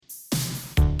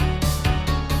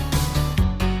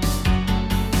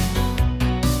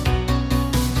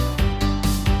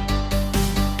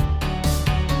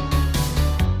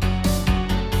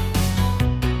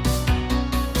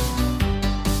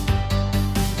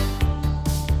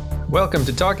Welcome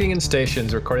to Talking in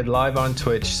Stations, recorded live on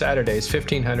Twitch, Saturdays,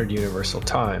 1500 Universal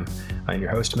Time. I'm your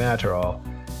host, Matterall.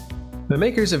 The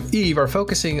makers of EVE are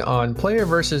focusing on player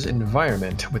versus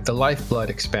environment with the Lifeblood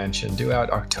expansion due out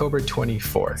October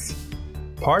 24th.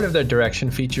 Part of their direction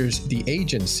features the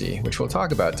Agency, which we'll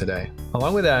talk about today.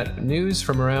 Along with that, news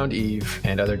from around EVE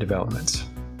and other developments.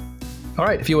 All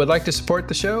right, if you would like to support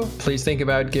the show, please think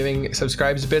about giving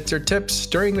subscribes, bits, or tips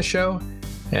during the show.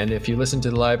 And if you listen to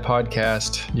the live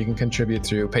podcast, you can contribute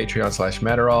through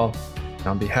Patreon/Matterall.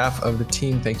 On behalf of the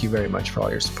team, thank you very much for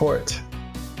all your support.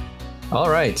 All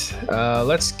right,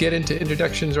 let's get into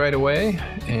introductions right away.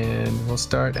 And we'll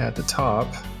start at the top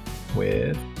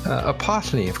with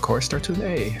Apothony, of course, starts with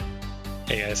A.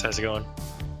 Hey guys, how's it going?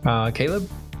 Caleb?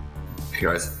 Hey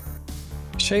guys.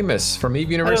 Seamus from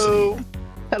EVE University.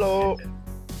 Hello.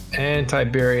 And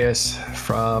Tiberius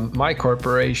from my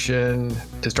corporation,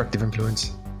 Destructive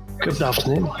Influence. Good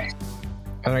afternoon.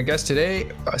 And our guest today,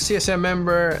 a CSM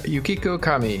member, Yukiko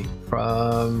Kami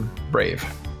from Brave.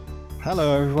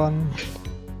 Hello, everyone.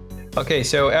 Okay,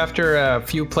 so after a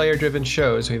few player-driven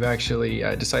shows, we've actually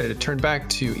decided to turn back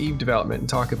to EVE development and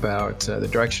talk about the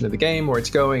direction of the game, where it's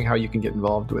going, how you can get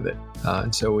involved with it.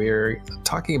 And so we're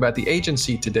talking about the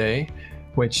Agency today,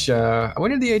 which, when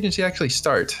did the Agency actually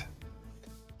start?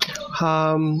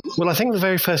 Well, I think the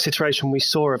very first iteration we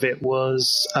saw of it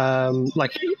was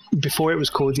before it was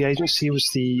called the Agency, was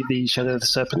the Shadow of the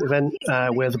Serpent event,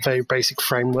 where the very basic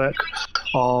framework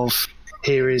of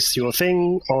here is your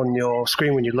thing on your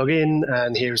screen when you log in,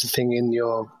 and here is the thing in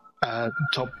your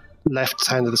top left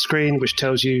hand of the screen, which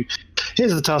tells you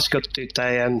here's the task you got to do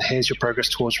today, and here's your progress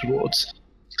towards rewards.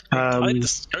 Added the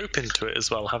scope into it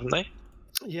as well, haven't they?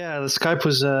 Yeah, the scope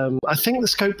was. I think the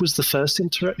scope was the first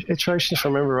iteration, if I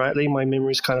remember rightly. My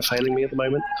memory is kind of failing me at the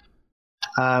moment.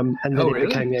 And then it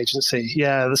became the Agency.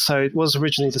 Yeah, so it was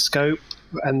originally the scope,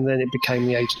 and then it became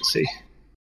the Agency.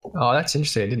 Oh, that's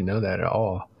interesting. I didn't know that at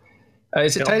all.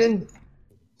 Is it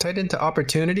tied into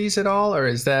opportunities at all, or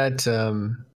is that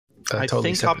I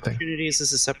totally think opportunities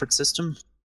is a separate system.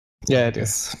 Yeah, it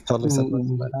is totally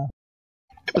separate.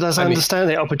 But as I understand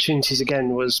it, opportunities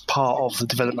again was part of the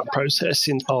development process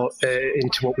into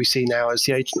what we see now as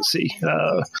the Agency,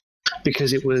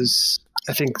 because it was,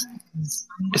 I think,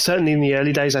 certainly in the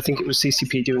early days, I think it was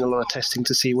CCP doing a lot of testing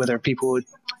to see whether people would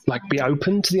be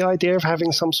open to the idea of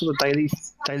having some sort of daily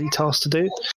task to do.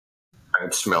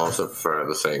 It smells of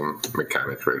the same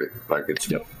mechanic, really. It's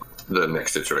the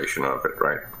next iteration of it,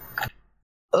 right?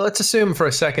 Let's assume for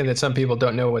a second that some people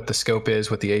don't know what the scope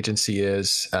is, what the Agency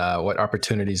is, what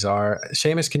opportunities are.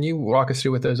 Seamus, can you walk us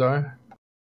through what those are?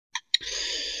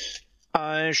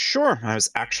 Sure. I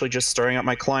was actually just starting up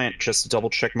my client just to double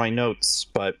check my notes.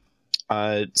 But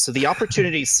so the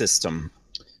opportunity system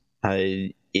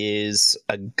is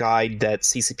a guide that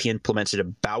CCP implemented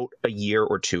about a year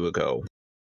or two ago.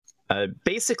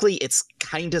 Basically, it's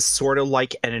kind of sort of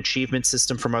like an achievement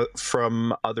system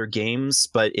from other games,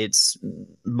 but it's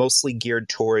mostly geared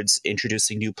towards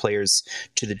introducing new players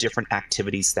to the different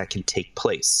activities that can take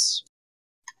place.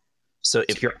 So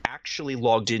if you're actually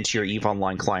logged into your EVE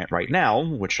Online client right now,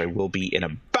 which I will be in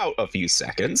about a few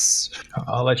seconds.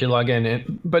 I'll let you log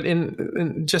in. But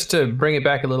in just to bring it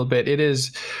back a little bit,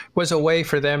 was a way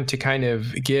for them to kind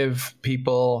of give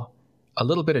people a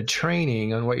little bit of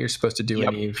training on what you're supposed to do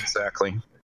in EVE. Exactly.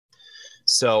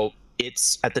 So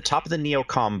it's at the top of the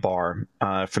Neocom bar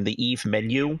from the EVE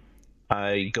menu.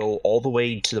 Go all the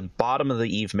way to the bottom of the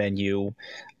EVE menu.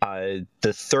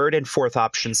 The third and fourth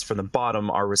options from the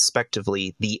bottom are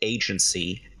respectively the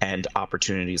Agency and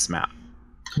Opportunities map.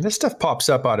 This stuff pops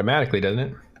up automatically, doesn't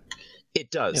it?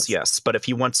 It does, yes. But if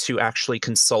you want to actually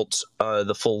consult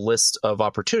the full list of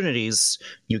opportunities,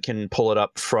 you can pull it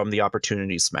up from the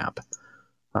Opportunities map.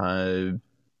 And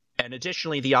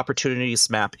additionally, the Opportunities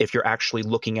map, if you're actually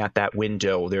looking at that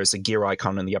window, there's a gear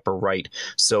icon in the upper right.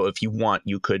 So if you want,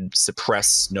 you could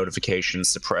suppress notifications,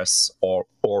 suppress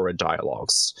aura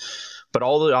dialogues. But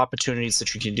all the opportunities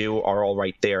that you can do are all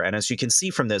right there. And as you can see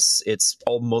from this, it's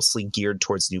all mostly geared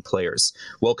towards new players.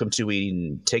 Welcome to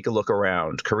Eden, take a look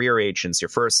around, career agents, your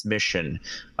first mission,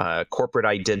 corporate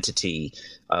identity,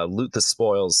 loot the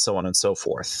spoils, so on and so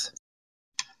forth.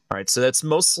 All right, so that's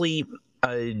mostly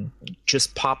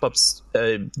just pop-ups,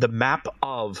 the map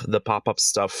of the pop-up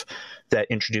stuff that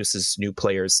introduces new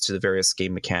players to the various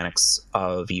game mechanics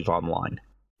of EVE Online.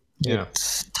 Yeah.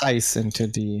 It ties into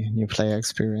the new player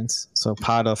experience. So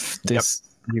part of this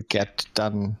you get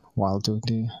done while doing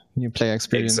the new player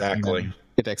experience. Exactly.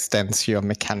 It extends your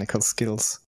mechanical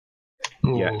skills.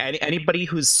 Yeah, anybody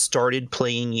who's started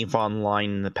playing EVE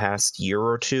Online in the past year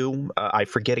or two, I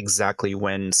forget exactly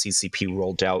when CCP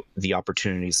rolled out the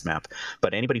opportunities map,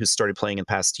 but anybody who's started playing in the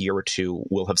past year or two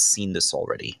will have seen this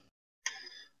already.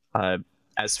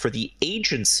 As for the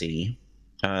agency,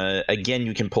 again,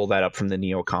 you can pull that up from the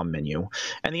Neocom menu,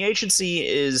 and the agency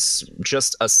is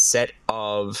just a set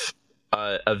of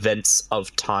events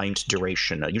of timed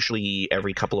duration, usually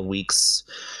every couple of weeks.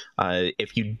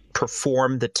 If you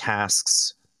perform the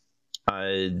tasks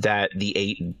that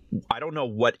I don't know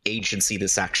what agency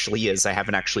this actually is. I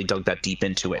haven't actually dug that deep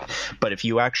into it. But if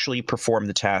you actually perform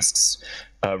the tasks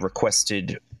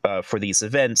requested for these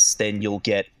events, then you'll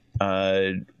get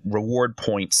reward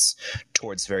points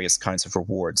towards various kinds of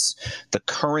rewards. The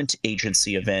current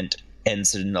agency event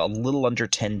ends in a little under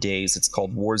 10 days. It's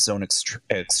called Warzone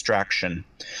Extraction.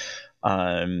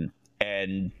 And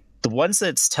the ones that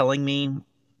it's telling me,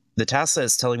 the task that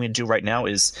it's telling me to do right now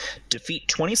is defeat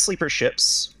 20 sleeper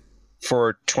ships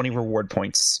for 20 reward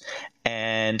points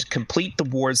and complete the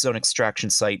Warzone Extraction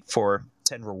site for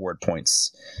 10 reward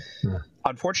points.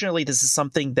 Unfortunately, this is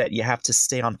something that you have to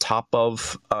stay on top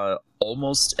of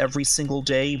almost every single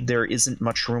day. There isn't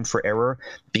much room for error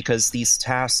because these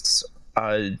tasks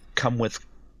come with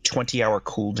 20-hour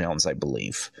cooldowns, I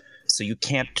believe. So you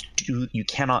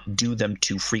cannot do them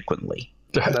too frequently.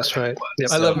 That's right. Yep.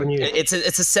 So I love it's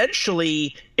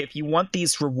essentially, if you want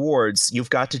these rewards, you've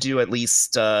got to do at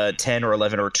least 10 or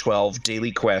 11 or 12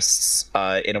 daily quests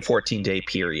in a 14-day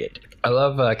period. I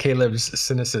love Caleb's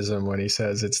cynicism when he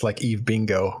says it's like EVE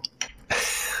bingo.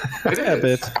 A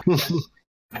bit.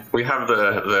 We have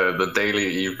the daily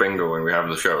EVE bingo when we have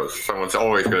the shows. Someone's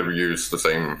always going to use the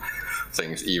same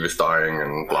things. EVE is dying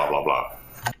and blah, blah, blah.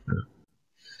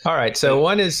 All right, so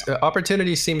one is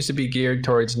opportunity seems to be geared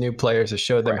towards new players to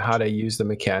show them how to use the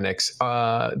mechanics.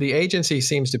 The agency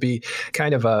seems to be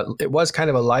it was kind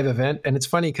of a live event, and it's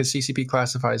funny because CCP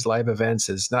classifies live events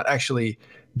as not actually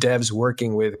devs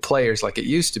working with players like it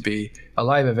used to be. A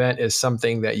live event is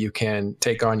something that you can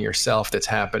take on yourself that's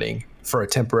happening for a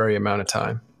temporary amount of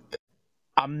time.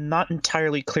 I'm not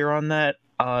entirely clear on that.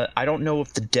 I don't know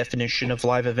if the definition of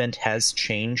live event has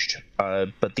changed,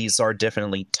 but these are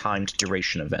definitely timed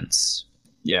duration events.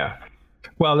 Yeah.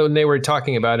 Well, when they were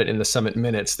talking about it in the Summit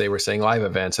Minutes, they were saying live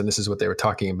events, and this is what they were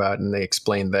talking about, and they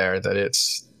explained there that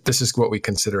this is what we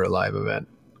consider a live event.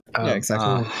 Yeah,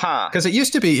 exactly. Because it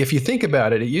used to be, if you think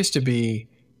about it, it used to be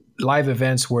live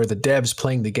events were the devs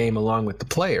playing the game along with the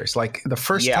players. Like the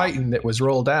first Titan that was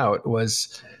rolled out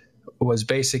was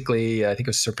basically, I think it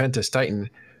was Serpentis Titan,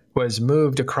 was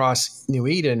moved across New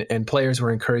Eden, and players were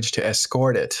encouraged to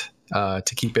escort it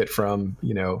to keep it from,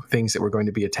 things that were going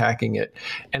to be attacking it.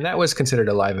 And that was considered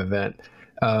a live event.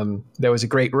 There was a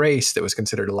great race that was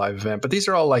considered a live event, but these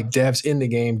are all like devs in the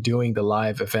game doing the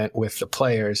live event with the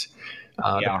players.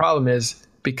 The problem is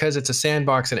because it's a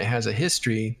sandbox and it has a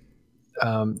history,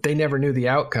 they never knew the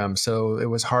outcome. So it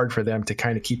was hard for them to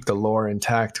kind of keep the lore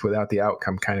intact without the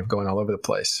outcome kind of going all over the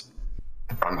place.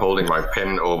 I'm holding my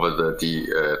pen over the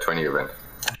D20 event.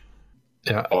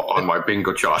 Yeah. On my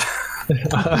bingo chart.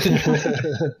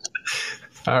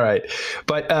 All right.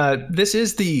 But this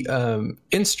is the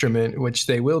instrument which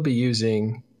they will be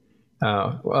using.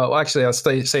 Well, actually, I'll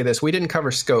say this. We didn't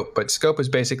cover Scope, but Scope is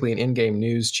basically an in-game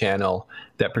news channel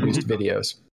that produced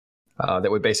videos that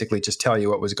would basically just tell you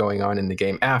what was going on in the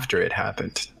game after it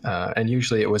happened. And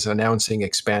usually it was announcing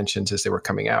expansions as they were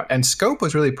coming out. And Scope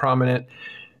was really prominent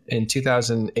in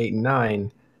 2008 and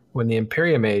 9 when the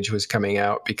Imperium Age was coming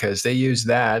out, because they used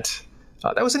that.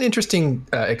 That was an interesting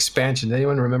expansion. Does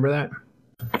anyone remember that?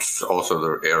 It's also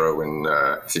the era when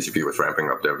CCP was ramping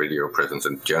up their video presence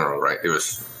in general, right?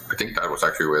 I think that was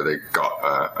actually where they got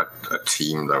a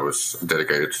team that was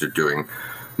dedicated to doing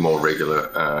more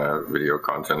regular video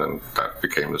content, and that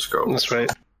became the Scope. That's right.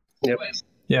 Yep.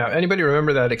 Yeah. Anybody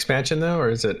remember that expansion though, or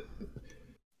is it?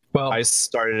 Well, I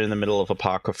started in the middle of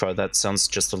Apocrypha. That sounds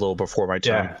just a little before my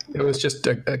time. Yeah, it was just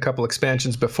a couple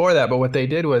expansions before that. But what they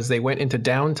did was they went into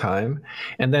downtime,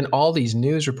 and then all these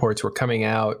news reports were coming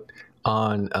out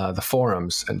on the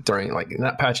forums and during, like,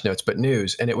 not patch notes, but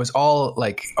news. And it was all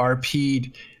like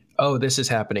RP'd, oh, this is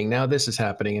happening, now this is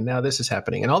happening, and now this is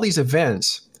happening. And all these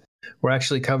events were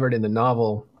actually covered in the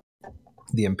novel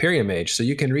The Imperium Age. So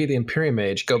you can read The Imperium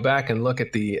Age, go back and look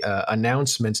at the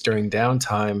announcements during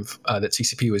downtime that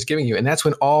CCP was giving you. And that's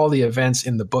when all the events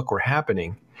in the book were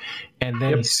happening. And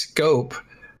then Scope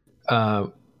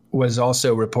was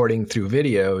also reporting through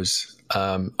videos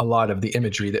a lot of the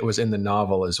imagery that was in the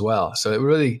novel as well. So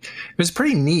it was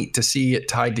pretty neat to see it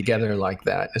tied together like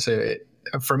that. So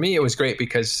for me, it was great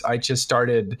because I just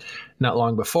started not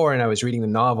long before, and I was reading the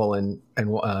novel and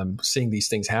seeing these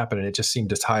things happen, and it just seemed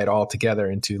to tie it all together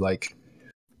into like,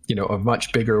 you know, a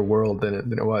much bigger world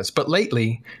than it was. But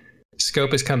lately,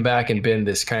 Scope has come back and been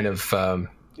this kind of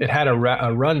it had a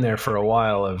run there for a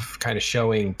while of kind of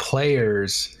showing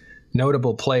players,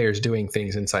 notable players, doing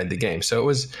things inside the game. So it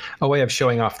was a way of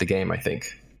showing off the game, I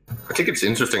think. I think it's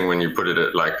interesting when you put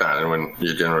it like that, and when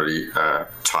you generally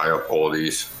tie up all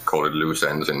these, call it loose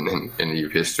ends in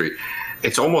EVE history.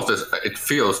 It's almost as it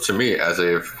feels to me as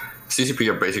if CCP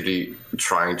are basically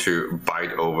trying to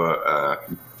bite over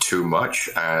too much,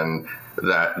 and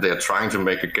that they're trying to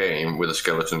make a game with a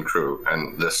skeleton crew,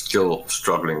 and they're still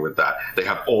struggling with that. They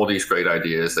have all these great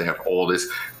ideas, they have all this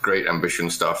great ambition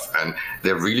stuff, and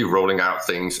they're really rolling out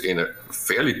things in a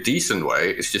fairly decent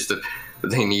way. It's just that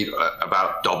they need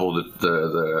about double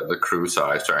the crew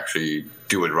size to actually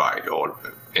do it right, or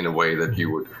in a way that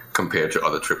you would compare to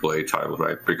other AAA titles,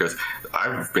 right? Because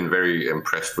I've been very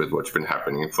impressed with what's been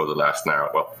happening for the last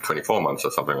 24 months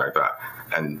or something like that.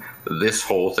 And this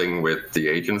whole thing with the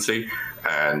agency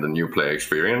and the new player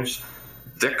experience,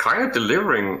 they're kind of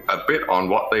delivering a bit on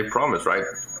what they promised, right?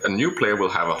 A new player will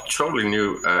have a totally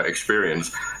new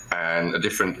experience and a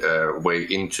different way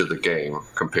into the game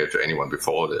compared to anyone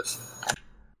before this.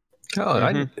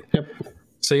 Oh, yep.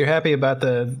 So you're happy about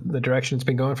the direction it's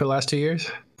been going for the last 2 years?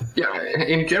 Yeah,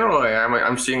 in general,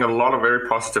 I'm seeing a lot of very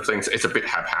positive things. It's a bit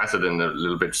haphazard and a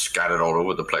little bit scattered all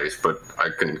over the place, but I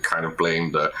can kind of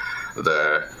blame the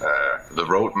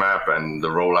roadmap and the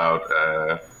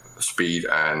rollout speed,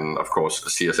 and of course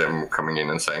CSM coming in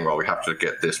and saying, well, we have to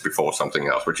get this before something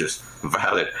else, which is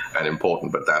valid and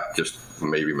important, but that just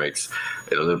maybe makes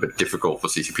it a little bit difficult for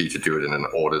CCP to do it in an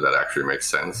order that actually makes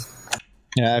sense.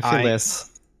 Yeah, I feel this.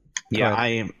 Yeah,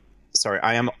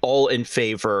 I am all in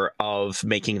favor of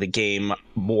making the game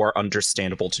more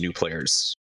understandable to new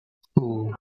players.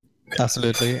 Ooh.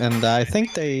 Absolutely, and I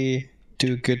think they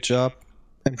do a good job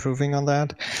improving on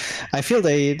that. I feel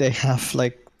they have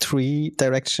like 3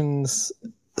 directions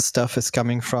stuff is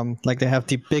coming from. Like they have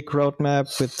the big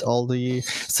roadmap with all the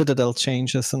Citadel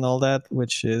changes and all that,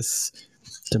 which is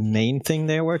the main thing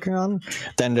they're working on.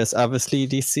 Then there's obviously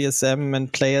the CSM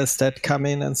and players that come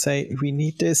in and say, we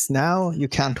need this now. You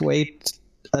can't wait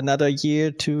another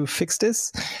year to fix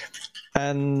this.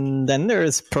 And then there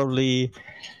is probably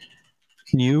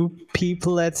new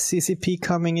people at CCP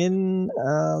coming in.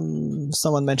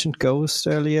 Someone mentioned Ghost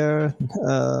earlier.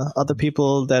 Other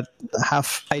people that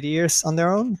have ideas on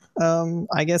their own.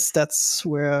 I guess that's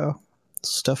where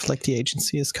stuff like the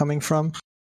agency is coming from.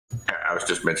 I was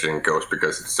just mentioning Ghost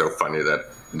because it's so funny that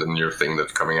the new thing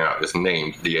that's coming out is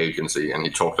named The Agency, and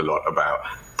he talked a lot about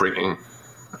bringing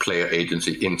player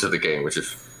agency into the game, which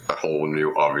is a whole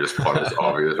new obvious pun. Is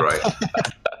obvious, right?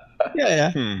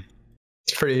 Yeah.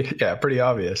 It's pretty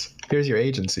obvious. Here's your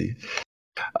agency.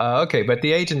 Okay, but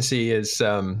the agency is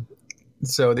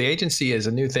so the agency is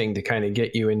a new thing to kind of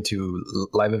get you into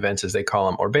live events, as they call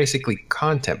them, or basically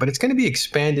content. But it's going to be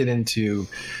expanded into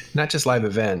not just live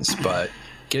events, but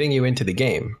getting you into the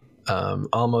game,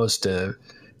 almost in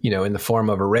the form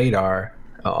of a radar,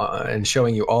 and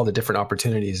showing you all the different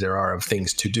opportunities there are of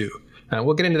things to do.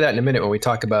 We'll get into that in a minute when we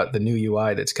talk about the new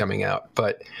UI that's coming out.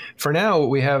 But for now,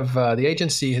 we have the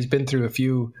agency has been through a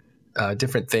few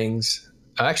different things.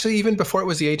 Actually, even before it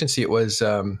was the agency, it was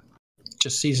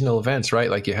just seasonal events, right?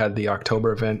 Like you had the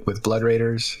October event with Blood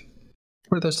Raiders.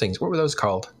 What are those things? What were those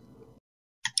called?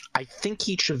 I think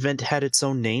each event had its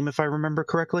own name, if I remember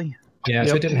correctly. Yeah,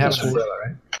 so it didn't have an umbrella,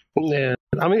 right? Yeah,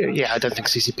 I mean, I don't think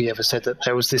CCP ever said that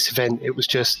there was this event. It was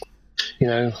just,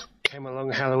 came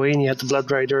along Halloween, you had the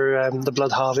Blood Raider, the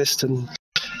Blood Harvest, and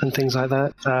things like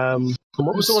that. And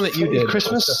what was the one that you did?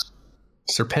 Christmas?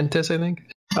 Serpentis, I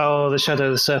think. Oh, the Shadow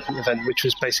of the Serpent event, which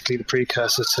was basically the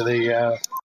precursor to the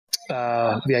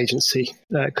agency,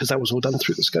 because that was all done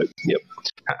through the scope. Yep.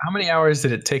 How many hours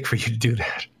did it take for you to do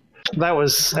that? That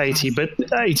was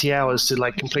 80 hours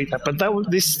to complete that. But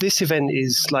this event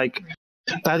is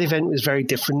that event was very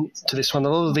different to this one. A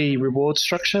lot of the reward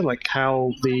structure, like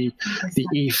how the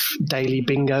EVE daily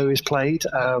bingo is played,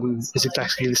 is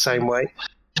exactly the same way.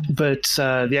 But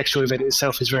the actual event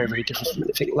itself is very, very different from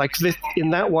anything. In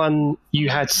that one, you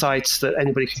had sites that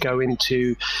anybody could go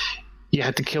into. You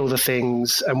had to kill the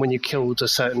things, and when you killed a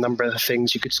certain number of the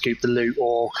things, you could scoop the loot,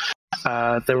 or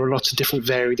there were lots of different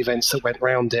varied events that went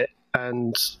around it.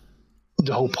 And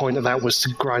the whole point of that was to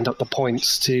grind up the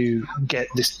points to get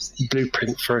this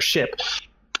blueprint for a ship.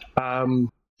 In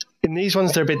these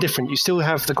ones, they're a bit different. You still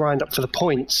have the grind up for the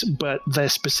points, but their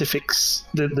specifics,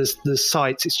 the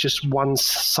sites, it's just one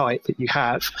site that you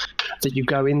have that you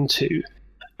go into.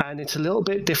 and it's a little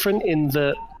bit different in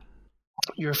that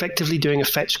you're effectively doing a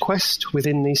fetch quest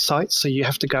within these sites, so you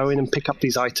have to go in and pick up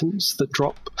these items that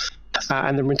drop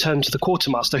and then return to the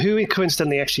Quartermaster, who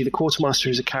coincidentally, actually, the Quartermaster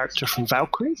is a character from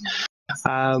Valkyrie.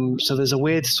 So there's a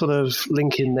weird sort of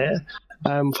link in there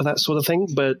for that sort of thing.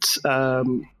 But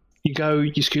you go,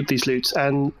 you scoop these loots,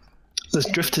 and there's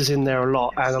drifters in there a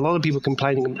lot, and a lot of people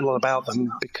complaining a lot about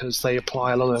them because they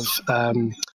apply a lot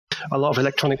of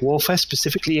electronic warfare,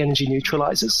 specifically energy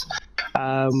neutralizers.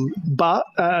 But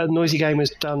Noisy Game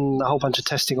has done a whole bunch of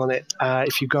testing on it.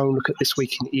 If you go and look at This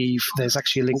Week in EVE, there's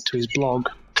actually a link to his blog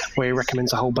where he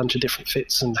recommends a whole bunch of different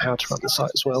fits and how to run the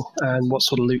site as well, and what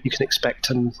sort of loot you can expect.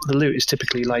 And the loot is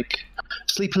typically like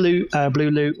sleeper loot, blue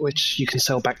loot, which you can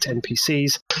sell back to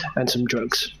NPCs, and some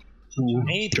drugs.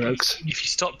 Maybe drugs. If you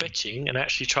stop bitching and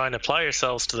actually try and apply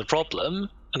yourselves to the problem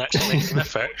and actually make an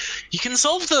effort, you can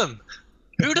solve them.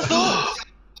 Who would have thought?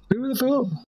 Who would have thought?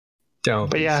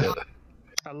 Don't. But yeah,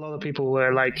 a lot of people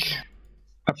were are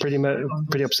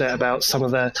pretty upset about some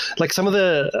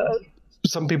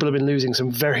people have been losing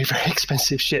some very, very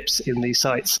expensive ships in these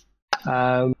sites,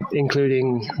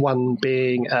 including one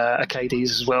being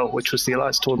Acades as well, which was the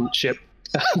Alliance Tournament ship,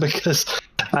 because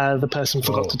the person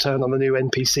forgot to turn on the new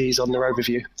NPCs on their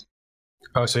overview.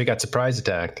 Oh, so he got surprise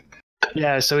attacked.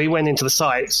 Yeah, so he went into the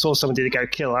site, saw somebody to go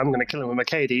kill. I'm going to kill him with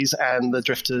Acades, and the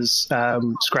drifters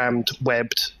scrammed,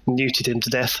 webbed, neuted him to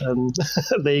death, and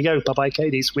there you go, bye-bye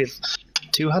Acades, with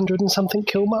 200 and something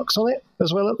kill marks on it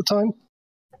as well at the time.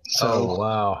 So, oh,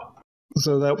 wow.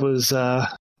 So that was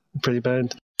pretty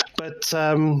burned. But,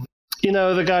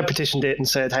 the guy petitioned it and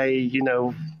said, hey,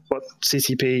 what,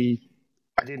 CCP,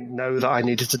 I didn't know that I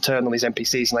needed to turn on these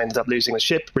NPCs, and I ended up losing a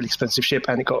ship, really expensive ship,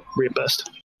 and it got reimbursed.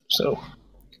 So...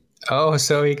 Oh,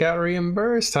 so he got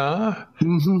reimbursed, huh?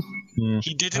 Mm-hmm.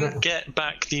 He didn't get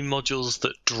back the modules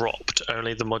that dropped,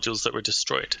 only the modules that were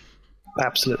destroyed.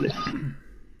 Absolutely.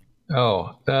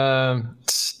 Oh,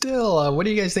 still, what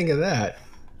do you guys think of that?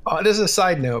 This is a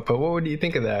side note, but what would you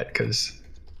think of that? Because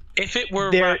if it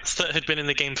were rats that had been in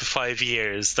the game for 5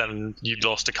 years, then you'd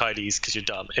lost Acades because you're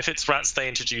done. If it's rats they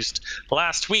introduced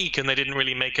last week and they didn't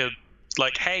really make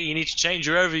hey, you need to change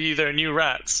your overview, there are new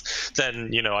rats,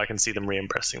 then, I can see them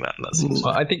reimpressing that. And that seems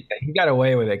I think he got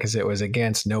away with it because it was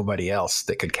against nobody else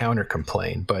that could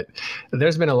counter-complain. But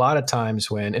there's been a lot of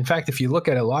times when, in fact, if you look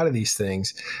at a lot of these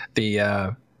things,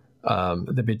 the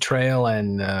betrayal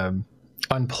and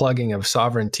unplugging of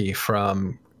sovereignty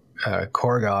from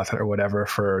Korgoth or whatever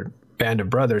for Band of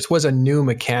Brothers was a new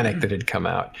mechanic that had come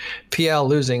out. PL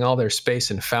losing all their space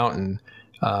in Fountain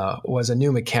was a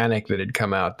new mechanic that had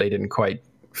come out. They didn't quite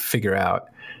figure out.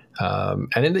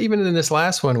 And even in this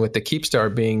last one with the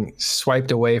Keepstar being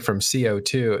swiped away from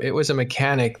CO2, it was a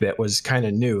mechanic that was kind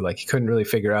of new. Like you couldn't really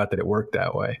figure out that it worked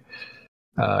that way.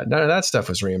 None of that stuff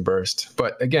was reimbursed.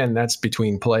 But again, that's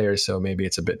between players, so maybe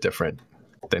it's a bit different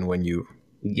than when you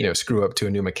screw up to a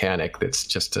new mechanic that's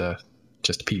just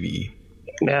PvE.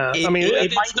 Yeah,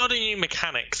 it's not a new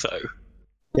mechanic though.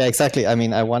 Yeah, exactly.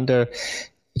 I wonder.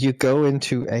 You go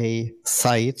into a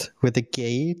site with a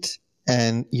gate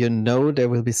and there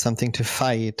will be something to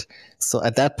fight. So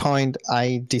at that point,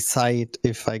 I decide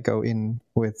if I go in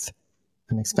with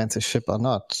an expensive ship or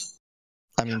not.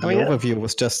 The overview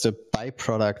was just a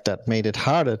byproduct that made it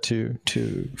harder to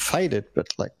fight it, but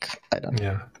I don't know.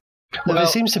 Yeah. Well, there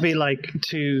seems to be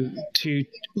two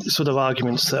sort of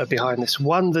arguments that are behind this.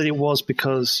 One, that it was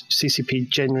because CCP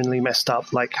genuinely messed up,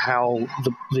 how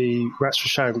the rats were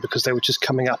shown, because they were just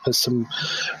coming up as some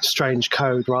strange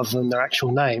code rather than their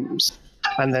actual names.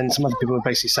 And then some other people were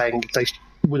basically saying they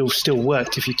would have still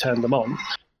worked if you turned them on.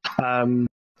 I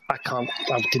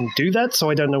didn't do that, so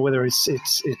I don't know whether it's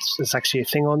actually a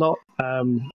thing or not.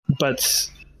 But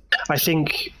I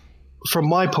think, from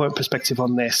my perspective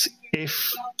on this,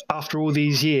 if after all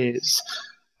these years,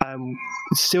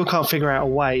 still can't figure out a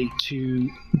way to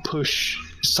push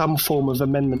some form of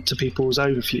amendment to people's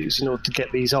overviews in order to get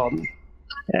these on,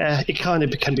 it kind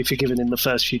of can be forgiven in the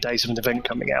first few days of an event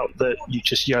coming out that you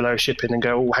just YOLO ship in and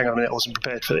go, oh, hang on a minute, I wasn't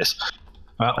prepared for this.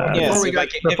 If I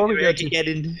could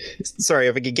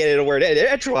get in a word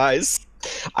edgewise,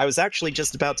 I was actually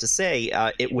just about to say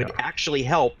it would actually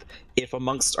help if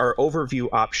amongst our overview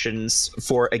options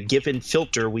for a given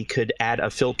filter, we could add a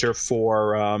filter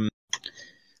for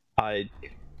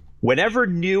whenever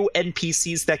new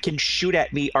NPCs that can shoot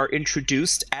at me are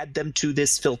introduced, add them to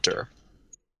this filter.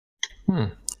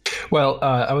 Well,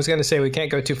 I was going to say we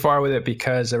can't go too far with it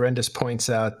because Arendis points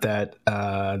out that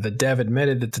the dev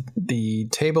admitted that the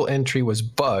table entry was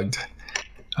bugged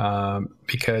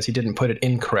because he didn't put it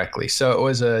in correctly. So it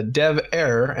was a dev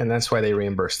error, and that's why they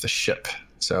reimbursed the ship.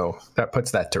 So that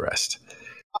puts that to rest.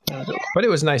 But it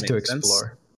was nice to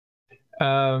explore.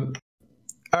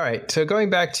 All right, so going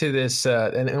back to this,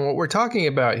 and what we're talking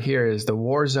about here is the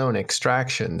Warzone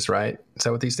extractions, right? Is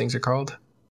that what these things are called?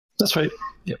 That's right.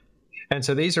 Yep. And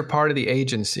so these are part of the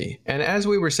agency. And as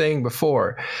we were saying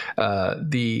before,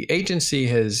 the agency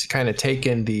has kind of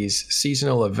taken these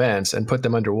seasonal events and put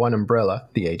them under one umbrella,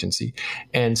 the agency.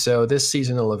 And so this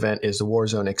seasonal event is the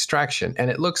Warzone extraction. And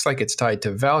it looks like it's tied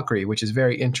to Valkyrie, which is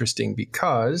very interesting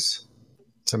because...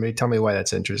 Somebody tell me why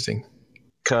that's interesting.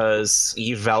 Because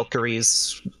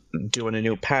Valkyrie's doing a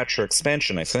new patch or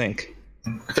expansion, I think.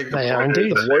 I think they are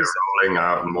indeed. They're rolling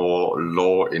out more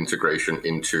lore integration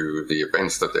into the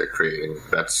events that they're creating.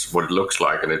 That's what it looks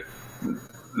like, and it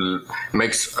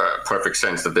makes perfect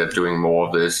sense that they're doing more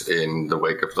of this in the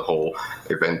wake of the whole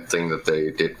event thing that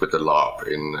they did with the LARP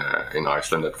in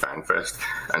Iceland at FanFest.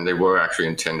 And they were actually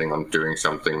intending on doing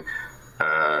something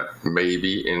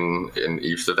maybe in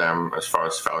Amsterdam, as far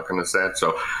as Falcon has said.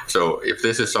 So if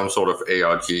this is some sort of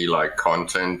ARG-like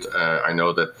content, I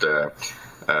know that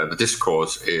the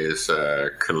discourse is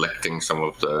collecting some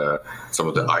of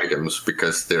the items,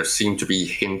 because there seem to be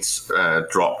hints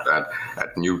dropped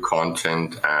at new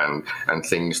content and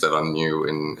things that are new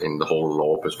in the whole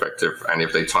lore perspective. And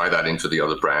if they tie that into the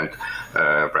other brands,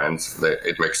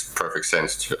 it makes perfect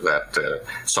sense that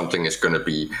something is going to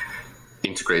be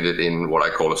integrated in what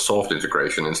I call a soft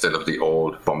integration instead of the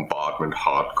old bombardment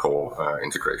hardcore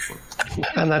integration.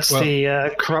 And that's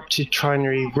the corrupted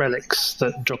trinary relics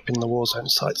that drop in the Warzone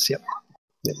sites, yep.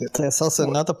 There's also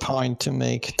another point to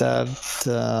make, that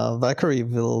Valkyrie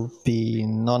will be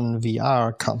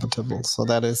non-VR compatible, so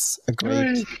that is a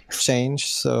great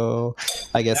change. So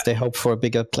I guess they hope for a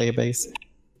bigger player base.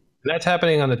 That's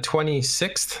happening on the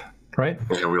 26th. Right?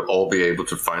 Yeah, we'll all be able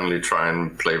to finally try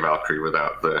and play Valkyrie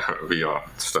without the VR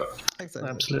stuff. Exactly.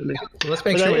 Absolutely. Well, let's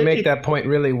make sure we make that point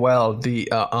really well. In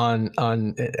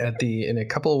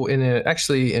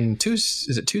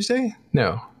Tuesday? Is it Tuesday?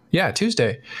 No. Yeah,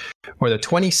 Tuesday, or the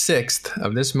 26th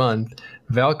of this month.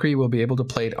 Valkyrie will be able to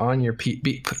play it on your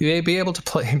be able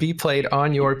to be played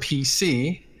on your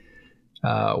PC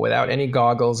without any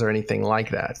goggles or anything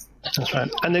like that. That's right,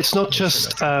 and it's not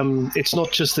just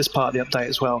this part of the update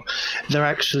as well. They're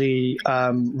actually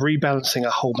rebalancing a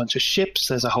whole bunch of ships.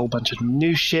 There's a whole bunch of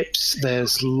new ships.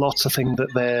 There's lots of things that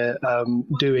they're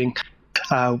doing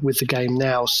with the game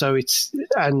now. So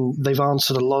and they've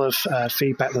answered a lot of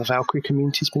feedback that the Valkyrie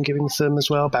community's been giving to them as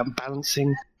well about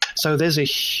balancing. So there's a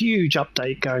huge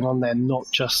update going on there, not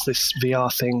just this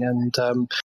VR thing. And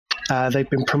they've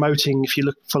been promoting, if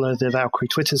you follow the Valkyrie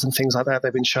Twitters and things like that,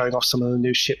 they've been showing off some of the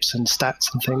new ships and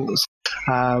stats and things.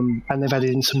 And they've added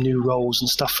in some new roles and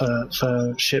stuff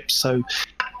for ships. So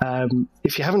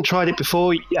if you haven't tried it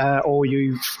before, or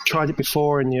you've tried it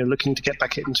before and you're looking to get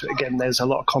back into it again, there's a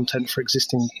lot of content for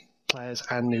existing players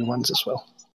and new ones as well.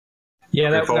 Yeah,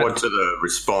 looking forward to the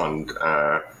respond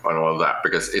on all of that,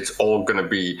 because it's all going to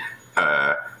be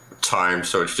time,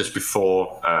 so it's just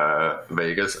before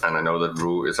Vegas, and I know that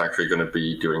Rue is actually going to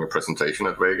be doing a presentation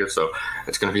at Vegas, so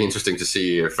it's going to be interesting to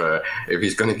see if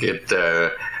he's going to get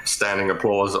standing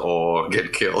applause or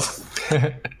get killed.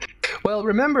 Well,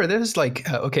 remember, there's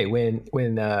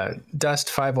when Dust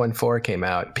 514 came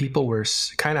out, people were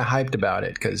kind of hyped about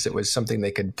it because it was something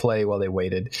they could play while they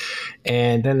waited,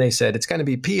 and then they said it's going to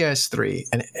be PS3,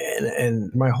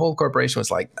 and my whole corporation was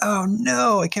like, oh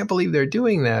no, I can't believe they're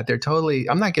doing that.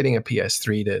 I'm not getting a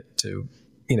PS3 to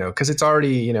because it's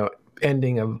already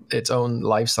ending of its own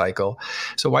life cycle,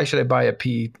 so why should I buy a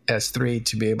PS3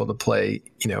 to be able to play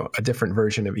a different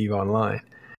version of EVE Online?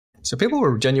 So people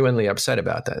were genuinely upset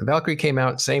about that. Valkyrie came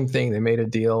out, same thing. They made a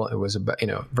deal. It was about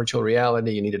virtual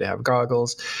reality. You needed to have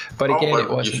goggles, but again, it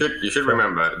wasn't. You should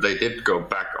remember they did go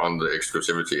back on the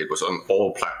exclusivity. It was on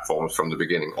all platforms from the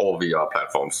beginning. All VR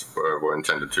platforms were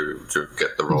intended to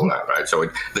get the rollout, right? So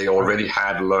they already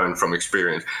had learned from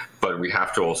experience. But we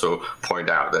have to also point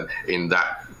out that in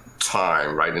that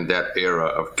time, right, in that era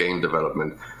of game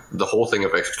development, the whole thing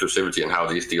of exclusivity and how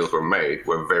these deals were made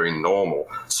were very normal.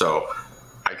 So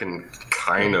I can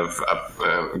kind of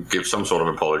give some sort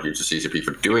of apology to CCP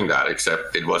for doing that,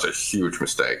 except it was a huge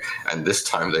mistake. And this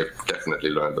time they've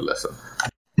definitely learned the lesson.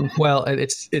 Well,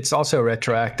 it's also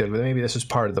retroactive. Maybe this was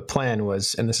part of the plan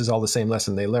and this is all the same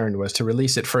lesson they learned, was to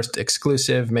release it first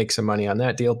exclusive, make some money on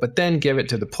that deal, but then give it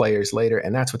to the players later.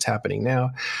 And that's what's happening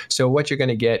now. So what you're going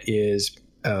to get is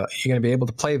you're going to be able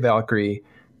to play Valkyrie,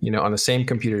 on the same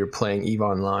computer you're playing EVE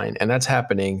Online. And that's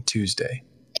happening Tuesday.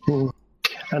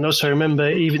 And also remember,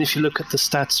 even if you look at the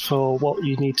stats for what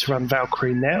you need to run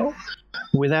Valkyrie now,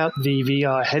 without the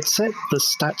VR headset, the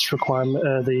stats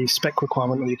requirement, the spec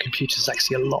requirement on your computer is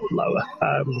actually a lot lower.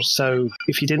 So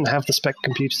if you didn't have the spec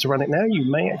computer to run it now, you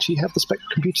may actually have the spec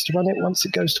computer to run it once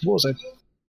it goes to Warzone.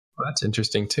 Well, that's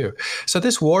interesting too. So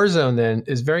this Warzone then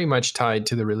is very much tied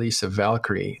to the release of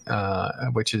Valkyrie,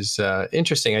 which is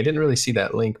interesting. I didn't really see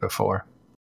that link before.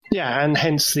 Yeah, and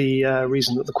hence the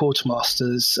reason that the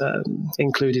Quartermaster's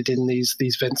included in these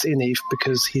events in EVE,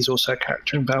 because he's also a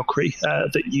character in Valkyrie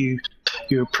that you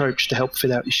approach to help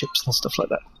fit out your ships and stuff like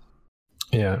that.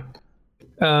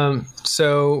 Yeah.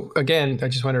 So again, I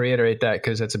just want to reiterate that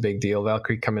because that's a big deal.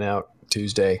 Valkyrie coming out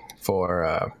Tuesday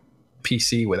for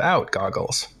PC without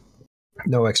goggles.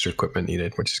 No extra equipment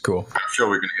needed, which is cool. I'm sure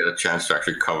we're going to get a chance to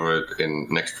actually cover it in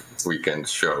next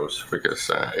weekend's shows, because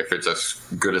if it's as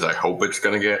good as I hope it's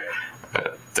going to get,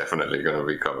 definitely going to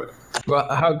be covered. Well,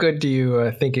 how good do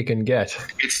you think it can get?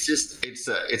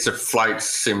 It's a flight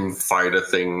sim fighter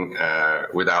thing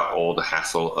without all the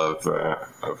hassle of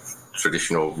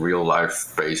traditional real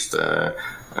life based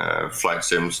flight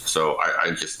sims. So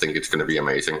I just think it's going to be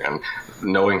amazing, and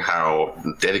knowing how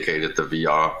dedicated the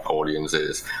VR audience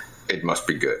is, it must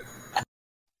be good.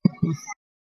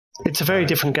 It's a very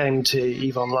different game to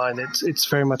EVE Online. It's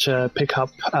very much a pick up,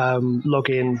 log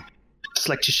in,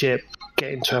 select your ship,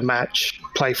 get into a match,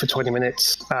 play for 20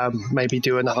 minutes, maybe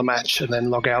do another match, and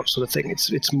then log out sort of thing.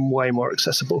 It's way more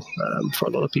accessible for a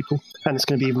lot of people, and it's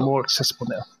going to be even more accessible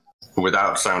now.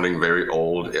 Without sounding very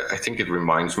old, I think it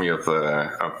reminds me of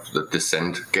the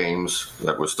Descent games.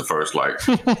 That was the first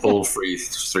full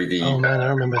 3D oh man, I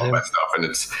remember all them. that stuff, and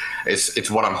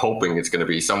it's what I'm hoping it's going to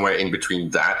be, somewhere in between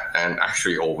that and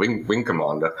actually Wing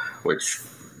Commander, which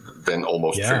then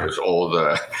almost triggers all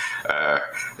the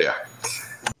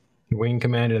Wing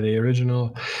Commander, the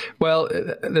original. Well,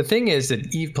 the thing is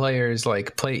that EVE players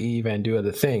play EVE and do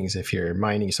other things. If you're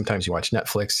mining, sometimes you watch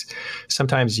Netflix,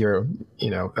 sometimes you're,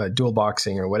 dual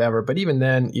boxing or whatever. But even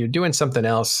then, you're doing something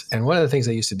else. And one of the things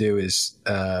I used to do is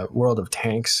World of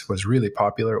Tanks was really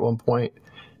popular at one point.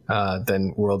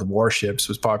 Then World of Warships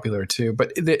was popular too.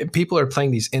 But people are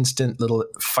playing these instant little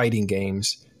fighting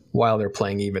games while they're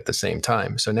playing EVE at the same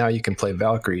time. So now you can play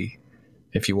Valkyrie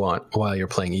if you want, while you're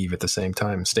playing EVE at the same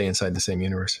time, stay inside the same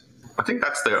universe. I think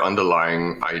that's their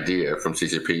underlying idea from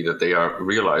CCP, that they are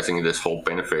realizing this whole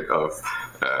benefit of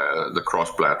the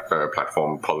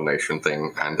cross-platform pollination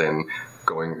thing, and then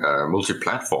going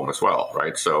multi-platform as well,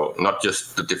 right? So not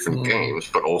just the different games,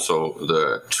 but also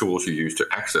the tools you use to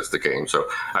access the game. So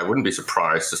I wouldn't be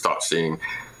surprised to start seeing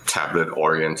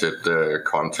tablet-oriented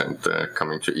content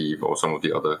coming to EVE or some of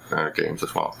the other games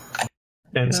as well.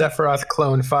 And Sephiroth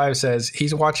Clone 5 says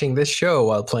he's watching this show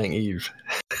while playing EVE.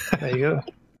 There you go.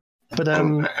 But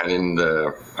and in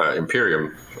the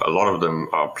Imperium, a lot of them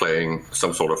are playing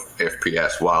some sort of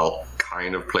FPS while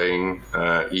kind of playing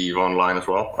EVE Online as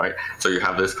well, right? So you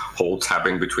have this whole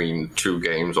tabbing between two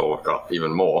games, or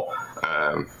even more,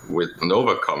 with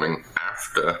Nova coming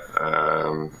after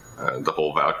the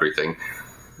whole Valkyrie thing.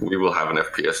 We will have an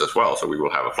FPS as well. So we will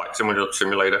have a flight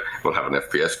simulator, we'll have an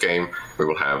FPS game, we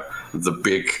will have the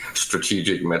big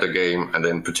strategic meta game, and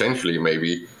then potentially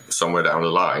maybe somewhere down the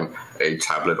line, a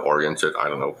tablet-oriented,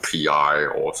 PI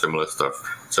or similar stuff.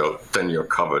 So then you're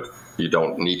covered. You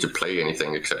don't need to play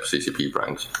anything except CCP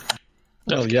brands.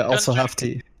 Oh yeah, also have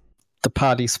the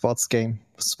party sports game,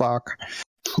 Spark.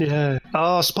 Yeah.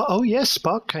 Oh yes,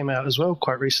 Spark came out as well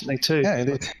quite recently too. Yeah, it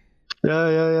did.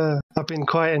 Yeah. I've been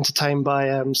quite entertained by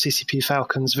CCP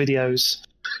Falcon's videos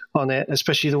on it,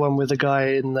 especially the one with the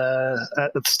guy at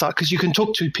the start, because you can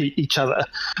talk to each other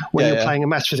when you're playing a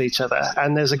match with each other.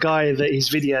 And there's a guy that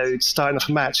he's videoed starting off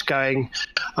a match going,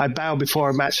 "I bow before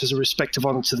a match as a respect of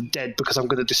honor to the dead because I'm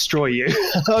going to destroy you."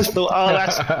 I thought,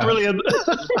 that's brilliant.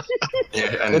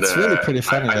 Yeah, and it's really pretty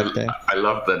funny that game. I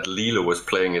love that Lilo was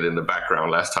playing it in the background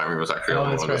last time he was actually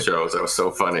on one of the shows. That was so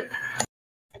funny.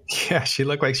 Yeah, she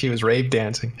looked like she was rave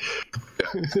dancing.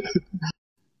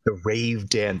 The rave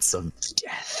dance of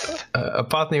death.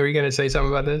 Apothny, were you going to say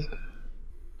something about this?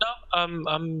 No,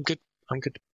 I'm good.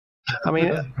 I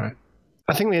mean,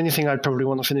 I think the only thing I'd probably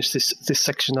want to finish this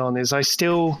section on is I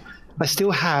still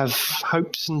have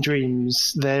hopes and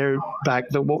dreams there back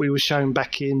that what we were shown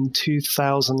back in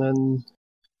 2000 and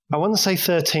I want to say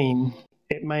 13.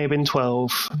 It may have been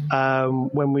 12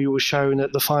 when we were shown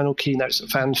at the final keynotes at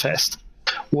FanFest,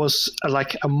 was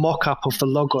like a mock-up of the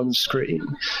logon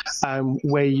screen,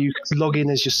 where you log in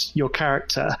as your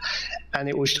character, and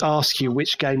it would ask you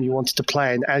which game you wanted to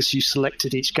play, and as you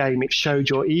selected each game, it showed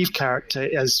your Eve character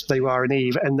as they were in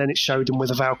Eve, and then it showed them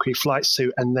with a Valkyrie flight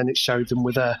suit, and then it showed them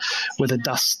with a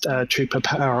Dust Trooper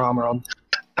power armor on.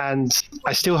 And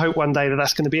I still hope one day that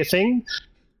that's going to be a thing,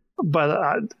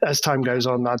 but as time goes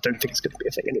on, I don't think it's going to be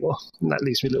a thing anymore, and that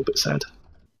leaves me a little bit sad.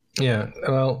 Yeah,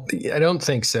 well, I don't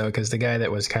think so, because the guy that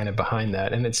was kind of behind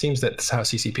that, and it seems that's how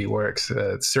CCP works.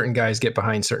 Certain guys get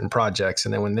behind certain projects,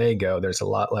 and then when they go, there's a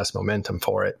lot less momentum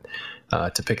for it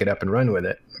to pick it up and run with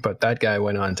it. But that guy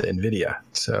went on to NVIDIA,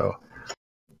 so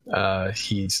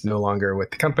he's no longer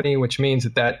with the company, which means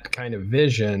that kind of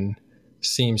vision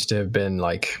seems to have been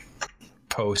like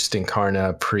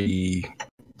post-Incarna,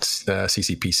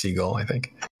 pre-CCP Seagull, I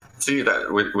think. See,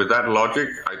 that with that logic,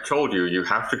 I told you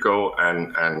have to go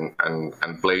and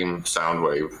blame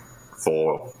Soundwave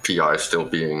for PI still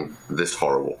being this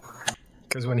horrible.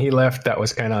 Because when he left, that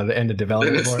was kind of the end of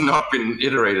development. And it's not been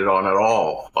iterated on at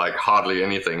all. Like, hardly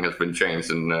anything has been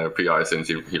changed in PI since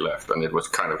he left, and it was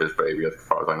kind of his baby as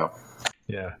far as I know.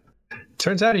 Yeah.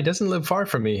 Turns out he doesn't live far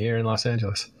from me here in Los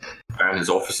Angeles. And his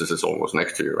offices is almost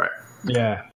next to you, right?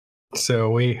 Yeah. So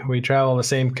we travel the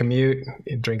same commute,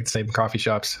 drink at the same coffee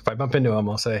shops. If I bump into him,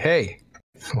 I'll say, "Hey,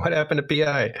 what happened to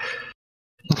PI?"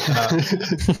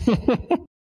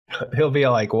 He'll be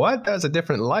like, "What? That was a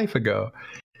different life ago."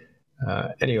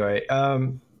 Anyway,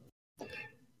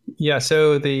 yeah.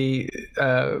 So the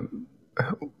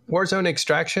Warzone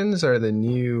extractions are the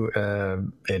new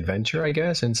adventure, I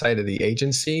guess, inside of the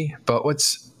agency. But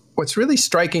what's really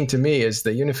striking to me is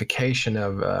the unification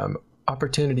of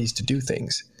opportunities to do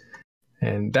things.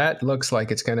 And that looks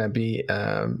like it's going to be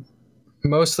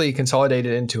mostly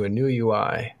consolidated into a new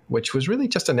UI, which was really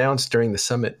just announced during the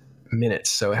summit minutes.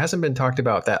 So it hasn't been talked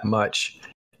about that much.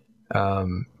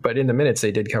 But in the minutes,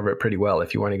 they did cover it pretty well.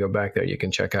 If you want to go back there, you can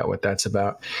check out what that's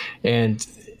about. And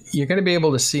you're going to be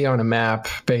able to see on a map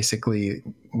basically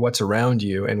what's around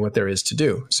you and what there is to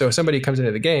do. So if somebody comes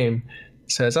into the game,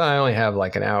 says, I only have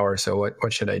like an hour, so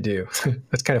what should I do?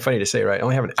 That's kind of funny to say, right? I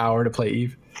only have an hour to play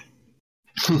Eve.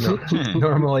 No,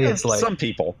 normally it's like some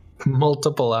people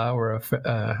multiple hour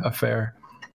affair.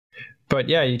 But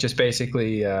yeah, you just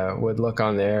basically would look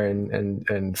on there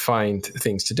and find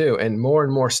things to do, and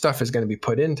more stuff is going to be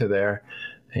put into there,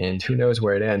 and who knows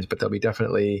where it ends. But there'll be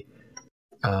definitely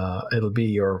it'll be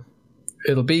your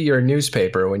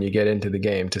newspaper when you get into the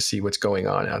game to see what's going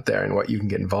on out there and what you can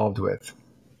get involved with.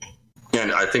 Yeah,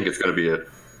 and I think it's going to be a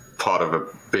part of a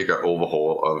bigger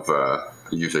overhaul of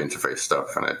user interface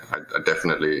stuff, and I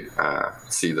definitely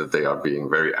see that they are being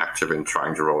very active in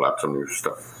trying to roll out some new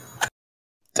stuff.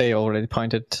 They already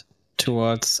pointed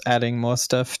towards adding more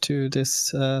stuff to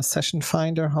this session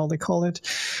finder, how they call it.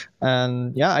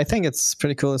 And yeah, I think it's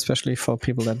pretty cool, especially for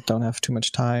people that don't have too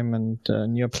much time and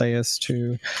newer players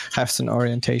to have some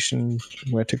orientation,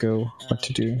 where to go, what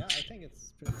to do.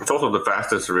 It's also the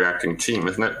fastest reacting team,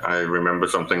 isn't it? I remember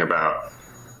something about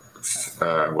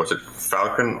was it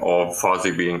Falcon or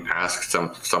Fozzie being asked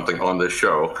something on the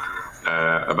show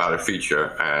about a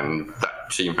feature, and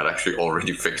that team had actually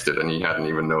already fixed it, and he hadn't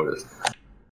even noticed.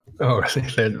 Oh,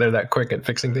 really? They're that quick at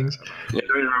fixing things? Yeah, I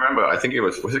don't even remember. I think it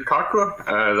was it Karkua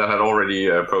that had already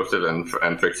posted and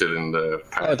fixed it in the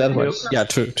past. Oh, that was, yeah,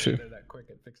 true.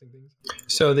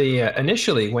 So the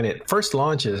initially, when it first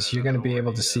launches, you're going to be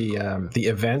able to see the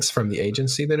events from the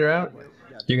agency that are out.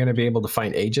 You're going to be able to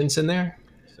find agents in there.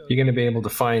 You're going to be able to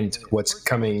find what's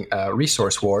coming,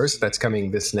 Resource Wars, that's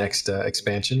coming this next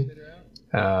expansion,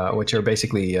 which are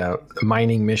basically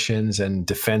mining missions and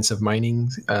defense of mining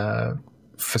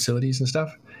facilities and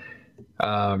stuff.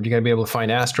 You're going to be able to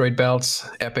find asteroid belts,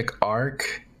 Epic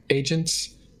Arc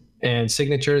agents, and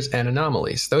signatures and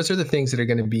anomalies. Those are the things that are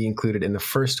going to be included in the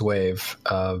first wave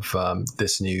of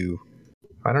this new...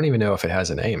 I don't even know if it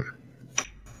has a name.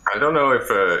 I don't know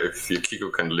if Yukiko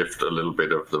can lift a little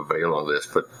bit of the veil on this,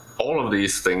 but all of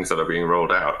these things that are being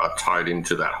rolled out are tied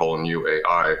into that whole new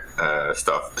AI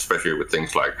stuff, especially with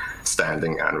things like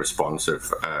standing and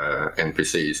responsive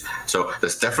NPCs. So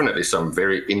there's definitely some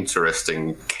very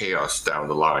interesting chaos down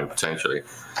the line, potentially.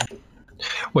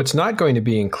 What's not going to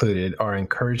be included are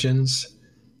incursions,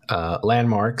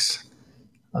 landmarks,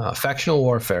 factional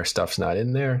warfare stuff's not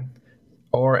in there,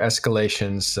 or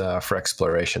escalations for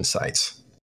exploration sites.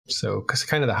 So, because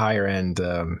kind of the higher end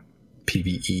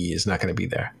PvE is not going to be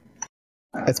there.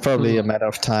 It's probably a matter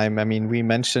of time. I mean, we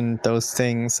mentioned those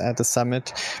things at the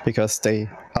summit because they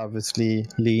obviously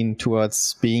lean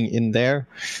towards being in there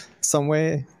some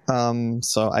way.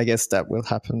 So I guess that will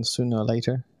happen sooner or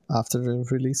later after the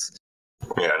release.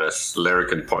 Yeah, and as Lyric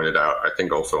had pointed out, I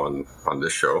think also on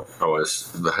this show,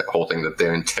 was the whole thing that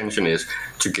their intention is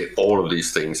to get all of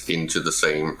these things into the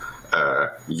same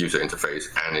user interface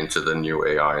and into the new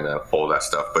AI and all that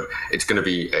stuff. But it's going to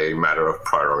be a matter of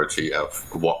priority of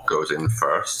what goes in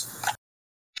first.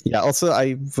 Yeah, also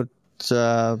I would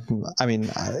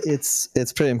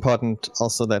it's pretty important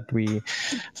also that we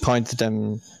point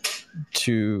them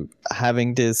to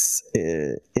having this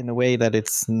in a way that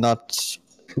it's not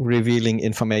revealing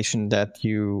information that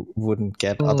you wouldn't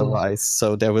get otherwise.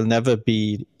 So there will never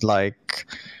be like,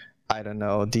 I don't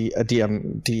know, the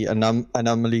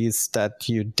anomalies that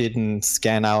you didn't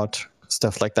scan out,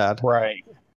 stuff like that. Right.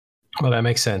 Well, that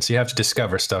makes sense. You have to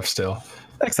discover stuff still.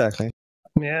 Exactly.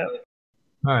 Yeah.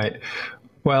 All right.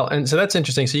 Well, and so that's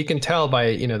interesting. So you can tell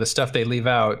by, the stuff they leave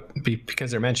out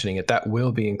because they're mentioning it, that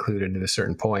will be included at a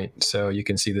certain point. So you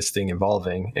can see this thing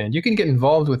evolving, and you can get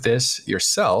involved with this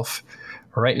yourself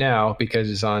right now because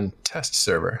it's on test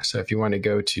server. So if you want to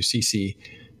go to CC,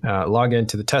 log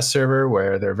into the test server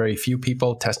where there are very few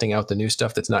people testing out the new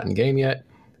stuff that's not in game yet.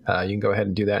 You can go ahead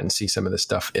and do that and see some of the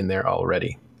stuff in there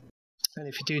already. And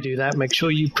if you do that, make sure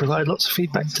you provide lots of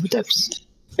feedback to the devs.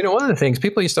 One of the things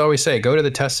people used to always say, go to the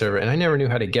test server, and I never knew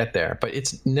how to get there, but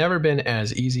it's never been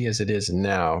as easy as it is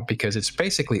now because it's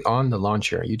basically on the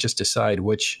launcher. You just decide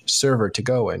which server to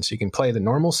go in. So you can play the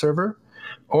normal server,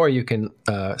 or you can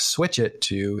switch it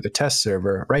to the test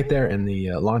server right there in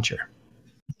the launcher.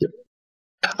 Yep.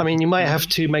 I mean, you might have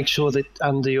to make sure that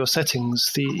under your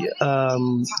settings, you've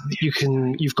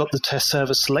got the test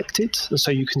server selected,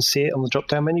 so you can see it on the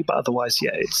drop-down menu. But otherwise,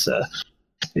 yeah, it's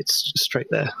straight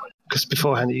there. Because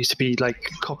beforehand it used to be like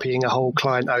copying a whole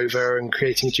client over and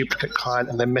creating a duplicate client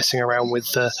and then messing around with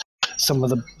some of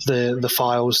the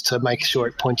files to make sure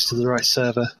it pointed to the right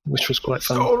server, which was quite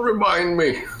fun. Don't remind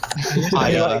me.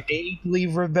 I vaguely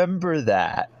remember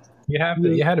that.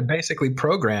 You had to basically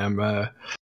program.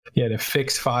 You had to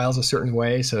fix files a certain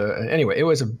way. So anyway, it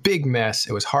was a big mess.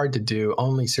 It was hard to do.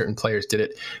 Only certain players did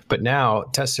it. But now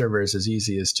test server is as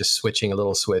easy as just switching a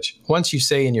little switch. Once you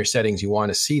say in your settings you want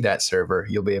to see that server,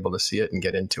 you'll be able to see it and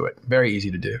get into it. Very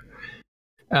easy to do.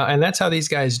 And that's how these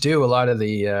guys do a lot of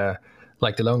the,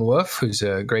 like the Lone Wolf, who's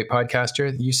a great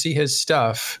podcaster. You see his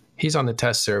stuff. He's on the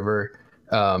test server.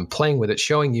 Playing with it,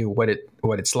 showing you what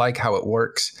it's like, how it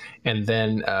works, and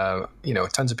then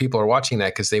tons of people are watching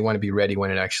that because they want to be ready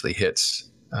when it actually hits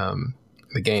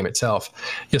the game itself.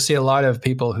 You'll see a lot of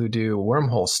people who do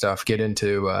wormhole stuff get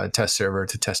into test server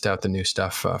to test out the new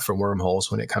stuff from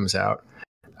wormholes when it comes out,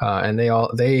 and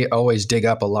they always dig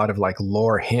up a lot of like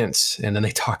lore hints, and then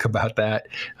they talk about that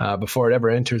before it ever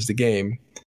enters the game.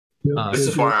 This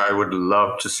is why I would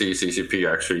love to see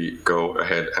CCP actually go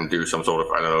ahead and do some sort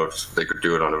of, I don't know if they could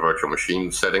do it on a virtual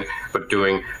machine setting, but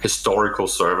doing historical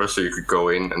servers so you could go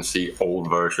in and see old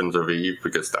versions of EVE,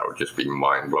 because that would just be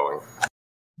mind-blowing.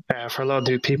 For a lot of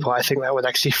new people, I think that would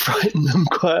actually frighten them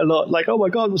quite a lot. Like, oh my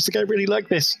god, was the game really like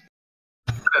this?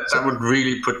 That would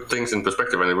really put things in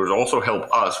perspective, and it would also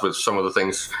help us with some of the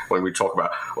things when we talk about,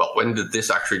 well, when did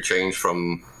this actually change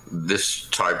from this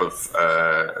type of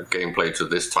gameplay to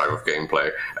this type of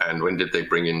gameplay, and when did they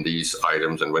bring in these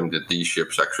items, and when did these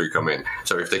ships actually come in?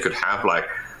 So if they could have like,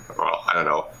 well, I don't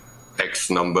know, X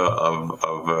number of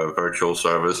virtual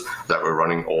servers that were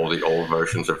running all the old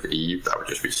versions of EVE, that would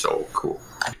just be so cool.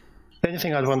 The only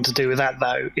thing I'd want to do with that,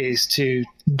 though, is to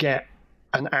get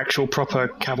an actual proper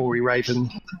cavalry Raven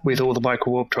with all the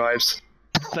micro warp drives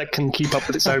that can keep up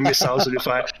with its own missiles and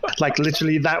fire. Like,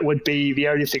 literally, that would be the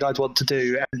only thing I'd want to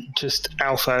do, and just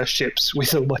alpha ships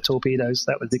with all my torpedoes.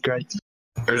 That would be great.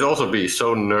 It would also be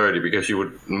so nerdy because you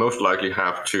would most likely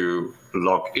have to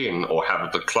log in or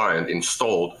have the client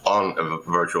installed on a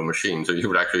virtual machine. So you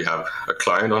would actually have a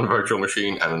client on a virtual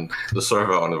machine and the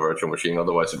server on a virtual machine.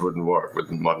 Otherwise, it wouldn't work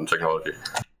with modern technology.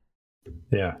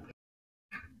 Yeah.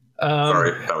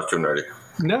 Sorry, that was too nerdy.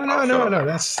 No.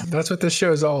 That's what this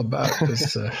show is all about.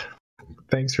 Just,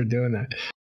 thanks for doing that.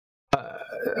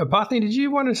 Apothene, did you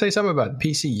want to say something about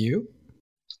PCU?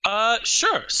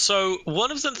 Sure. So one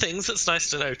of the things that's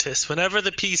nice to notice whenever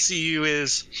the PCU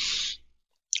is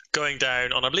going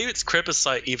down on, I believe it's Kribber's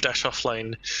site,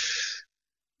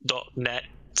 eve-offline.net,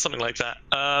 something like that.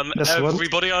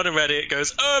 Everybody on Reddit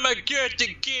goes, "Oh my god,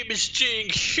 the game is doing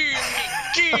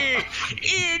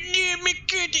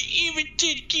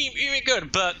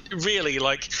but really,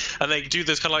 like, and they do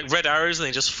those kind of like red arrows and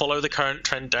they just follow the current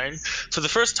trend down. For the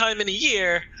first time in a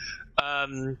year,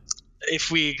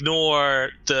 if we ignore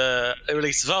the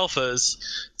release of alphas,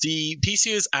 the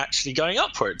PCU is actually going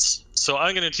upwards. So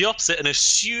I'm going to do the opposite and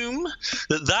assume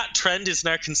that trend is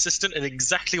now consistent and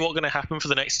exactly what's going to happen for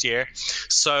the next year.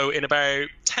 So in about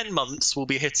 10 months, we'll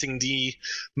be hitting the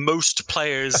most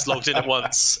players logged in at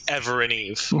once ever in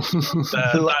EVE.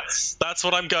 That's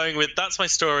what I'm going with. That's my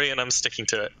story, and I'm sticking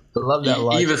to it. I love that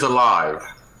logic. EVE is alive.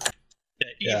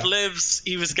 Eve lives,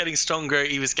 Eve is getting stronger,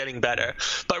 Eve is getting better.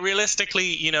 But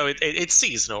realistically, it's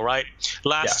seasonal, right?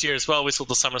 Last year as well, we saw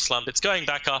the summer slump. It's going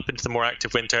back up into the more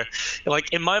active winter.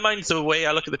 Like, in my mind, the way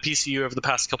I look at the PCU over the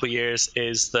past couple of years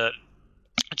is that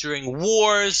during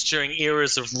wars, during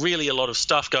eras of really a lot of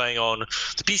stuff going on,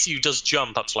 the PCU does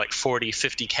jump up to like 40,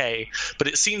 50k. But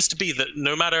it seems to be that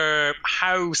no matter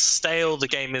how stale the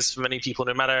game is for many people,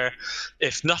 no matter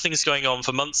if nothing's going on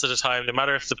for months at a time, no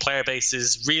matter if the player base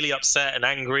is really upset and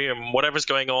angry and whatever's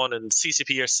going on and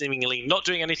CCP are seemingly not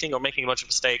doing anything or making a bunch of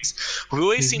mistakes, we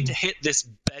always seem to hit this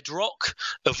bedrock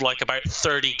of like about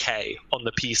 30k on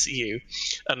the PCU.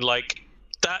 And like,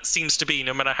 that seems to be,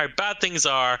 no matter how bad things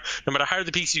are, no matter how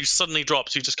the PCU suddenly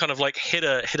drops, we just kind of like hit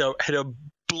a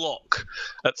block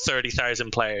at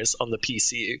 30,000 players on the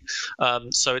PCU.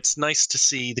 So it's nice to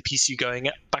see the PCU going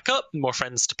back up, more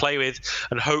friends to play with,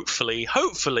 and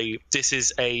hopefully this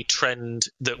is a trend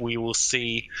that we will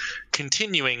see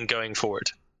continuing going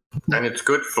forward. And it's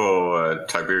good for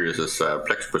Tiberius's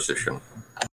Plex position.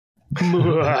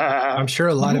 I'm sure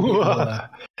a lot of people are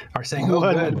saying, "Oh,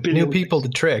 good, new people to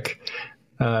trick."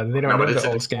 They don't know the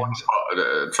old games.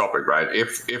 Topic, right?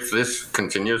 If this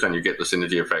continues and you get the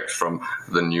synergy effects from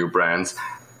the new brands,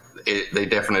 they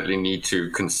definitely need to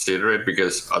consider it,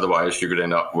 because otherwise you could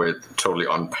end up with totally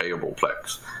unpayable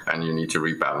Plex, and you need to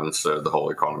rebalance the whole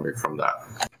economy from that.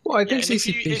 Well, I think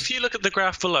if you look at the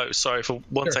graph below, sorry for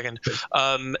one second.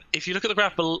 If you look at the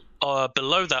graph below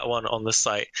that one on the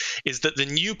site, is that the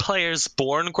new players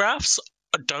born graphs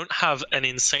don't have an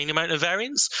insane amount of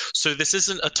variance, so this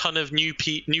isn't a ton of new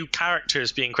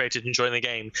characters being created and joining the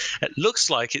game. It looks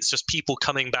like it's just people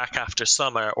coming back after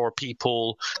summer, or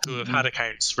people who have had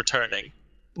accounts returning,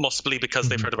 possibly because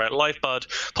they've heard about Lifebud,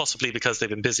 possibly because they've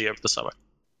been busy over the summer.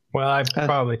 Well, I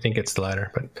probably think it's the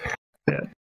latter, but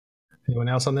anyone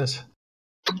else on this?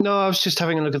 No, I was just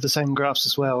having a look at the same graphs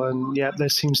as well, and there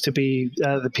seems to be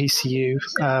the PCU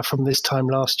from this time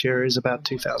last year is about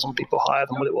 2,000 people higher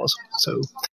than what it was. So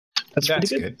that's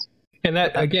pretty good. And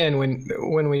that, again,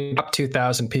 when we drop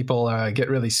 2,000 people get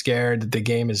really scared that the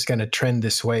game is going to trend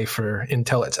this way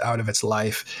until it's out of its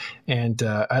life. And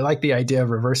I like the idea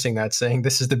of reversing that, saying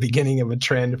this is the beginning of a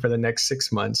trend for the next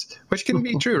 6 months, which can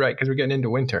be true, right? Because we're getting into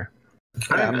winter.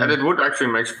 And it would actually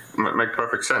make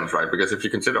perfect sense, right? Because if you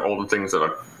consider all the things that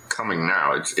are coming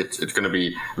now, it's going to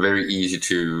be very easy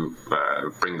to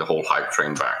bring the whole hype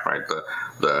train back, right?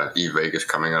 The EVE Vegas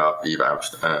coming up, EVE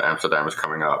Amsterdam is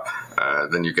coming up.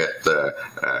 Then you get the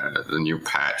new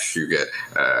patch. You get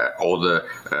all the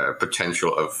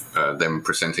potential of them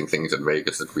presenting things at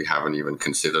Vegas that we haven't even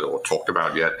considered or talked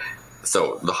about yet.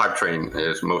 So the hype train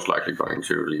is most likely going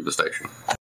to leave the station.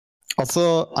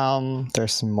 Also,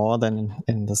 there's more than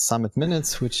in the Summit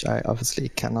Minutes, which I obviously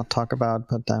cannot talk about,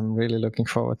 but I'm really looking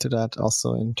forward to that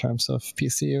also in terms of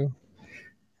PCU.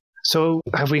 So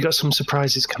have we got some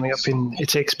surprises coming up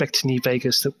it's expected in EVE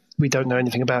Vegas that we don't know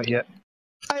anything about yet?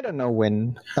 I don't know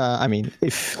when.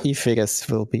 If EVE Vegas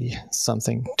will be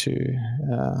something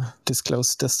to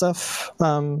disclose the stuff,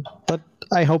 but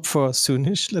I hope for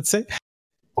soonish, let's say.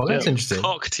 Well, that's interesting.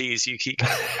 Cock tease you keep.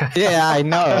 Yeah, I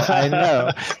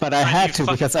know, but I had to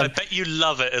because I bet you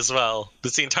love it as well.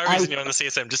 That's the entire reason you're on the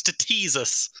CSM, just to tease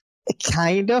us.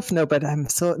 Kind of, no, but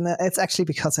it's actually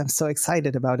because I'm so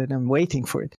excited about it. I'm waiting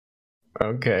for it.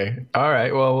 Okay, all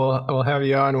right. Well, we'll have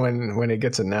you on when it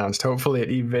gets announced. Hopefully at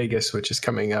EVE Vegas, which is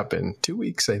coming up in 2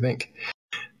 weeks, I think.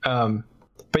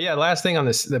 But yeah, last thing on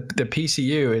this, the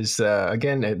PCU is,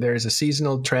 again, there's a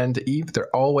seasonal trend to EVE.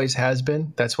 There always has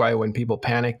been. That's why when people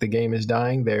panic the game is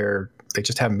dying, they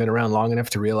just haven't been around long enough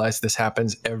to realize this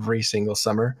happens every single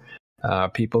summer.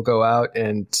 People go out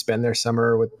and spend their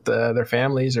summer with their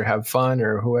families or have fun,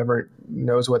 or whoever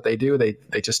knows what they do. They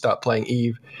just stop playing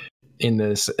EVE in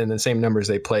the same numbers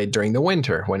they played during the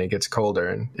winter when it gets colder.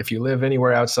 And if you live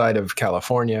anywhere outside of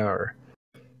California or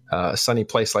a sunny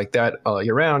place like that all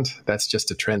year round, that's just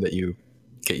a trend that you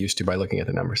get used to by looking at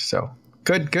the numbers. So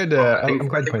good. I'm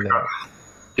glad you pointed that out.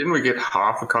 Didn't we get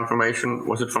half a confirmation?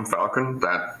 Was it from Falcon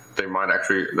that there might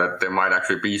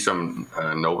actually be some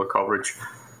Nova coverage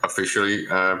officially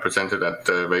presented at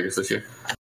Vegas this year?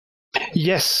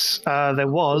 Yes, there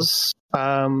was,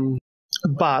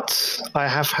 but I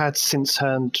have had since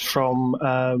heard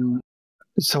from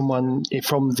someone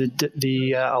from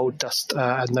the old Dust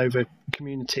Nova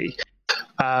community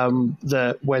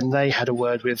that when they had a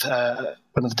word with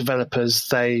one of the developers,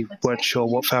 they weren't sure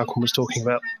what Falcon was talking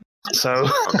about. So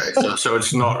so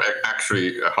it's not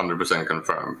actually 100%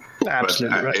 confirmed.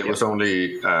 Absolutely but, right. It was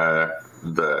only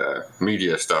the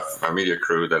media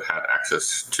crew that had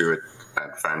access to it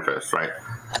at FanFest, right?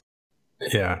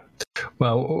 Yeah.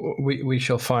 Well, we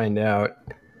shall find out.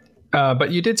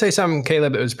 But you did say something,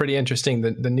 Caleb, that was pretty interesting,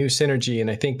 the new synergy,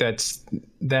 and I think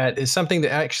that is something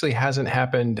that actually hasn't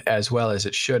happened as well as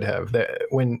it should have.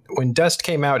 When Dust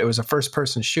came out, it was a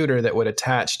first-person shooter that would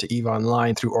attach to EVE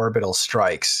Online through orbital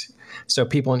strikes. So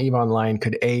people in EVE Online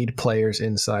could aid players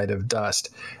inside of Dust.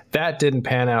 That didn't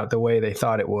pan out the way they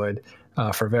thought it would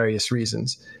for various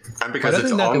reasons. And because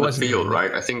it's on the field,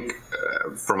 right? I think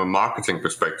from a marketing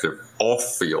perspective,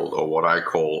 off-field, or what I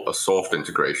call a soft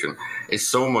integration, is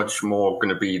so much more going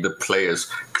to be the players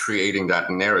creating that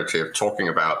narrative, talking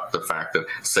about the fact that,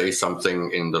 say,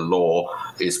 something in the lore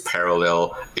is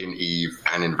parallel in EVE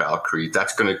and in Valkyrie.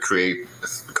 That's going to create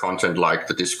content like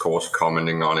the discourse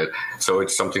commenting on it. So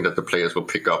it's something that the players will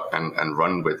pick up and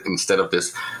run with, instead of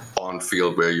this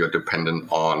on-field where you're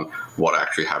dependent on what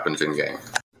actually happens in-game.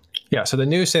 Yeah, so the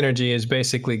new synergy is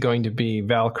basically going to be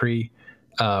Valkyrie,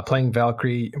 playing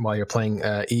Valkyrie while you're playing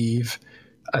Eve.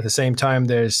 At the same time,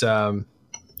 there's,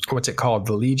 what's it called?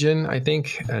 The Legion, I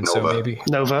think? And Nova. So maybe...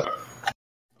 Nova.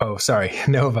 Oh, sorry,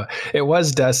 Nova. It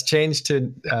was Dust, changed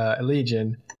to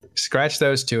Legion. Scratch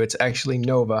those two. It's actually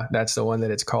Nova. That's the one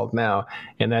that it's called now.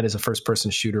 And that is a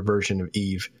first-person shooter version of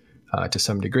Eve to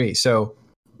some degree. So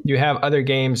you have other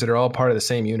games that are all part of the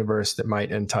same universe that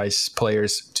might entice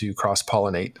players to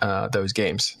cross-pollinate those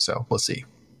games. So we'll see.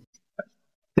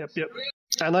 Yep.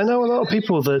 And I know a lot of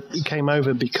people that came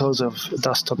over because of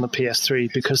Dust on the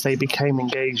PS3 because they became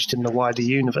engaged in the wider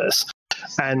universe.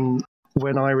 And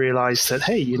when I realized that,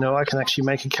 hey, I can actually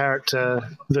make a character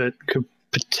that could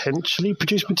potentially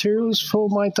produce materials for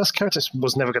my Dust characters,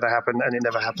 was never going to happen, and it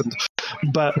never happened.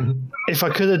 But if I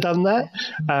could have done that,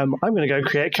 I'm going to go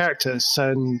create characters.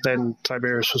 And then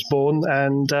Tiberius was born,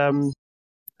 and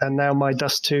now my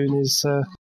Dust toon is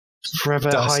forever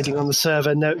Dust. hiding on the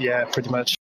server. No, yeah, pretty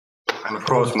much. And of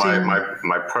course,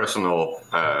 my personal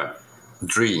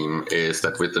dream is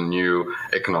that with the new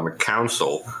Economic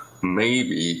Council,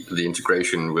 maybe the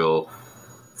integration will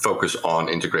focus on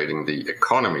integrating the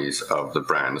economies of the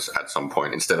brands at some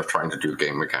point instead of trying to do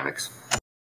game mechanics.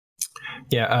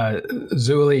 Yeah,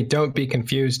 Zuli, don't be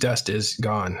confused. Dust is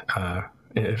gone.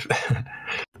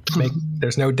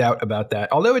 There's no doubt about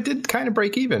that. Although it did kind of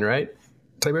break even, right,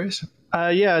 Tiberius?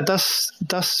 Yeah,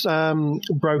 Dust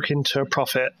broke into a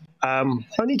profit.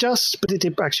 Only just, but it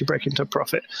did actually break into a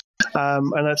profit.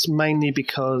 And that's mainly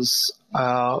because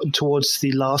towards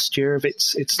the last year of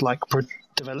its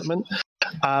development,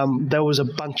 there was a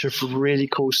bunch of really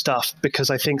cool stuff, because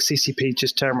I think CCP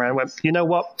just turned around and went, you know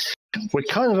what? We're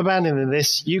kind of abandoning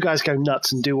this. You guys go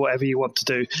nuts and do whatever you want to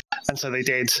do. And so they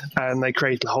did. And they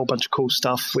created a whole bunch of cool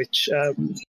stuff, which a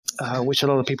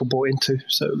lot of people bought into.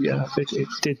 So, yeah,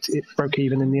 it broke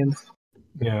even in the end.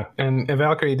 Yeah. And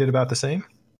Valkyrie did about the same?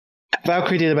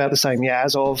 Valkyrie did about the same, yeah.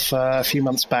 As of a few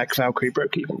months back, Valkyrie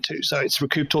broke even too. So it's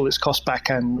recouped all its cost back,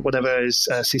 and whatever is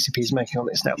CCP is making on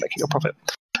it is now making a profit.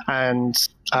 And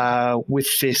with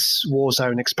this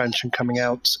Warzone expansion coming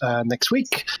out next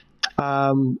week,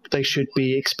 they should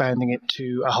be expanding it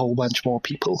to a whole bunch more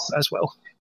people as well.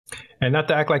 And not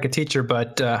to act like a teacher,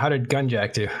 but how did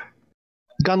Gunjack do?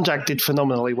 Gunjack did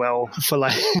phenomenally well for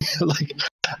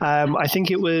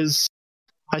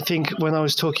I think when I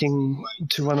was talking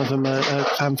to one of them at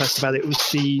FanFest about it, was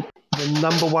the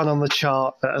number one on the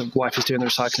chart. Wife is doing the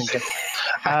recycling again.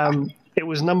 It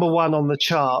was number one on the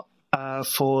chart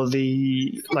for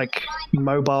the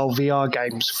mobile VR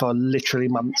games for literally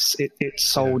months. It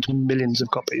sold millions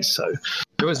of copies, so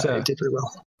it did really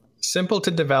well. Simple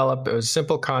to develop. It was a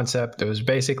simple concept. It was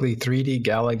basically 3D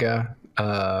Galaga,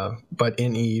 but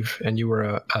in EVE, and you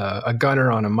were a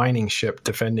gunner on a mining ship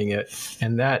defending it.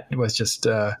 And that was just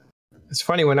it's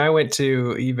funny, when I went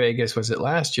to EVE Vegas, was it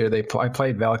last year, I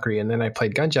played Valkyrie, and then I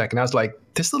played Gunjack, and I was like,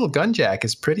 this little Gunjack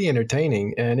is pretty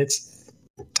entertaining, and it's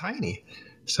tiny.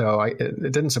 So it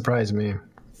didn't surprise me.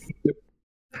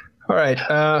 All right,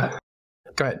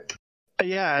 go ahead.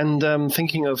 Yeah, and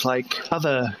thinking of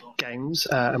other games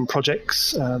and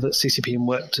projects that CCP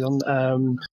worked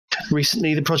on,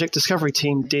 recently the Project Discovery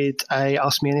team did a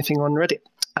Ask Me Anything on Reddit.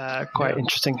 Quite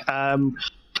interesting.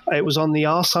 It was on the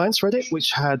R Science Reddit,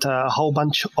 which had a whole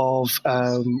bunch of,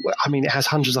 it has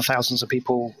hundreds of thousands of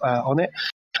people on it.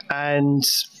 And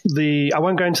I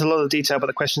won't go into a lot of detail about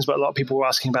the questions, but a lot of people were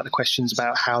asking about the questions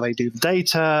about how they do the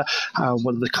data,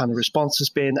 what the kind of response has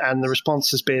been, and the response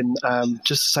has been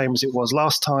just the same as it was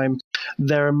last time.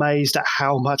 They're amazed at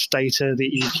how much data the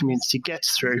EVE community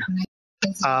gets through.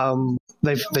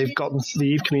 They've gotten, the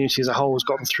EVE community as a whole has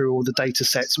gotten through all the data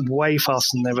sets way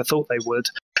faster than they ever thought they would,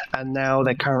 and now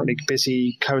they're currently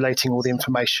busy collating all the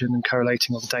information and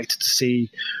collating all the data to see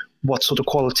what sort of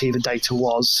quality the data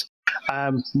was.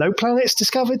 No planets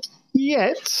discovered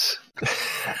yet,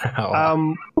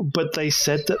 but they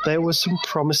said that there were some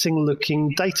promising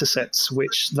looking data sets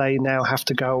which they now have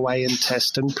to go away and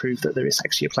test and prove that there is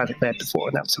actually a planet there before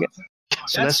announcing it.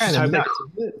 So that's kind of nuts,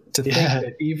 to think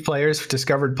that EVE players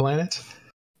discovered planets.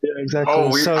 Yeah, exactly.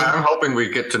 I'm hoping we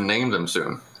get to name them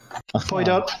soon. Point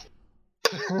out.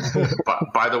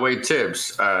 By the way,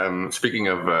 Tibbs, speaking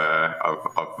of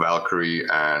Valkyrie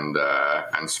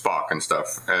and Spark and stuff,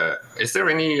 is there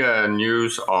any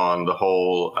news on the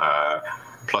whole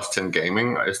Plus 10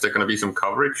 gaming? Is there going to be some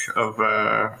coverage of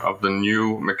the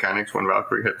new mechanics when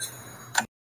Valkyrie hits?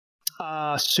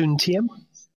 Soon, TM.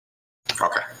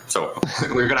 Okay, so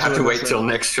we're going to have to wait till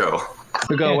next show.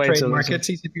 We're going to wait till market.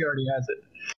 CCP already has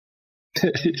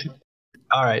it.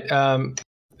 All right.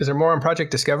 Is there more on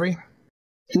Project Discovery?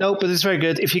 No, but it's very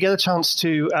good. If you get a chance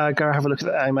to go have a look at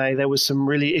the AMA, there was some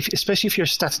really, especially if you're a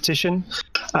statistician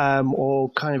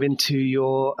or kind of into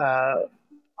your,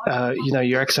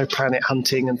 your exoplanet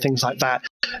hunting and things like that,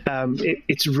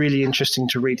 it's really interesting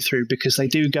to read through because they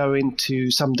do go into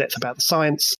some depth about the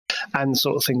science and the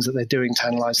sort of things that they're doing to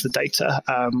analyze the data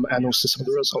and also some of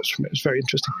the results from it. It's very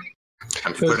interesting.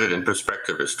 And to put it in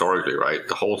perspective historically, right,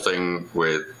 the whole thing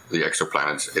with the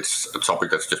exoplanets, it's a topic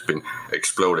that's just been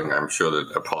exploding. I'm sure that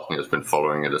Apotny has been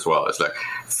following it as well. It's like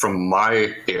from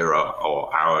my era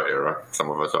or our era,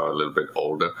 some of us are a little bit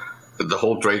older, the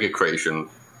whole Drake equation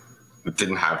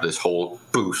didn't have this whole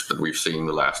boost that we've seen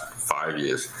the last 5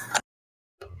 years.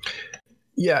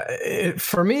 Yeah,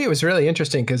 for me, it was really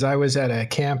interesting because I was at a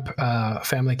camp,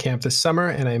 family camp this summer,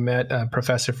 and I met a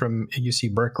professor from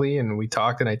UC Berkeley, and we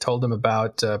talked, and I told him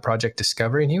about Project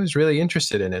Discovery, and he was really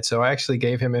interested in it. So I actually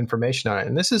gave him information on it.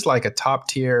 And this is like a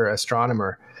top-tier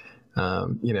astronomer,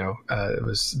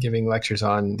 was giving lectures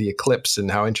on the eclipse and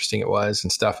how interesting it was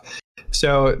and stuff.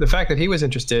 So the fact that he was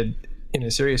interested in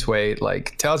a serious way,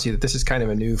 like, tells you that this is kind of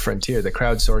a new frontier, the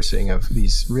crowdsourcing of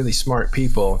these really smart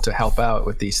people to help out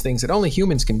with these things that only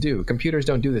humans can do. Computers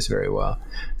don't do this very well.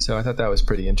 So I thought that was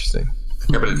pretty interesting.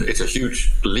 Yeah, but it's a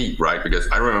huge leap, right? Because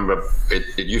I remember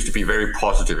it used to be very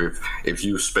positive if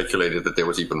you speculated that there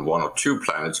was even 1 or 2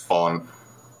 planets on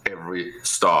every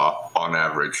star on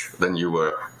average, then you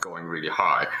were going really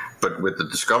high. But with the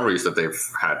discoveries that they've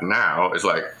had now, it's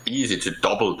like easy to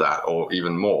double that or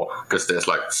even more because there's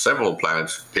like several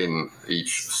planets in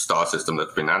each star system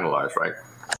that's been analyzed, right?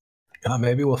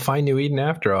 Maybe we'll find New Eden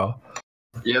after all.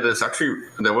 Yeah,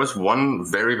 there was one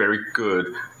very, very good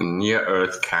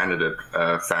near-Earth candidate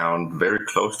found very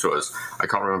close to us. I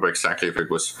can't remember exactly if it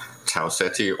was Tau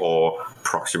Ceti or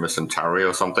Proxima Centauri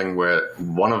or something, where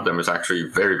one of them is actually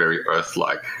very, very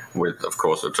Earth-like with, of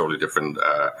course, a totally different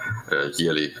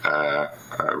yearly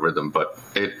rhythm. But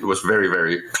it was very,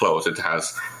 very close. It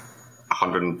has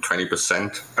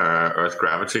 120% Earth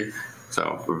gravity.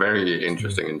 So very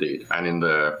interesting indeed. And in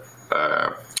the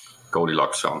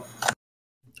Goldilocks zone.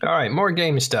 All right, more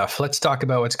game stuff. Let's talk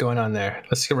about what's going on there.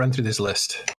 Let's run through this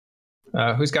list.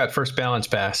 Who's got first balance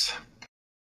pass?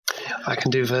 I can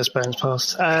do first balance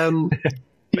pass.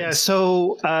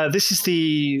 So this is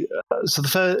the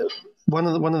first one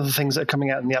of the things that are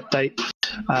coming out in the update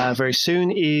very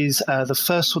soon is the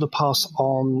first sort of balance pass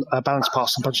on a bunch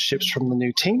of ships from the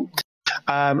new team.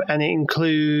 And it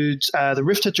includes the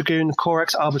Rifter, Dragoon,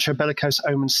 Corax, Arbiter, Bellicose,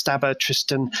 Omen, Stabber,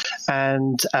 Tristan,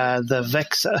 and the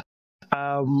Vexor.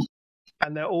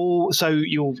 And they're all, so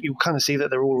you'll kind of see that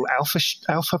they're all alpha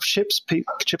ships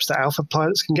that alpha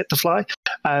pilots can get to fly.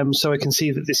 So I can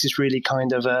see that this is really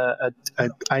kind of a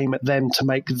aim at them to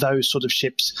make those sort of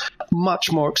ships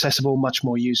much more accessible, much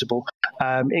more usable.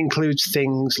 It includes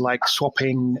things like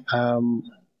swapping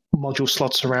module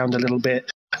slots around a little bit.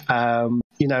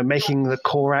 Making the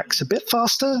Corax a bit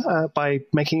faster by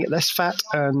making it less fat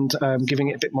and giving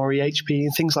it a bit more EHP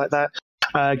and things like that.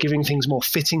 Giving things more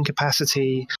fitting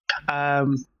capacity,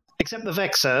 except the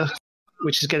Vexor,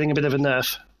 which is getting a bit of a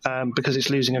nerf because it's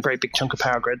losing a great big chunk of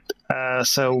power grid.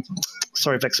 So,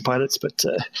 sorry, Vexor pilots, but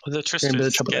the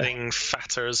Tristan's getting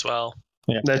fatter as well.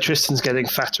 Yeah, the Tristan's getting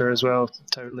fatter as well,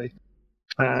 totally.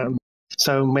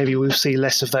 So maybe we'll see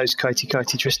less of those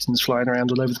kitey Tristans flying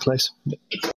around all over the place.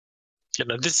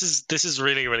 This is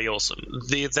really, really awesome.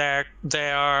 They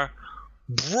are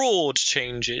broad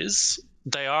changes.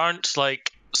 They aren't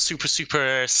like super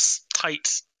tight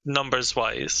numbers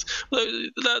wise.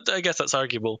 I guess that's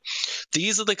arguable.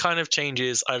 These are the kind of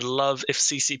changes I'd love if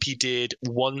CCP did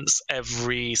once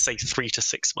every, say, 3 to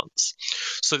 6 months.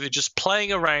 So they're just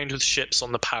playing around with ships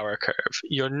on the power curve.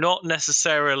 You're not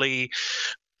necessarily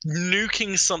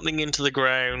nuking something into the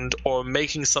ground or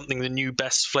making something the new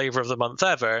best flavor of the month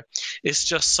ever. It's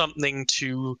just something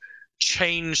to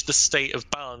change the state of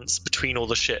balance between all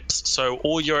the ships. So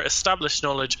all your established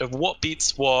knowledge of what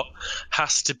beats what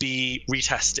has to be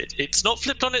retested. It's not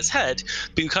flipped on its head,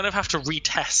 but you kind of have to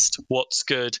retest what's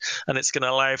good, and it's going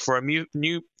to allow for a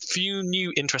few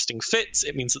new interesting fits.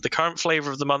 It means that the current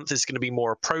flavor of the month is going to be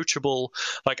more approachable.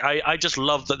 Like I just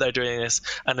love that they're doing this,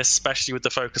 and especially with the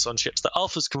focus on ships that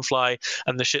alphas can fly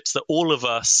and the ships that all of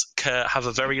us can have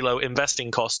a very low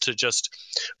investing cost to just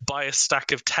buy a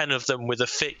stack of 10 of them with a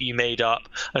fit you made up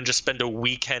and just spend a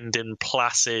weekend in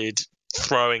Placid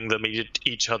throwing them at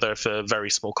each other for a very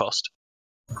small cost.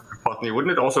 Botany,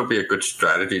 wouldn't it also be a good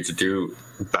strategy to do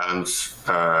balance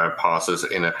passes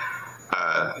in a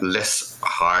less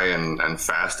high and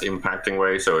fast impacting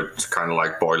way? So it's kind of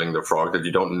like boiling the frog, that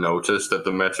you don't notice that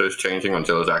the meta is changing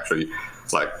until it's actually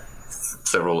like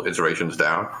several iterations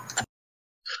down.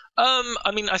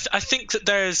 I mean, I think that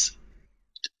there's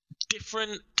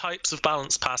different types of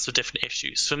balance pass for different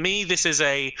issues. For me, this is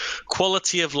a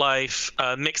quality of life,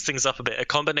 mix things up a bit, a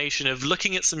combination of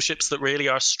looking at some ships that really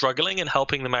are struggling and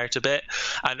helping them out a bit,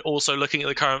 and also looking at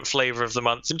the current flavor of the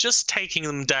month and just taking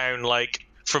them down like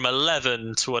from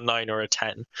 11 to a 9 or a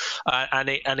 10, and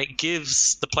it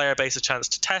gives the player base a chance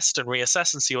to test and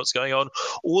reassess and see what's going on.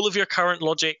 All of your current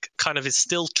logic kind of is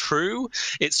still true.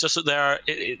 It's just that there are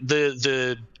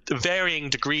the varying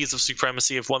degrees of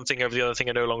supremacy of one thing over the other thing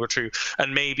are no longer true.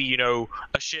 And maybe, you know,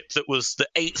 a ship that was the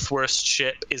 8th worst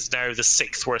ship is now the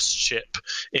 6th worst ship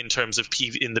in terms of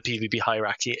in the PvP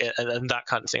hierarchy, and that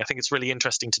kind of thing. I think it's really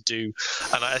interesting to do,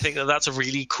 and I think that that's a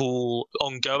really cool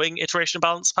ongoing iteration of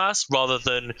balance pass rather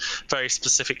than very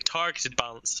specific targeted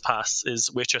balance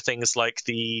passes, which are things like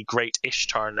the Great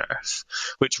Ishtar nerf,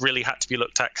 which really had to be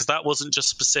looked at, because that wasn't just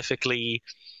specifically,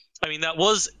 I mean, that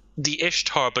was the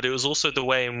Ishtar, but it was also the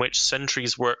way in which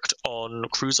sentries worked on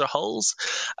cruiser hulls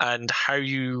and how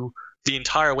the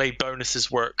entire way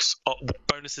bonuses work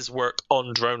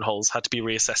on drone hulls had to be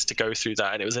reassessed to go through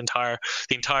that, and it was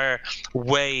the entire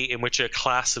way in which a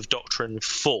class of doctrine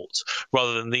fought,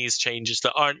 rather than these changes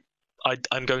that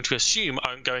I'm going to assume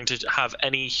aren't going to have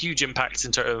any huge impacts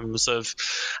in terms of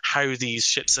how these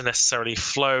ships are necessarily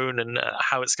flown and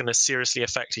how it's going to seriously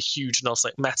affect a huge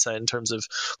nullsec meta in terms of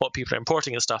what people are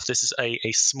importing and stuff. This is a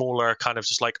smaller kind of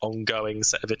just like ongoing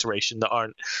set of iteration that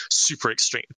aren't super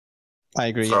extreme. I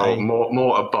agree. So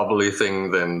more a bubbly thing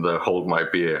than the hold my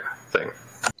beer thing.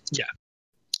 Yeah.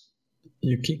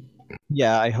 Yuki?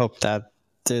 Yeah, I hope that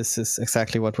this is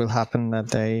exactly what will happen,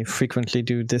 that they frequently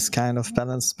do this kind of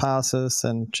balance passes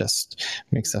and just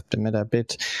mix up the meta a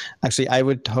bit. Actually, I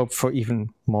would hope for even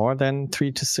more than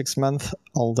 3 to 6 months,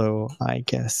 although I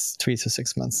guess 3 to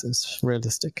 6 months is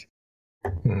realistic.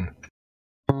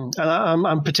 And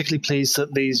I'm particularly pleased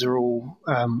that these are all,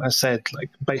 as said,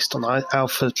 like based on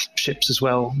alpha ships as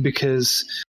well, because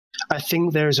I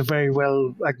think there is a very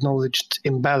well acknowledged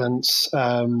imbalance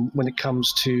when it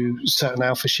comes to certain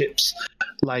alpha ships.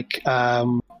 Like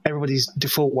everybody's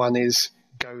default one is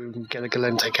go and get a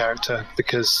Galente character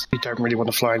because you don't really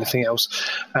want to fly anything else.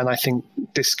 And I think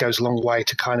this goes a long way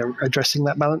to kind of addressing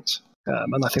that balance.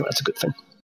 And I think that's a good thing.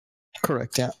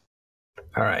 Correct, yeah.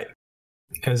 All right.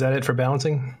 Is that it for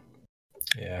balancing?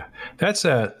 Yeah.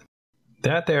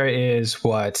 That there is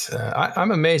what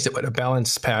I'm amazed at what a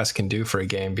balance pass can do for a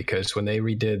game, because when they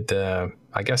redid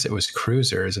I guess it was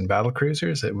cruisers and battle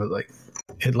cruisers, it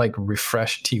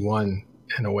refreshed T1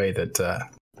 in a way that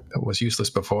was useless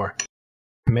before.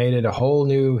 Made it a whole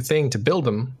new thing to build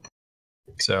them.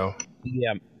 So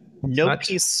yeah, no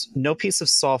piece of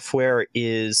software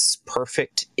is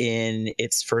perfect in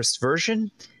its first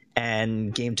version,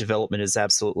 and game development is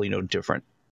absolutely no different.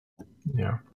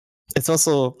 Yeah, it's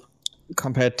also,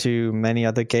 compared to many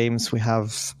other games, we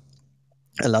have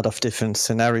a lot of different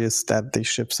scenarios that the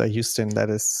ships are used in. That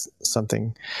is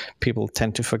something people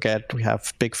tend to forget. We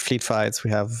have big fleet fights,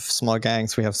 we have small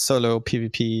gangs, we have solo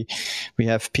PvP, we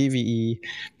have PvE,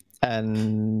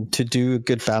 and to do a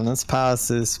good balance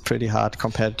pass is pretty hard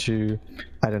compared to,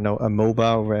 I don't know, a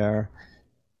MOBA where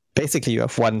basically you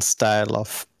have one style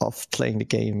of playing the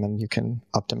game and you can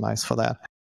optimize for that.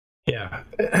 Yeah.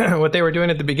 What they were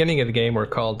doing at the beginning of the game were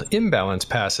called imbalance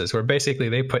passes, where basically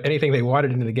they put anything they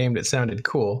wanted into the game that sounded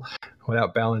cool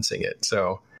without balancing it.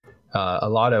 So a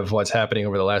lot of what's happening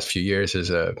over the last few years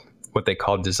is what they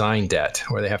call design debt,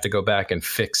 where they have to go back and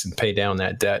fix and pay down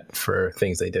that debt for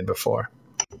things they did before.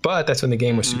 But that's when the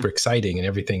game was super exciting and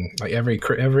everything. Like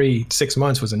every 6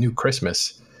 months was a new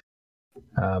Christmas.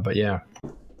 But yeah.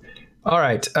 All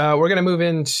right, we're going to move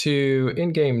into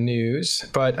in-game news,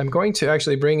 but I'm going to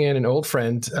actually bring in an old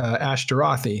friend, Ash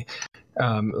Dorothy.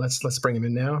 Let's bring him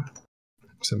in now.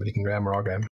 Somebody can grab him, or I'll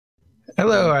grab him.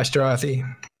 Hello, Ash Dorothy.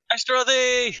 Ash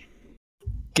Dorothy!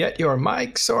 Get your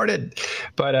mic sorted.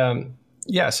 But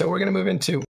so we're going to move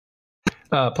into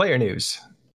player news.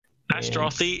 Ash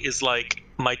Dorothy is like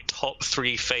my top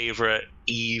 3 favorite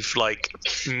EVE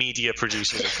media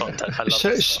producers of content. I love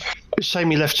it.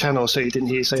 Shame you left channel, so you didn't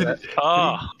hear you say that.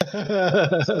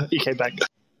 He came back.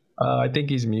 I think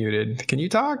he's muted. Can you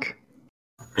talk?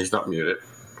 He's not muted.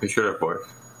 He should have voice.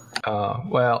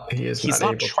 Well, he's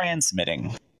not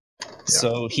transmitting.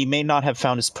 So he may not have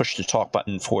found his push to talk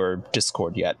button for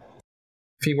Discord yet.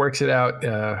 If he works it out,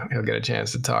 he'll get a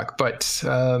chance to talk. But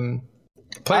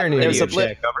player news. There's a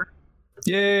blip.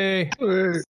 Yay!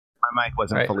 My mic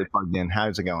wasn't fully plugged in.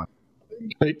 How's it going?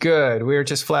 Good. We were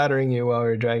just flattering you while we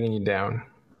were dragging you down.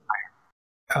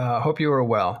 Hope you were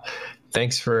well.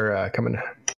 Thanks for coming.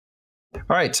 All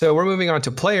right, so we're moving on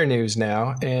to player news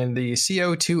now, and the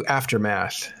CO2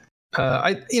 aftermath.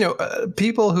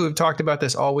 People who have talked about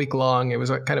this all week long. It was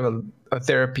kind of a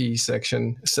therapy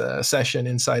session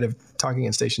inside of Talking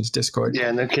in Station's Discord.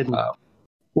 Yeah, no kidding.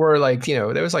 Where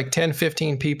there was 10,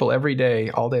 15 people every day,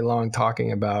 all day long, talking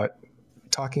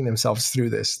themselves through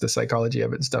this, the psychology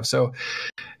of it and stuff. So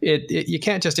you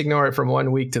can't just ignore it from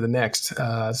one week to the next.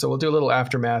 So we'll do a little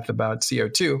aftermath about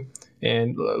CO2.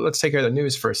 And let's take care of the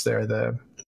news first there. The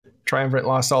Triumvirate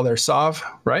lost all their SOV,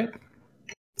 right?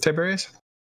 Tiberius?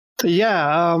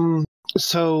 Yeah.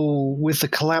 So with the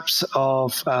collapse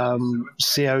of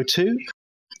CO2,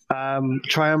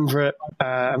 Triumvirate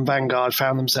and Vanguard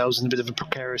found themselves in a bit of a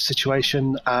precarious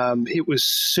situation. It was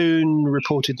soon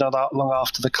reported not long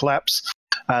after the collapse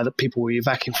that people were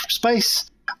evacuating from space.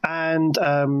 And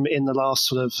in the last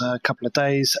sort of couple of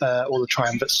days, all the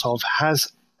Triumvirate SOV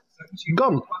has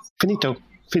gone. Finito.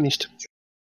 Finished.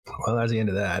 Well, that's the end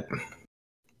of that.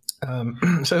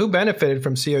 So who benefited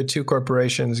from CO2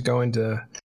 corporations going to,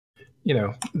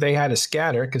 they had to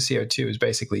scatter because CO2 is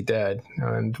basically dead.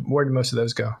 And where did most of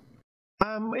those go?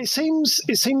 It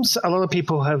seems a lot of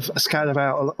people have scattered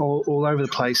out all over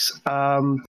the place. A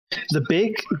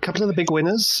couple of the big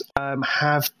winners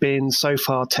have been so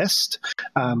far Test,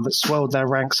 that swelled their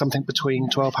rank something between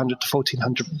 1,200 to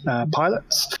 1,400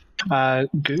 pilots.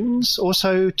 Goons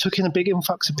also took in a big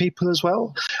influx of people as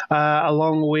well,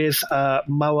 along with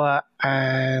Moa,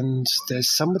 and there's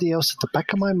somebody else at the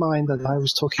back of my mind that I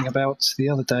was talking about the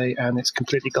other day, and it's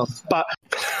completely gone. But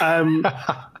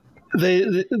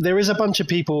there is a bunch of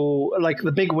people,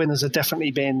 the big winners have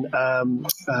definitely been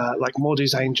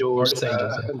Mordu's Angels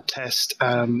and Test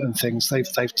and things.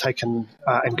 They've taken,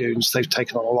 and Goons, they've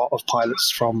taken on a lot of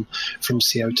pilots from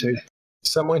CO2.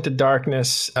 Some went to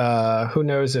Darkness. Who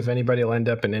knows if anybody will end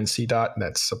up in NC Dot?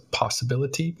 That's a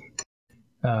possibility.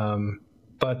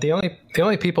 But the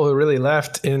only people who really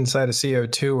left inside of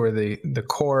CO2 were the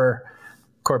core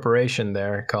corporation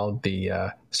there called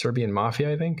the Serbian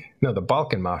Mafia, I think. No, the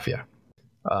Balkan Mafia.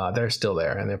 They're still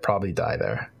there, and they'll probably die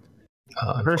there.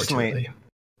 Personally,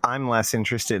 I'm less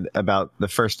interested about the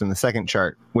first and the second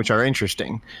chart, which are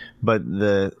interesting, but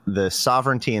the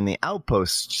sovereignty and the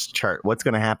outposts chart, what's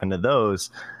going to happen to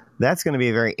those? That's going to be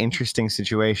a very interesting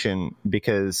situation,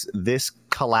 because this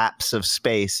collapse of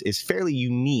space is fairly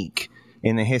unique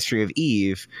in the history of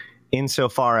EVE,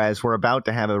 insofar as we're about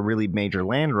to have a really major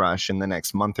land rush in the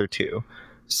next month or two.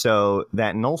 So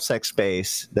that nullsec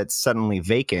space that's suddenly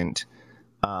vacant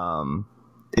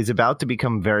is about to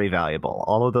become very valuable.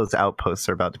 All of those outposts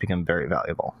are about to become very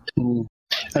valuable. And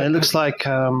it looks like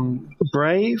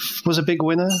Brave was a big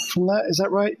winner from that. Is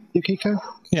that right, Yukiko?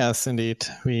 Yes, indeed.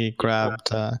 We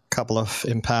grabbed a couple of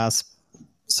impasse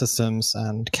systems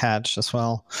and catch as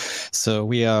well. So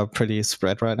we are pretty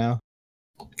spread right now.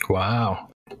 Wow.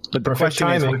 But the question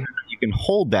is whether you can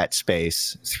hold that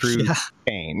space through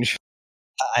change.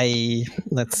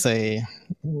 Let's say,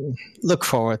 look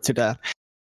forward to that.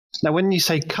 Now, when you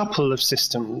say couple of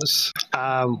systems,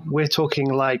 we're talking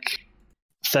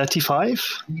 35?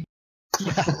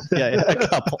 Yeah, a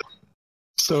couple.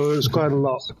 So it's quite a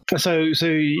lot. So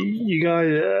you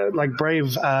guys,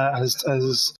 Brave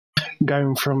has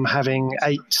gone from having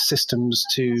 8 systems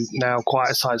to now quite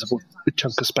a sizable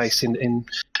chunk of space in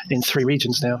 3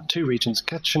 regions now. 2 regions,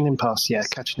 catch and impasse. Yeah,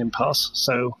 catch and impasse.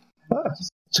 So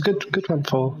it's a good one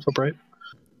for Brave.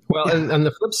 Well, and on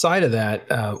the flip side of that,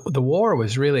 the war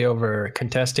was really over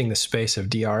contesting the space of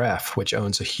DRF, which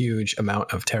owns a huge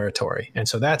amount of territory. And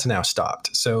so that's now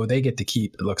stopped. So they get to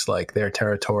keep, it looks like, their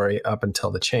territory up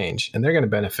until the change. And they're going to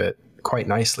benefit quite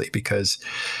nicely because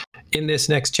in this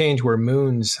next change where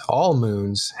all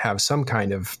moons have some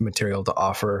kind of material to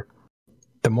offer,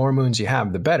 the more moons you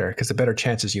have, the better, because the better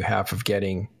chances you have of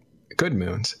getting good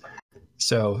moons.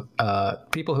 So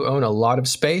people who own a lot of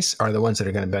space are the ones that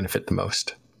are going to benefit the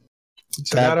most.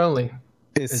 So that not only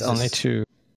is only true.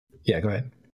 Yeah, go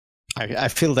ahead. I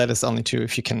feel that is only true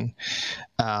if you can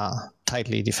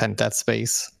tightly defend that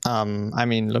space. I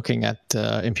mean, looking at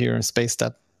Imperium space,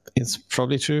 that is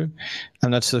probably true.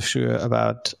 I'm not so sure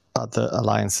about other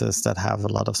alliances that have a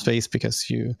lot of space because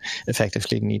you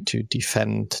effectively need to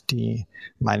defend the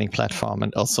mining platform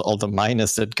and also all the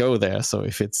miners that go there. So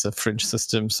if it's a fringe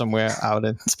system somewhere out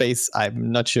in space,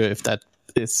 I'm not sure if that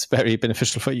is very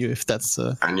beneficial for you if that's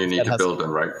and you need to build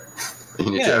them, right?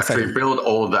 You need to actually build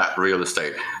all that real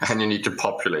estate, and you need to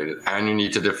populate it, and you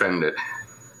need to defend it.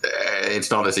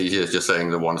 It's not as easy as just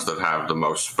saying the ones that have the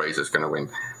most space is going to win.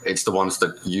 It's the ones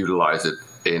that utilize it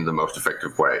in the most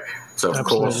effective way. So of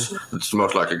course it's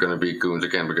most likely going to be goons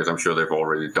again, because I'm sure they've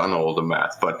already done all the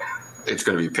math, but it's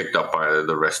going to be picked up by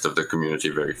the rest of the community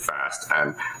very fast.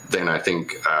 And then I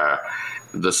think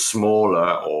the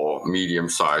smaller or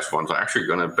medium-sized ones are actually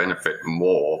going to benefit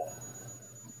more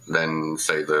than,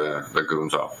 say, the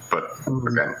goons are. But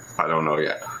again, I don't know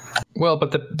yet. Well,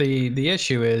 but the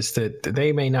issue is that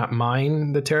they may not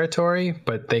mine the territory,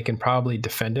 but they can probably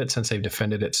defend it since they've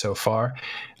defended it so far.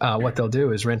 What they'll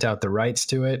do is rent out the rights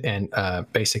to it and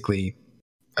basically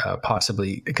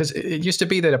possibly, because it used to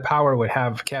be that a power would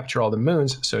capture all the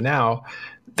moons. So now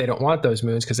they don't want those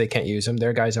moons because they can't use them.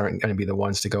 Their guys aren't going to be the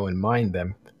ones to go and mine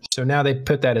them. So now they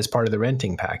put that as part of the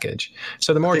renting package.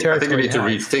 So the more territory, I think you need to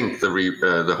rethink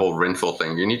the whole rental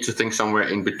thing. You need to think somewhere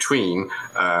in between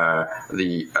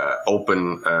the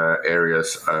open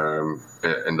areas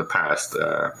in the past,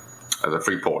 the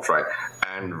free ports, right,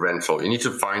 and rental. You need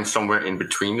to find somewhere in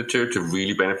between the two to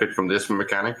really benefit from this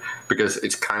mechanic, because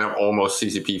it's kind of almost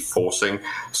CCP forcing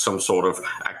some sort of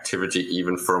activity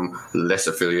even from less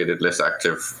affiliated, less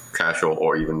active casual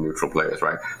or even neutral players,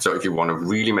 right? So if you want to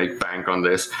really make bank on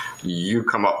this, you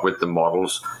come up with the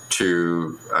models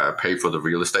to pay for the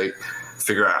real estate,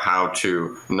 figure out how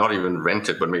to not even rent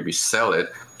it, but maybe sell it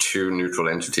to neutral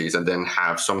entities, and then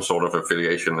have some sort of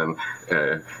affiliation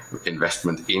and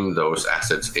investment in those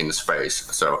assets in space.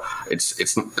 So it's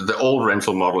the old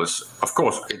rental model is, of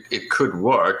course, it could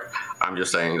work. I'm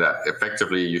just saying that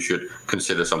effectively you should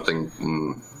consider something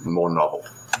more novel.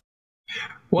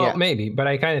 Well, maybe, but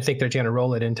I kind of think they're going to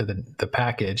roll it into the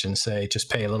package and say,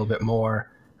 just pay a little bit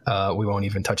more. We won't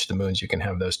even touch the moons. You can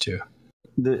have those too.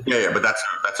 But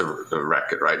that's a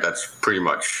racket, right? That's pretty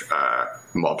much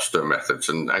mobster methods,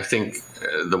 and I think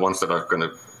the ones that are going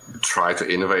to try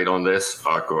to innovate on this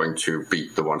are going to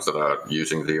beat the ones that are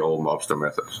using the old mobster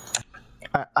methods.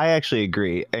 I actually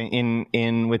agree.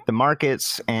 In with the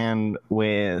markets and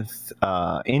with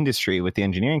industry, with the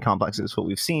engineering complexes, what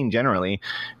we've seen generally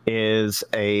is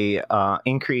a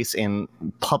increase in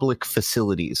public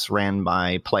facilities ran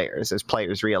by players, as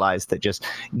players realize that just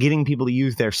getting people to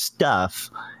use their stuff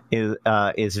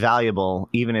is valuable,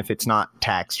 even if it's not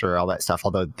taxed or all that stuff.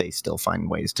 Although they still find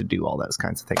ways to do all those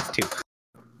kinds of things too.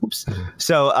 Oops.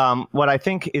 So what I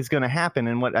think is going to happen,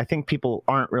 and what I think people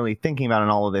aren't really thinking about in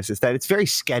all of this, is that it's very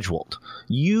scheduled.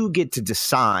 You get to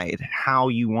decide how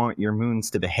you want your moons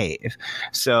to behave.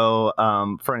 So,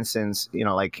 for instance,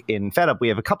 like in FedUp, we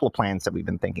have a couple of plans that we've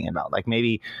been thinking about. Like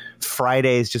maybe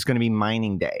Friday is just going to be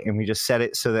mining day, and we just set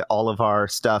it so that all of our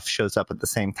stuff shows up at the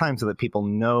same time so that people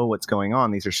know what's going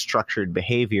on. These are structured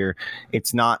behavior.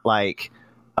 It's not like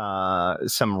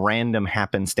some random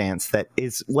happenstance that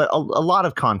is what a lot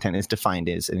of content is defined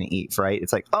as in EVE, right?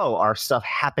 It's like, oh, our stuff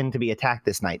happened to be attacked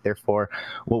this night, therefore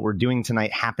what we're doing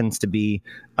tonight happens to be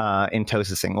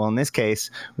intosising. Well, in this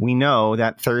case, we know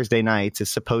that Thursday nights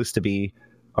is supposed to be,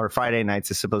 or Friday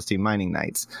nights is supposed to be mining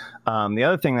nights. The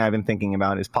other thing that I've been thinking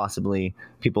about is possibly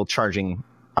people charging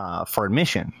for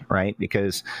admission, right?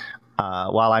 Because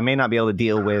while I may not be able to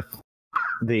deal with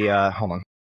the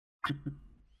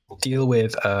deal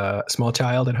with a small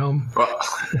child at home? Well,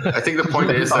 I think the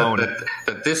point is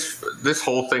that this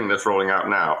whole thing that's rolling out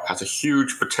now has a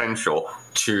huge potential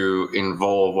to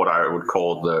involve what I would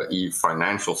call the EVE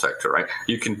financial sector, right?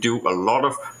 You can do a lot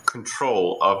of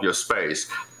control of your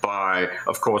space by,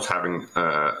 of course, having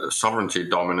sovereignty,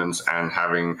 dominance, and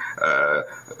having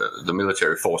the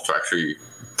military force to actually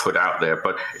put out there.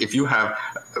 But if you have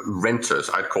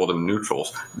renters, I'd call them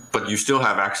neutrals, but you still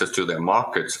have access to their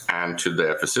markets and to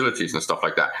their facilities and stuff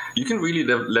like that, you can really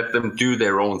let them do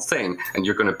their own thing, and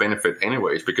you're going to benefit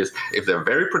anyways, because if they're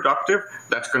very productive,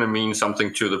 that's going to mean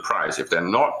something to the price. If they're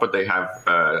not, but they have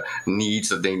needs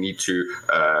that they need to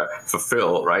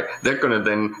fulfill, right, they're going to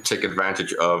then take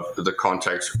advantage of the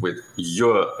context with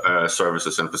your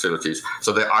services and facilities.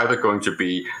 So they're either going to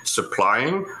be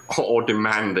supplying or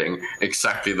demanding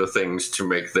exactly the things to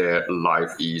make their life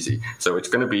easy. So it's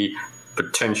going to be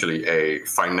potentially a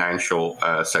financial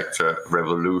sector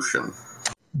revolution.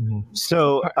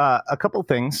 So a couple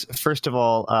things. First of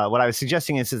all, what I was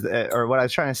suggesting or what I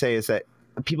was trying to say is that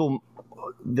people,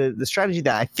 the strategy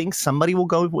that I think somebody will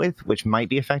go with, which might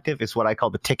be effective, is what I call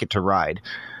the ticket to ride.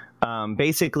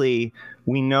 Basically,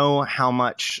 we know how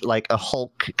much like a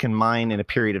Hulk can mine in a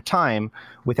period of time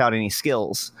without any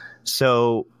skills.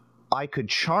 So I could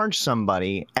charge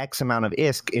somebody X amount of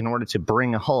ISK in order to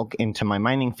bring a Hulk into my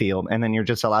mining field, and then you're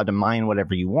just allowed to mine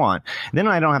whatever you want. Then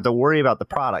I don't have to worry about the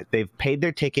product. They've paid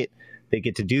their ticket, they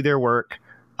get to do their work,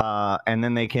 and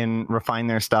then they can refine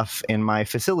their stuff in my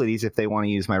facilities if they want to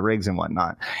use my rigs and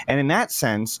whatnot. And in that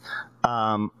sense,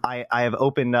 I have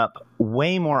opened up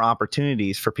way more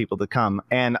opportunities for people to come.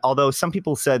 And although some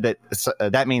people said that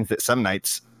that means that some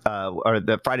nights or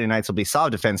the Friday nights will be solid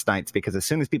defense nights, because as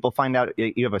soon as people find out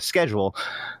you have a schedule,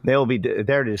 they will be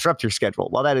there to disrupt your schedule.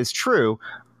 While that is true,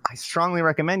 I strongly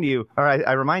recommend you, or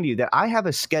I remind you that I have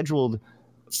a scheduled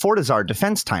Fortizar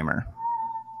defense timer.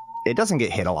 It doesn't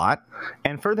get hit a lot.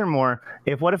 And furthermore,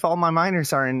 what if all my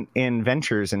miners are in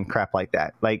ventures and crap like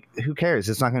that? Like, who cares?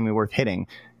 It's not going to be worth hitting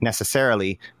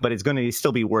necessarily, but it's going to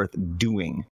still be worth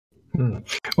doing.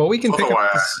 Well, we can pick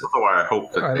up this. Also, I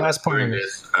hope that last point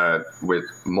is with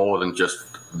more than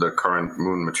just the current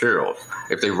moon materials.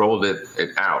 If they rolled it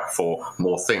out for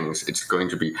more things, it's going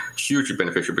to be hugely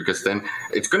beneficial, because then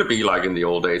it's going to be like in the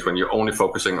old days when you're only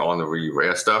focusing on the really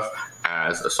rare stuff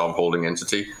as a sub-holding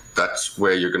entity. That's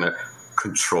where you're going to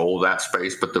control that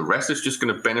space, but the rest is just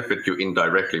going to benefit you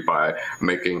indirectly by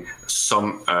making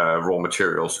some raw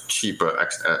materials cheaper,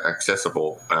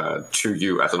 accessible to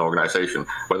you as an organization,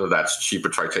 whether that's cheaper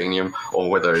titanium or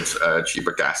whether it's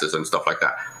cheaper gases and stuff like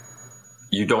that.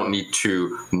 You don't need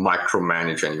to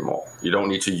micromanage anymore. You don't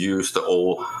need to use the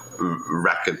old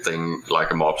racket thing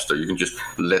like a mobster. You can just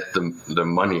let the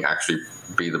money actually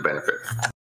be the benefit.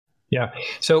 Yeah,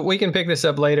 so we can pick this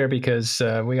up later, because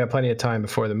we got plenty of time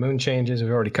before the moon changes.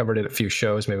 We've already covered it a few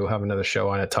shows. Maybe we'll have another show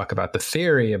on it, talk about the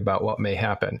theory about what may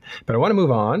happen. But I want to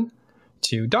move on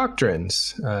to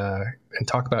doctrines and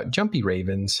talk about jumpy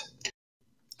ravens.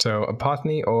 So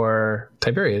Epothny or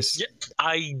Tiberius? Yeah,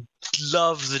 I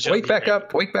love the jumpy Wake back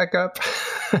up.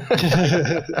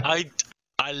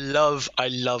 I love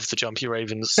the jumpy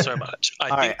ravens so much.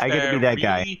 I get to be that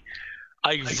guy.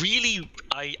 I'm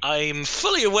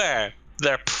fully aware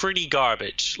they're pretty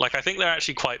garbage. Like, I think they're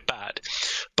actually quite bad,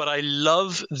 but I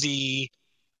love the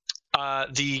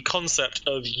concept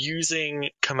of using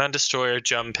command destroyer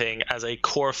jumping as a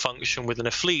core function within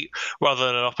a fleet, rather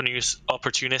than an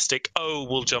opportunistic,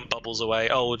 we'll jump bubbles away,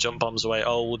 we'll jump bombs away,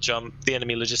 we'll jump the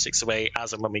enemy logistics away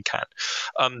as and when we can.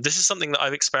 This is something that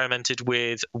I've experimented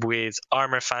with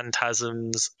Armor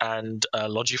Phantasms and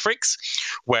Logifrics,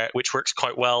 which works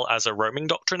quite well as a roaming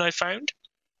doctrine, I found.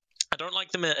 I don't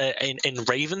like them in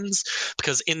Ravens,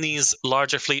 because in these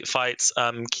larger fleet fights,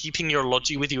 keeping your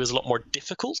Logi with you is a lot more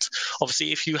difficult.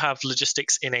 Obviously, if you have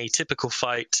logistics in a typical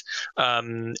fight,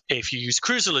 if you use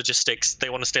cruiser logistics, they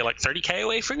want to stay like 30k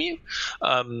away from you.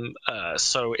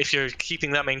 So if you're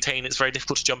keeping that maintained, it's very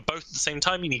difficult to jump both at the same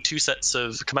time. You need 2 sets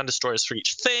of command destroyers for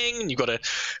each thing. You've got to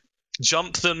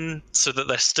jump them so that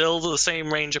they're still the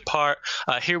same range apart.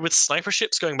 Here with sniper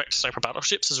ships, going back to sniper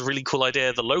battleships, is a really cool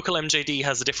idea. The local MJD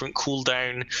has a different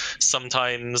cooldown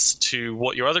sometimes to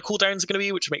what your other cooldowns are going to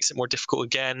be, which makes it more difficult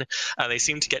again. And they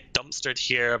seem to get dumpstered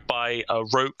here by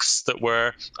Rokes that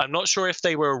were, I'm not sure if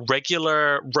they were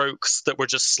regular Rokes that were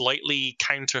just slightly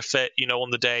counterfeit, on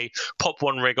the day, pop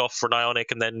one rig off for an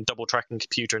Ionic and then double tracking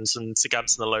computer and some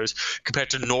Sigants in the lows,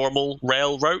 compared to normal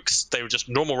rail Rokes. They were just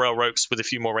normal rail Rokes with a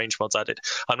few more range mods added.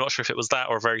 I'm not sure if it was that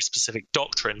or a very specific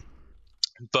doctrine,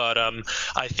 but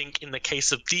I think in the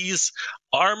case of these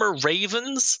Armor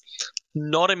Ravens,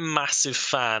 not a massive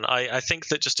fan. I think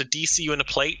that just a DCU and a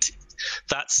plate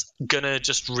that's going to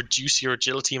just reduce your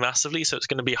agility massively. So it's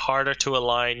going to be harder to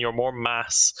align. You're more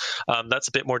mass. That's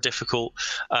a bit more difficult.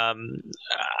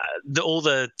 All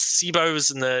the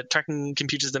SIBOs and the tracking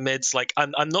computers, the mids, like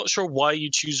I'm not sure why you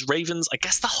choose Ravens. I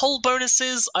guess the whole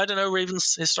bonuses. I don't know.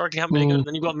 Ravens historically haven't been good.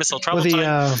 Then you've got missile travel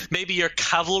time. Maybe you're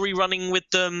cavalry running with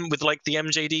them with like the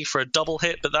MJD for a double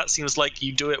hit, but that seems like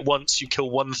you do it once, you kill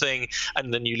one thing,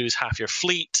 and then you lose half your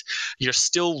fleet. You're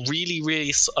still really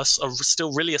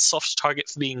a soft target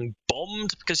for being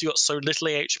bombed because you got so little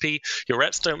AHP. Your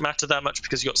reps don't matter that much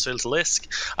because you got so little ISK.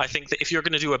 I think that if you're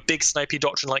going to do a big snipey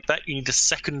doctrine like that, you need the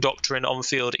second doctrine on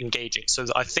field engaging. So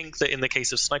I think that in the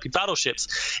case of snipey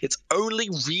battleships, it's only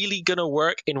really going to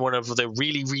work in one of the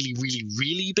really, really, really,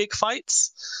 really big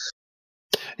fights.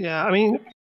 Yeah, I mean,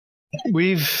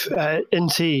 we've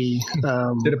NT. Did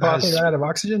it pop out of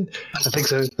oxygen? I think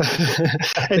so.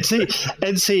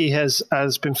 NC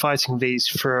has been fighting these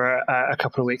for a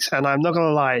couple of weeks, and I'm not going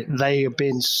to lie, they have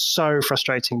been so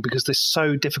frustrating because they're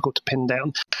so difficult to pin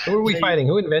down. Who are we fighting?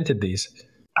 Who invented these?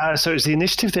 So it was the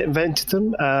Initiative that invented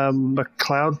them.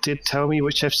 McLeod did tell me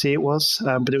which FC it was,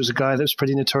 but it was a guy that was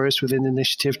pretty notorious within the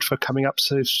Initiative for coming up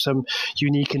with some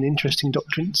unique and interesting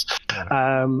doctrines.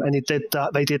 And they did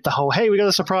the whole, hey, we got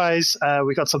a surprise,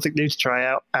 we got something new to try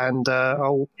out, and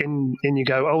in you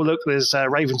go, oh, look, there's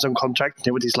Ravens on contract, and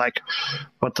everybody's like,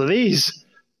 what are these?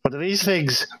 What are these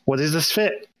things? What is this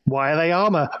fit? Why are they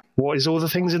armor? What is all the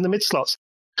things in the mid slots?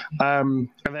 And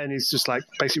then he's just like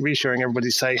basically reassuring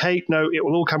everybody, say, hey, no, it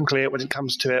will all come clear when it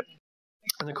comes to it.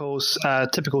 And of course,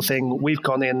 typical thing, we've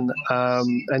gone in,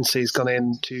 NC's gone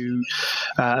in to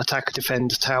attack,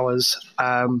 defend towers,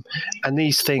 and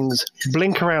these things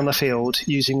blink around the field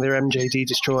using their MJD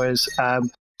destroyers,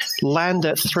 land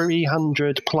at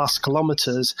 300 plus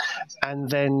kilometers, and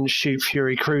then shoot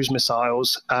Fury cruise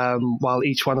missiles, while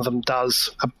each one of them does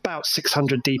about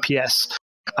 600 DPS.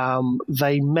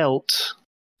 They melt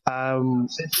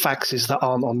faxes that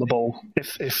aren't on the ball.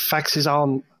 If faxes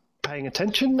aren't paying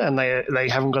attention and they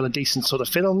haven't got a decent sort of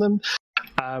fit on them,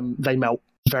 they melt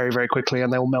very, very quickly,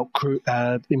 and they'll melt.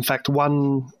 In fact,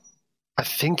 one, I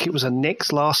think it was a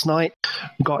Nyx last night,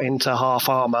 got into half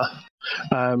armor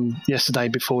yesterday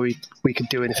before we could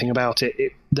do anything about it.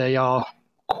 They are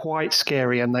quite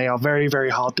scary, and they are very,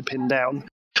 very hard to pin down.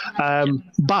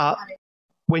 But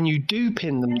when you do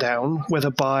pin them down, whether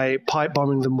by pipe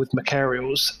bombing them with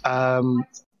Macarials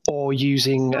or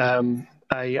using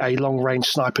a long-range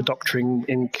sniper doctrine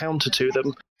in counter to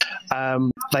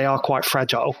them, they are quite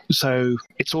fragile. So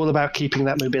it's all about keeping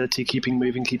that mobility, keeping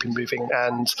moving,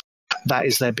 and that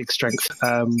is their big strength.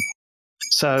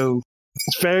 So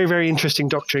it's very, very interesting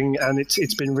doctrine, and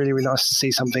it's been really, really nice to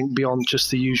see something beyond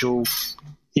just the usual,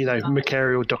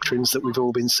 Macarial doctrines that we've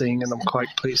all been seeing, and I'm quite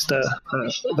pleased that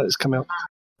it's come out.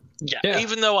 Yeah,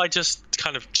 even though I just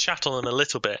kind of chat on them a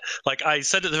little bit. Like I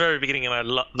said at the very beginning, and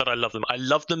that I love them. I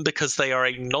love them because they are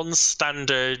a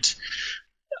non-standard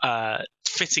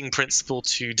fitting principle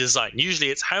to design.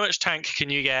 Usually it's how much tank can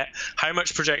you get, how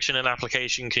much projection and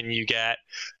application can you get,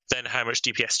 then how much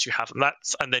DPS do you have,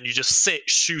 and then you just sit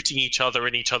shooting each other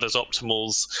in each other's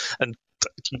optimals and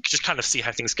just kind of see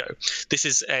how things go. This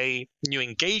is a new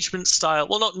engagement style.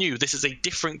 Well, not new. This is a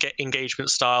different engagement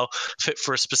style fit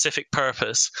for a specific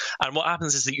purpose. And what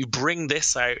happens is that you bring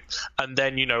this out, and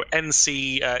then,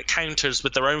 NC counters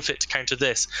with their own fit to counter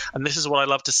this. And this is what I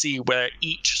love to see, where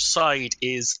each side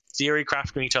is theory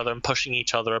crafting each other and pushing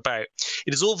each other about.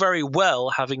 It is all very well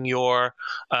having your,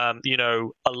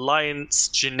 alliance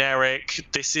generic,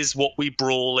 this is what we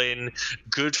brawl in,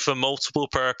 good for multiple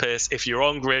purpose. If you're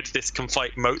on grid, this can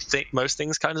fight most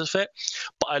things kind of fit.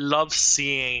 But I love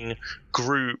seeing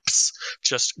groups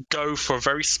just go for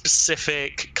very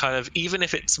specific kind of, even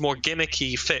if it's more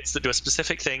gimmicky fits that do a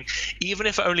specific thing, even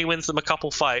if it only wins them a couple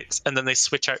fights, and then they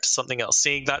switch out to something else.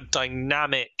 Seeing that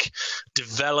dynamic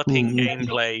developing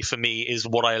gameplay for me is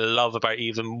what I love about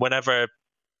even whenever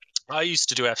I used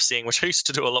to do FCing, which I used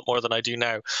to do a lot more than I do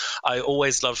now. I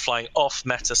always loved flying off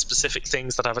meta specific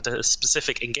things that have a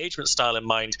specific engagement style in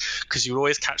mind, because you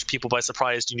always catch people by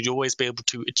surprise, and you'd always be able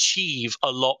to achieve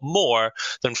a lot more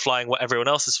than flying what everyone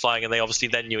else is flying, and they obviously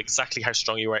then knew exactly how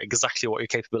strong you were, exactly what your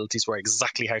capabilities were,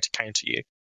 exactly how to counter you.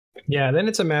 Yeah, then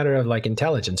it's a matter of like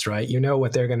intelligence, right? You know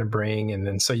what they're going to bring, and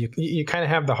then so you kind of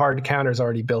have the hard counters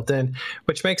already built in,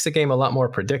 which makes the game a lot more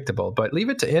predictable. But leave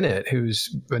it to Init,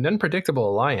 who's an unpredictable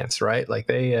alliance, right? Like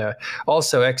they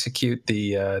also execute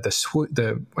the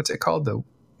what's it called? The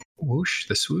whoosh,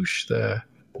 the swoosh, the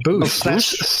boost,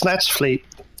 snatch fleet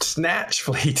with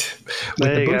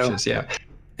the booshes, yeah.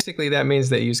 Basically, that means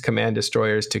they use command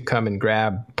destroyers to come and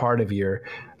grab part of your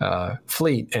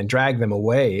fleet and drag them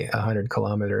away 100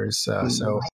 kilometers.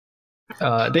 So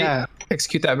they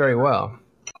execute that very well.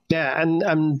 Yeah,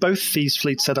 and both these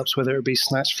fleet setups, whether it be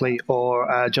Snatch Fleet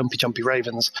or Jumpy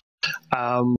Ravens,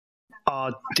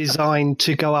 are designed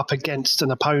to go up against an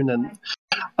opponent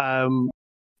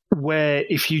where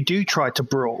if you do try to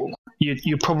brawl,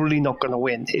 you're probably not going to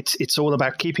win. It's all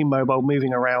about keeping mobile,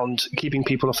 moving around, keeping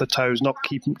people off their toes, not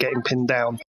getting pinned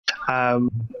down, and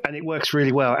it works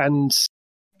really well. And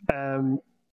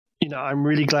I'm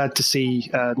really glad to see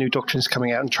new doctrines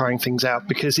coming out and trying things out,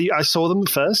 because I saw them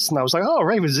first and I was like, oh,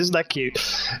 Ravens, isn't that cute?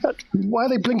 Why are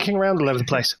they blinking around all over the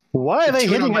place? Why are they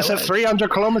hitting us at 300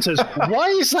 kilometers? Why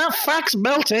is that fax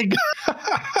melting?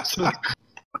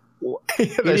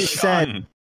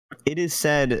 It is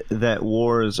said that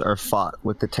wars are fought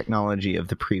with the technology of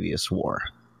the previous war.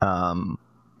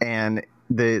 And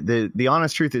the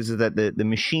honest truth is that the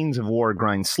machines of war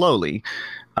grind slowly,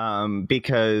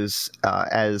 because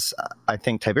as I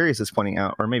think Tiberius is pointing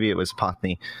out, or maybe it was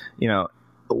Apothene,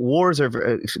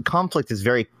 conflict is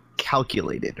very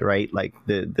calculated, right? Like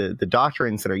the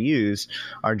doctrines that are used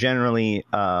are generally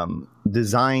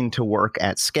designed to work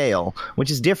at scale, which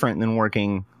is different than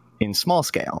working in small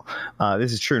scale.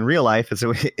 This is true in real life as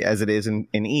it is in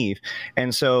EVE.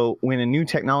 And so when a new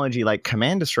technology like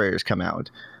command destroyers come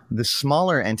out, the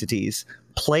smaller entities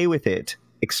play with it,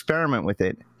 experiment with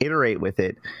it, iterate with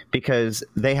it, because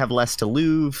they have less to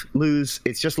lose.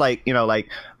 It's just like,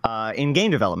 in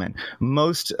game development,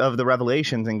 most of the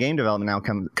revelations in game development now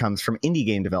comes from indie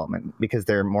game development because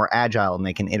they're more agile and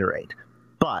they can iterate.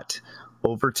 But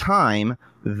over time,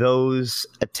 those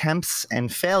attempts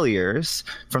and failures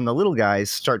from the little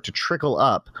guys start to trickle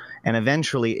up, and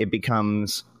eventually it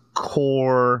becomes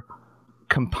core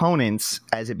components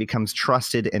as it becomes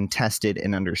trusted and tested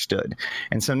and understood.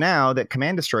 And so now that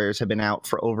command destroyers have been out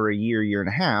for over a year and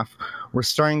a half, we're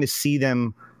starting to see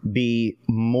them be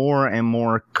more and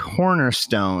more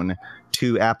cornerstone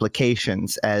to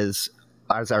applications as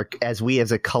we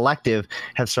as a collective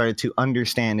have started to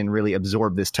understand and really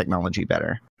absorb this technology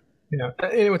better. Yeah,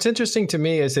 and what's interesting to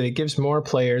me is that it gives more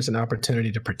players an opportunity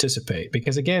to participate,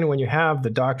 because again, when you have the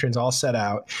doctrines all set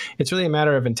out, it's really a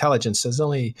matter of intelligence. There's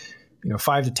only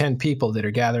 5 to 10 people that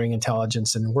are gathering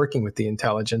intelligence and working with the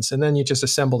intelligence, and then you just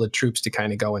assemble the troops to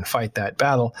kind of go and fight that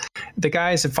battle. The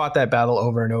guys have fought that battle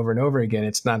over and over and over again.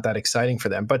 It's not that exciting for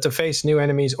them, but to face new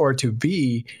enemies or to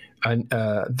be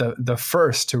the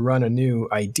first to run a new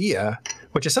idea,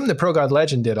 which is something that Pro God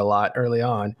Legend did a lot early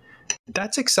on,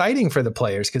 that's exciting for the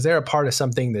players because they're a part of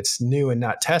something that's new and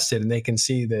not tested, and they can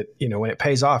see that when it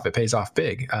pays off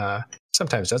big.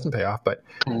 Sometimes it doesn't pay off, but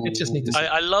it's just neat to see.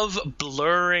 I love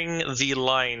blurring the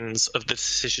lines of the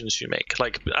decisions you make.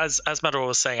 Like as Madorol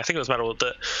was saying, I think it was Madorol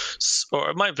or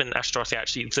it might have been Ash Dorothy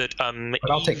actually, that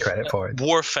but I'll take credit for it.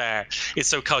 Warfare is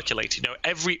so calculated.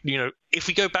 If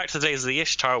we go back to the days of the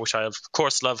Ishtar, which I of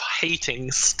course love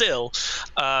hating still,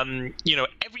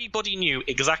 everybody knew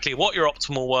exactly what your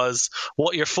optimal was,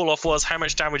 what your full off was, how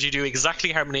much damage you do,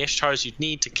 exactly how many Ishtars you'd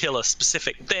need to kill a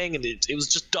specific thing, and it was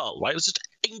just dull, right? It was just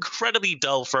incredibly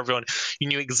dull for everyone. You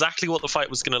knew exactly what the fight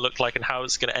was going to look like and how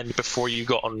it's going to end before you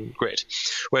got on grid.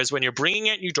 Whereas when you're bringing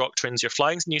out new doctrines, you're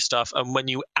flying new stuff, and when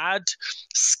you add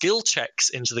skill checks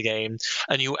into the game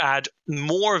and you add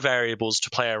more variables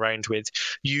to play around with,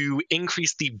 you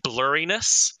increase the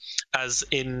blurriness as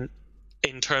in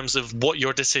terms of what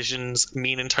your decisions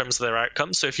mean in terms of their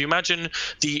outcomes. So if you imagine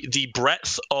the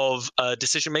breadth of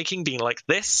decision making being like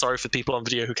this, sorry for people on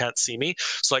video who can't see me,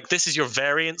 so like this is your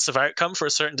variance of outcome for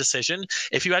a certain decision.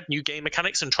 If you add new game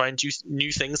mechanics and try and do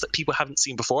new things that people haven't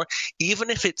seen before, even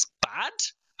if it's bad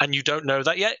and you don't know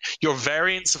that yet, your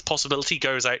variance of possibility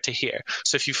goes out to here.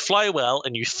 So if you fly well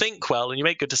and you think well and you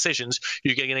make good decisions,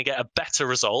 you're going to get a better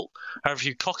result. However, if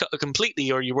you cock up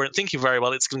completely or you weren't thinking very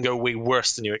well, it's going to go way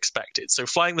worse than you expected. So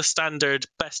flying the standard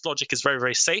best logic is very,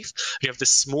 very safe. You have this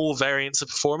small variance of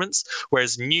performance,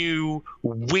 whereas new,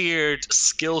 weird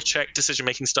skill check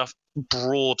decision-making stuff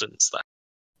broadens that.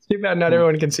 Too bad not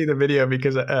everyone can see the video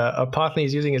because Apothene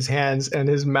is using his hands and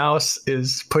his mouse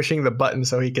is pushing the button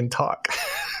so he can talk.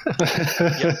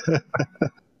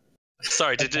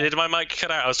 Sorry, did my mic cut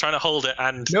out? I was trying to hold it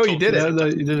and... No, you did it. No,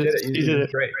 you did it. You did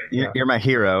it great. You're my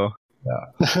hero. Yeah.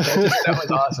 That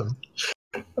was awesome.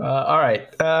 All right.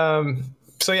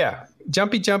 So yeah,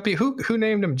 Jumpy. Who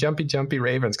named him Jumpy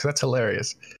Ravens? Because that's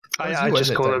hilarious. I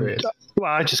just call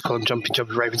them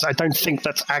Jumpy Ravens. I don't think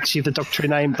that's actually the doctrine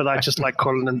name, but I just like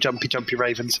calling them Jumpy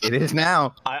Ravens. It is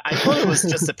now. I thought it was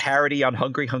just a parody on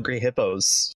Hungry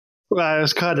Hippos. Well, it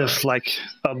was kind of like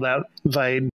on that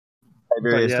vein.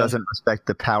 Tiberius doesn't respect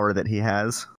the power that he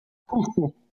has.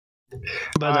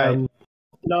 But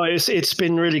no, it's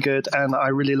been really good, and I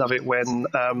really love it when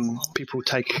people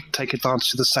take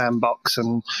advantage of the sandbox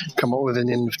and come up with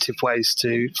innovative ways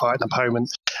to fight an opponent.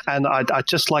 And I'd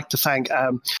just like to thank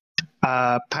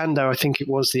Pando, I think it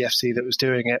was the FC that was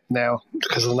doing it now,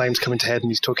 because the name's coming to head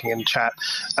and he's talking in the chat.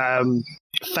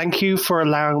 Thank you for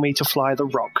allowing me to fly the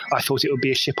Rock. I thought it would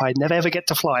be a ship I'd never ever get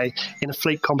to fly in a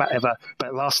fleet combat ever,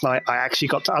 but last night I actually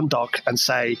got to undock and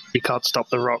say, you can't stop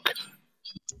the Rock.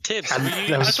 Tibbs,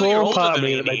 there was a small part of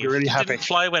me that made me really happy. Didn't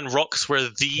fly when rocks were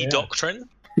the doctrine?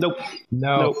 Nope.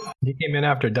 No. He came in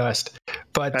after Dust.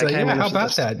 But how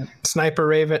about that?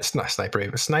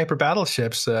 Sniper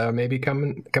battleships maybe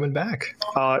coming back.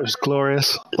 Oh, it was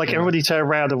glorious. Everybody turned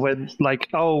around and went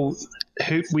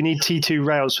we need T2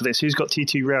 rails for this. Who's got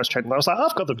T2 rails trained? And I was like,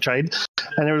 I've got them trained.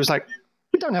 And it was like,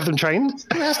 we don't have them trained.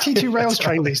 Who has T2 rails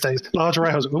trained these days? Large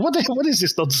rails. What is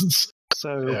this nonsense?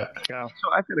 So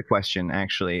I've got a question,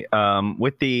 actually.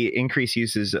 With the increased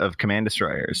uses of command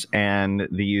destroyers and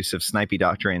the use of snipey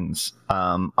doctrines,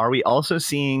 are we also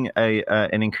seeing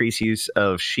an increased use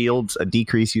of shields, a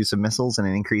decreased use of missiles, and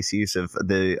an increased use of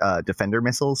the defender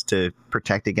missiles to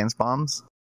protect against bombs?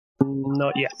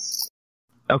 Not yet.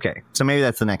 Okay, so maybe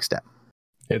that's the next step.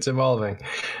 It's evolving.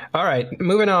 All right,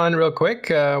 moving on real quick.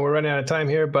 We're running out of time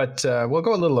here, but we'll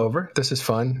go a little over. This is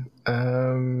fun.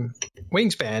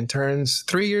 Wingspan turns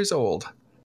 3 years old.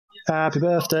 Happy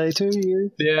birthday to you.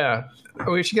 Yeah,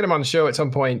 we should get him on the show at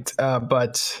some point.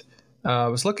 But I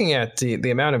was looking at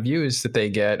the amount of views that they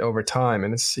get over time,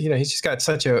 and it's he's just got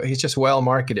he's just well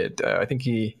marketed. I think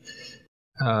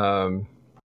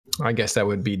I guess that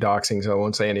would be doxing, so I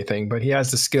won't say anything. But he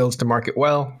has the skills to market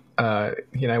well.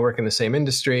 He and I work in the same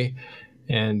industry,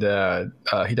 and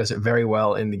he does it very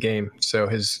well in the game. So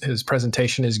his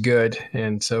presentation is good,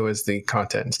 and so is the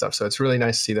content and stuff. So it's really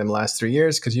nice to see them last 3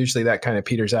 years, because usually that kind of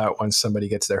peters out once somebody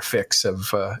gets their fix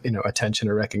of attention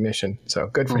or recognition. So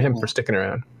good for him for sticking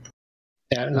around.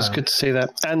 Yeah, it was good to see that.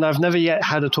 And I've never yet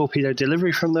had a torpedo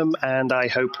delivery from them, and I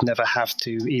hope never have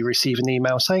to receive an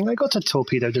email saying I got a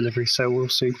torpedo delivery, so we'll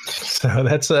see. So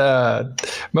that's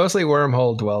mostly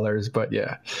wormhole dwellers, but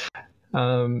yeah.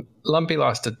 Lumpy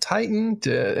lost to Titan.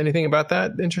 Anything about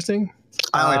that interesting?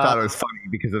 I only thought it was funny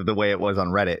because of the way it was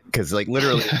on Reddit, because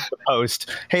literally the post,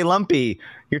 hey Lumpy,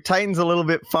 your Titan's a little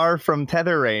bit far from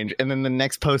tether range, and then the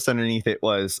next post underneath it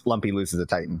was Lumpy loses a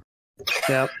Titan.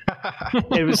 Yeah.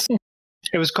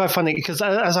 It was quite funny because,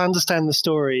 as I understand the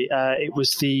story, it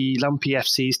was the Lumpy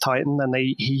FC's Titan, and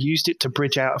he used it to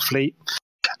bridge out a fleet,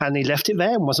 and he left it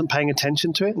there and wasn't paying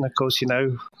attention to it. And of course,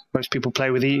 most people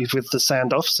play with the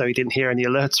sand off, so he didn't hear any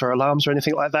alerts or alarms or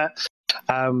anything like that.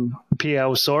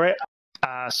 PL saw it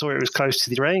was close to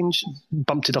the range,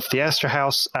 bumped it off the Astra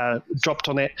house, dropped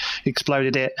on it,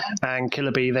 exploded it, and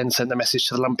Killer Bee then sent a message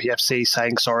to the Lumpy FC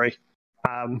saying sorry.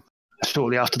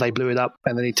 Shortly after they blew it up,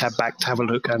 and then he tabbed back to have a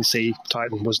look and see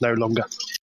Titan was no longer,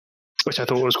 which I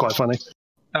thought was quite funny.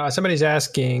 Somebody's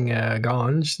asking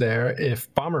Ganj there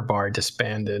if Bomber Bar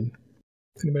disbanded.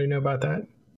 Anybody know about that?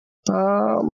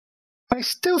 I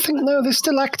still think they're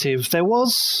still active. There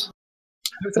was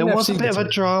a bit of a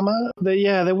drama.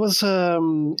 There was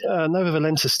Nova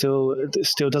Valentia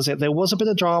still does it. There was a bit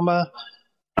of drama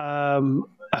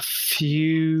a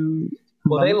few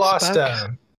months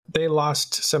back. They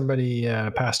lost somebody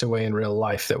passed away in real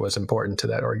life that was important to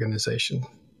that organization.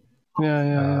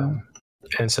 Yeah.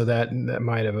 And so that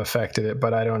might have affected it,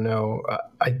 but I don't know.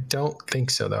 I don't think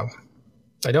so, though.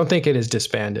 I don't think it is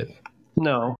disbanded.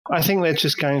 No, I think they're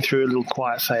just going through a little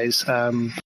quiet phase.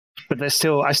 But I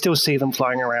still see them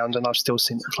flying around, and I've still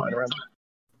seen them flying around.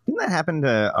 Didn't that happen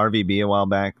to RVB a while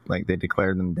back? They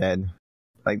declared them dead.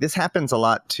 This happens a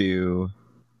lot to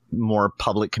more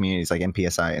public communities like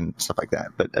MPSI and stuff like that.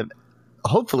 But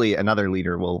hopefully another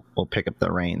leader will pick up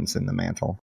the reins in the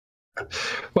mantle.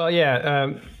 Well,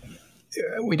 yeah,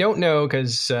 we don't know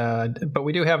but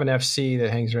we do have an FC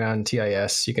that hangs around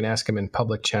TIS. You can ask him in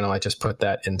public channel. I just put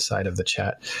that inside of the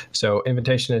chat. So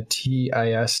invitation to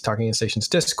TIS, Talking in Stations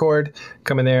Discord.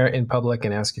 Come in there in public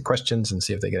and ask your questions and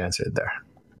see if they get answered there.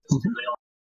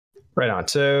 Right on.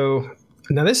 So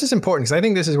now this is important because I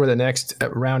think this is where the next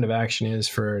round of action is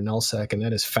for Nullsec, and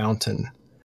that is Fountain.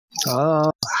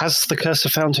 Has the Curse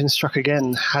of Fountain struck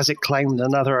again? Has it claimed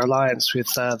another alliance with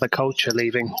the Culture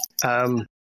leaving?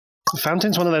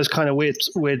 Fountain's one of those kind of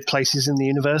weird places in the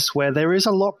universe where there is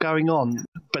a lot going on,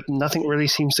 but nothing really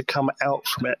seems to come out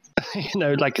from it.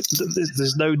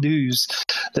 There's no news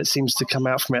that seems to come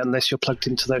out from it unless you're plugged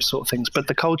into those sort of things. But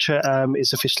the Culture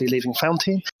is officially leaving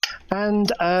Fountain, and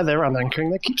they're unanchoring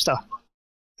their Keepstar.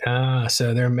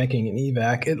 So they're making an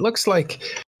evac. It looks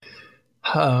like,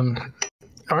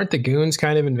 aren't the goons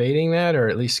kind of invading that, or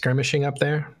at least skirmishing up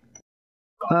there?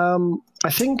 I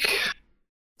think,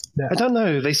 I don't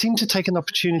know. They seem to take an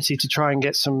opportunity to try and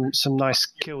get some nice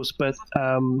kills, but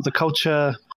the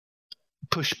culture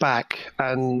pushed back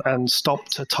and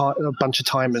stopped a bunch of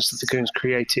timers that the goons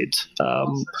created.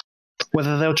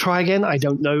 Whether they'll try again, I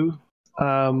don't know.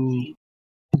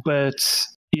 But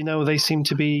they seem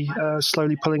to be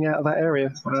slowly pulling out of that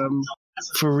area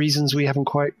for reasons we haven't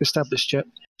quite established yet.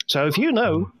 So if you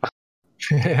know.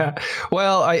 Yeah.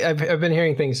 Well, I've been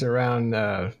hearing things around.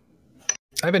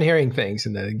 I've been hearing things,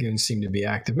 and the goons seem to be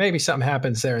active. Maybe something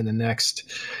happens there in the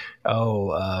next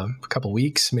couple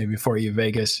weeks, maybe before you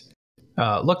Vegas.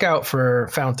 Look out for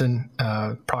Fountain.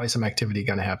 Probably some activity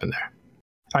going to happen there.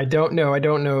 I don't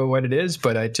know what it is,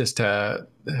 but I just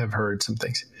have heard some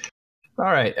things. All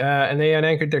right, and they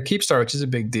unanchored their Keepstar, which is a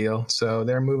big deal. So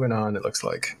they're moving on, it looks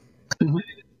like. Mm-hmm.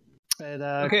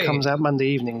 It comes out Monday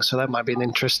evening, so that might be an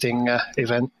interesting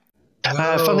event.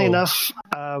 Funnily enough,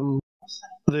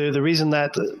 the reason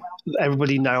that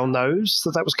everybody now knows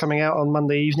that was coming out on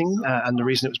Monday evening, and the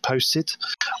reason it was posted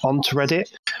onto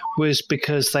Reddit, was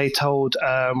because they told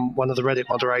one of the Reddit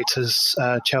moderators,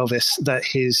 Chelvis, that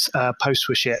his post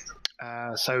was shit.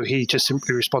 So he just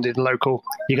simply responded in local,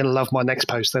 "You're going to love my next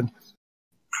post then."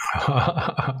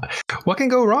 What can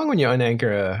go wrong when you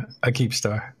unanchor a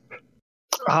Keepstar?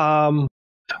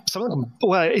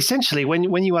 Essentially, when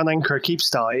you unanchor a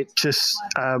Keepstar, it just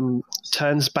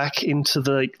turns back into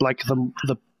the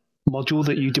module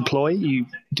that you deploy. You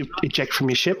eject from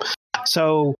your ship.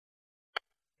 So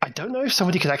I don't know if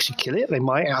somebody could actually kill it. They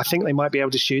might. I think they might be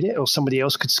able to shoot it, or somebody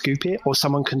else could scoop it, or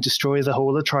someone can destroy the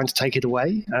hauler trying to take it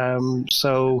away.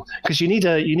 So because you need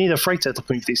a freighter to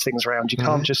move these things around. You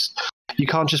can't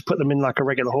just put them in like a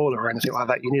regular hauler or anything like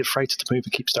that. You need a freighter to move a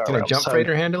Keepstar around. Can a jump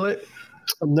freighter handle it?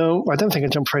 No, I don't think a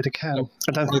jump freighter can.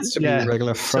 I don't think it needs to be a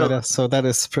regular freighter, so that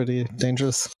is pretty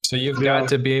dangerous. So you've got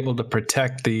to be able to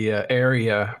protect the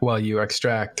area while you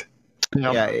extract.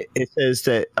 Yeah, it says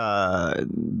that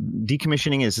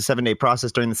decommissioning is a 7-day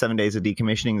process. During the 7 days of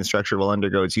decommissioning, the structure will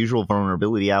undergo its usual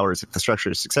vulnerability hours. If the structure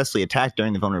is successfully attacked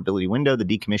during the vulnerability window, the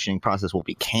decommissioning process will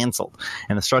be canceled,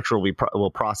 and the structure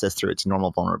will process through its normal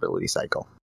vulnerability cycle.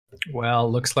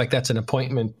 Well, looks like that's an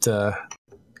appointment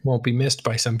won't be missed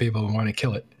by some people who want to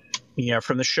kill it. Yeah,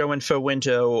 from the show info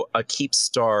window, a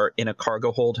Keepstar in a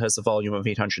cargo hold has a volume of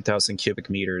 800,000 cubic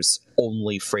meters.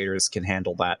 Only freighters can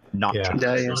handle that, not jump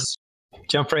freighters.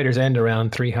 Jump freighters end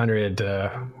around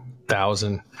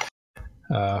 300,000.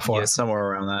 Somewhere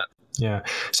around that. Yeah.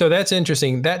 So that's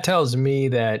interesting. That tells me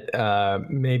that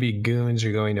maybe goons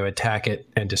are going to attack it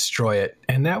and destroy it.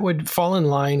 And that would fall in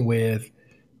line with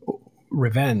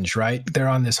revenge, right? They're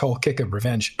on this whole kick of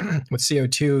revenge with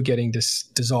CO2 getting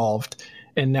dissolved,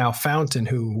 and now Fountain,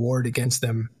 who warred against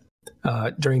them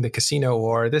during the casino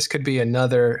war. This could be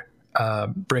another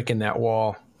brick in that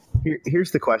wall.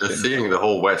 Here's the question. They're seeing the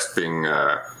whole West being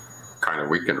kind of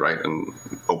weakened, right? And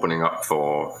opening up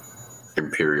for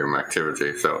Imperium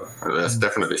activity. So there's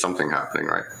definitely something happening,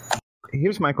 right?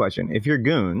 Here's my question. If you're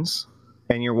goons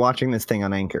and you're watching this thing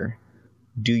on Anchor,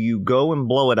 do you go and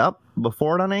blow it up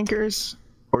before it unanchors?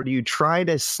 Or do you try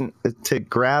to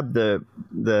grab the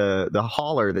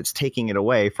hauler that's taking it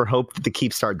away for hope that the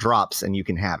Keepstar drops and you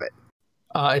can have it?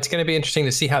 It's going to be interesting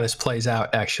to see how this plays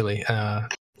out, actually.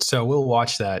 So we'll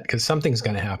watch that because something's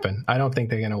going to happen. I don't think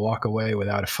they're going to walk away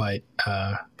without a fight,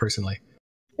 personally.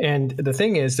 And the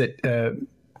thing is that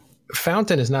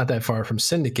Fountain is not that far from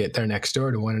Syndicate. They're next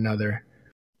door to one another.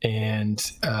 And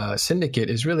Syndicate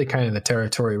is really kind of the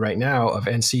territory right now of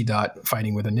NC Dot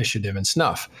fighting with Initiative and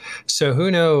Snuff. So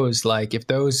who knows, like, if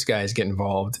those guys get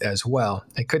involved as well,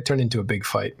 it could turn into a big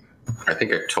fight. I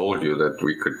think I told you that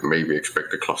we could maybe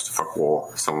expect a clusterfuck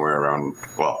war somewhere around,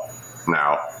 well,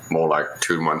 now more like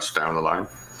 2 months down the line.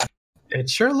 It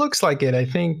sure looks like it. I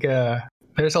think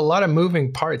there's a lot of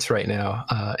moving parts right now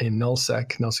in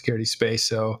nullsec, null security space.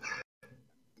 So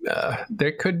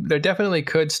there definitely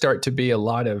could start to be a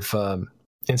lot of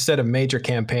instead of major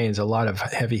campaigns, a lot of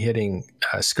heavy hitting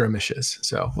skirmishes.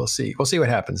 So we'll see what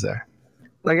happens there.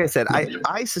 Like I said,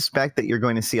 I suspect that you're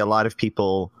going to see a lot of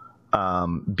people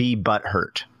be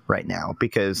butthurt right now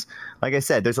because, like I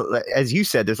said, as you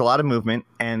said, there's a lot of movement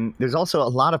and there's also a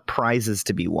lot of prizes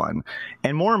to be won.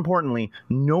 And more importantly,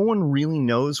 no one really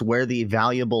knows where the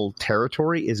valuable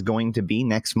territory is going to be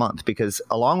next month because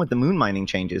along with the moon mining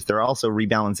changes, they're also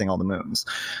rebalancing all the moons.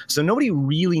 So nobody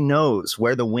really knows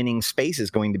where the winning space is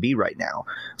going to be right now.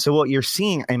 So what you're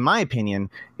seeing, in my opinion,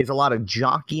 is a lot of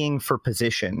jockeying for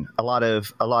position, a lot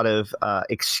of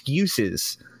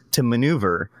excuses to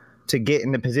maneuver to get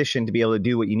in the position to be able to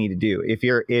do what you need to do.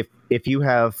 If you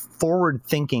have forward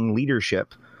thinking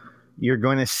leadership, you're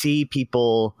going to see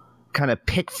people kind of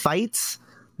pick fights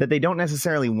that they don't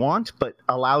necessarily want, but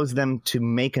allows them to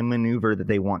make a maneuver that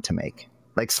they want to make,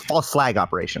 like false flag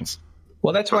operations.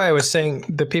 Well, that's why I was saying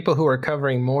the people who are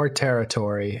covering more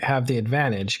territory have the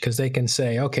advantage, because they can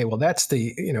say, okay, well, that's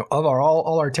the, of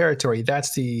all our territory,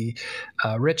 that's the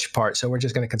rich part. So we're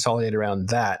just going to consolidate around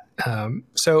that.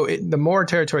 The more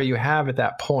territory you have at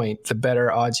that point, the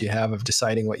better odds you have of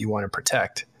deciding what you want to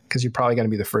protect, because you're probably going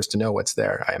to be the first to know what's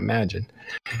there, I imagine.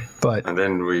 And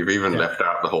then we've even left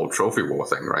out the whole trophy war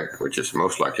thing, right? Which is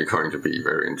most likely going to be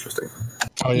very interesting.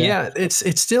 Oh, yeah.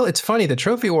 It's funny. The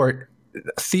trophy war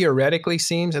theoretically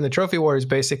seems, and the trophy war is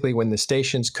basically when the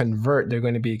stations convert, they're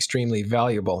going to be extremely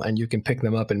valuable and you can pick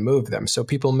them up and move them. So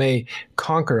people may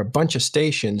conquer a bunch of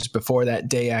stations before that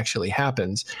day actually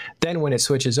happens. Then when it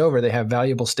switches over, they have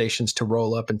valuable stations to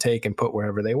roll up and take and put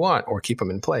wherever they want or keep them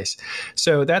in place.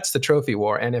 So that's the trophy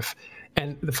war.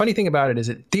 And the funny thing about it is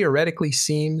it theoretically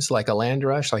seems like a land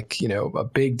rush, like, a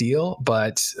big deal.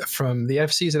 But from the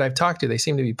FCs that I've talked to, they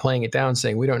seem to be playing it down,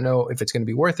 saying we don't know if it's going to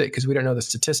be worth it because we don't know the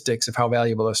statistics of how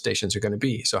valuable those stations are going to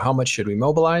be. So how much should we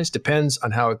mobilize depends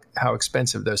on how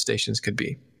expensive those stations could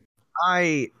be.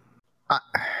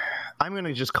 I'm going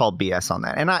to just call BS on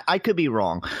that. And I could be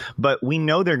wrong, but we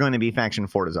know they're going to be faction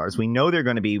Fortizars. We know they're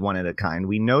going to be one of a kind.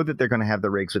 We know that they're going to have the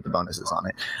rigs with the bonuses on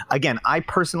it. Again, I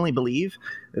personally believe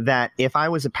that if I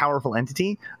was a powerful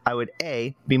entity, I would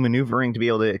A, be maneuvering to be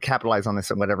able to capitalize on this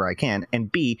at whatever I can,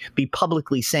 and B, be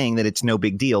publicly saying that it's no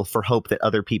big deal for hope that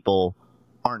other people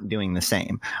aren't doing the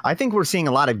same. I think we're seeing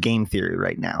a lot of game theory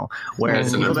right now, where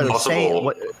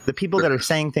the people that are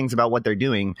saying things about what they're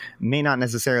doing may not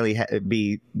necessarily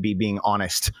be being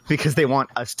honest because they want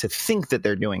us to think that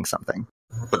they're doing something.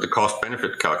 But the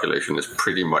cost-benefit calculation is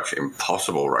pretty much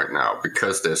impossible right now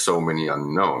because there's so many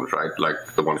unknowns, right? Like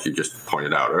the ones you just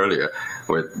pointed out earlier,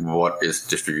 with what is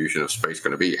distribution of space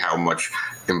going to be? How much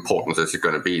importance is it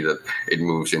going to be that it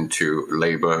moves into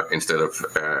labor instead of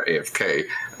AFK?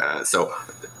 So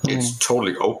it's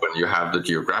totally open. You have the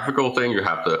geographical thing, you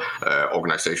have the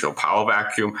organizational power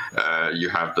vacuum, you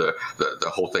have the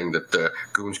whole thing that the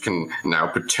goons can now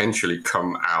potentially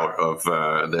come out of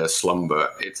their slumber.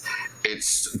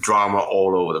 It's drama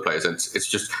all over the place. It's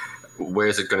just,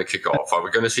 where's it going to kick off? Are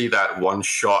we going to see that one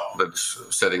shot that's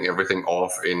setting everything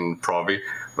off in Provi,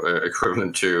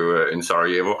 equivalent to in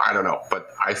Sarajevo? I don't know, but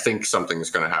I think something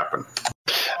is going to happen.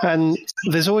 And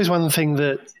there's always one thing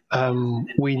that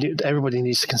everybody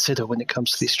needs to consider when it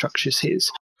comes to these structures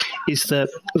is that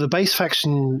the base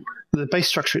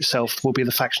structure itself will be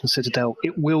the faction citadel.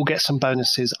 It will get some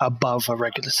bonuses above a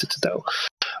regular citadel.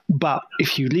 But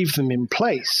if you leave them in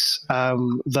place,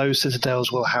 those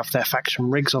citadels will have their faction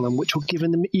rigs on them, which will give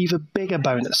them even bigger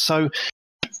bonus. So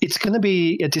it's going to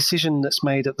be a decision that's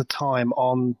made at the time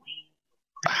on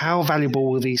how valuable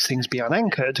will these things be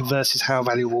unanchored versus how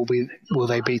valuable will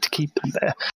they be to keep them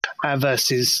there,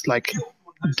 versus like,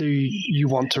 do you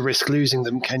want to risk losing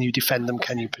them? Can you defend them?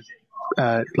 Can you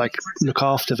look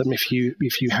after them if you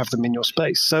have them in your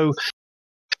space? So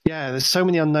yeah, there's so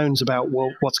many unknowns about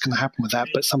what's going to happen with that,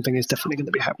 but something is definitely going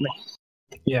to be happening.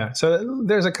 Yeah, so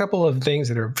there's a couple of things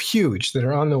that are huge that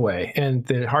are on the way, and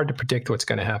they're hard to predict what's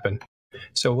going to happen.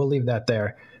 So we'll leave that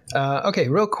there. Okay,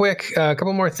 real quick, a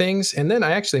couple more things, and then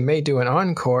I actually may do an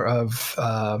encore of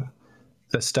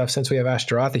the stuff. Since we have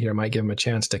Ashtarothi here, I might give him a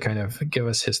chance to kind of give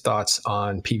us his thoughts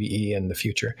on PvE and the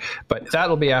future. But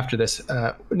that'll be after this.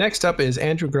 Next up is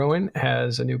Andrew Groen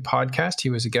has a new podcast. He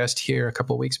was a guest here a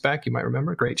couple of weeks back. You might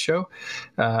remember. Great show.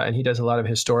 And he does a lot of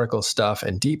historical stuff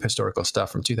and deep historical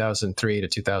stuff from 2003 to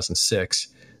 2006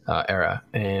 era.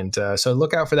 And so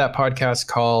look out for that podcast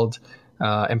called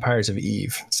Empires of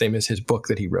Eve, same as his book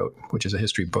that he wrote, which is a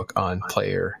history book on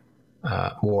player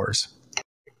wars.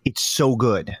 It's so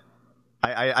good.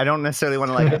 I don't necessarily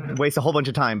want to waste a whole bunch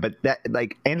of time, but that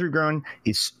Andrew Groen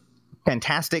is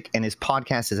fantastic and his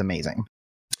podcast is amazing.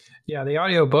 Yeah, the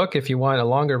audio book, if you want a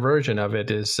longer version of it,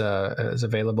 is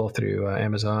available through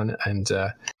Amazon, and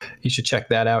you should check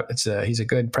that out. He's a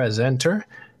good presenter,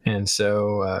 and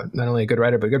so not only a good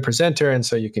writer but a good presenter, and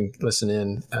so you can listen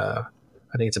in.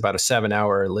 I think it's about a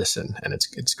 7-hour listen, and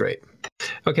it's great.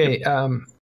 Okay, the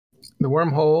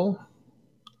wormhole.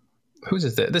 Whose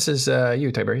is this? This is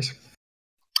you, Tiberius.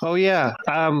 Oh, yeah.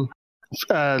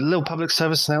 Little public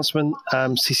service announcement.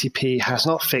 CCP has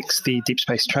not fixed the deep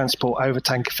space transport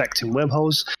overtank effect in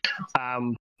wormholes.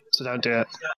 So don't do it.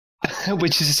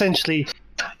 Which is essentially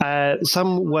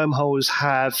some wormholes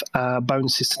have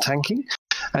bonuses to tanking.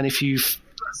 And if you've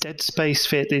Dead Space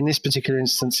fit. In this particular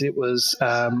instance, it was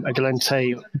a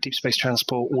Gallente Deep Space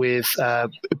Transport with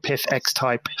PIF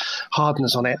X-type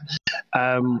hardeners on it.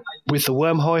 With the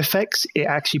wormhole effects, it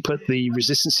actually put the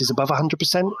resistances above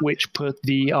 100%, which put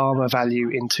the armor value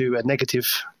into a negative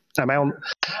amount.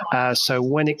 So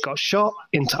when it got shot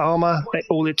into armor,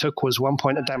 all it took was 1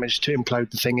 point of damage to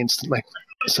implode the thing instantly.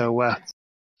 So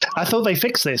I thought they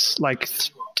fixed this like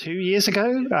 2 years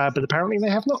ago, but apparently they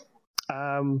have not.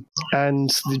 And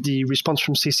the response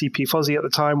from CCP Fozzie at the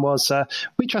time was,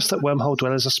 we trust that wormhole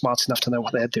dwellers are smart enough to know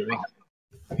what they're doing.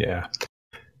 Yeah.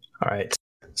 All right.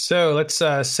 So let's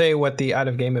say what the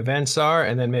out-of-game events are,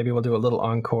 and then maybe we'll do a little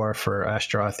encore for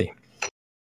Ashtarothi.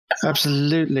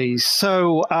 Absolutely.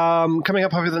 So coming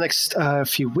up over the next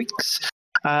few weeks,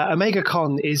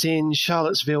 OmegaCon is in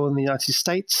Charlottesville in the United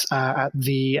States at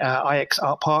the IX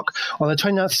Art Park on the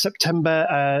 29th of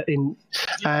September.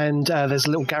 And there's a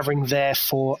little gathering there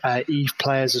for EVE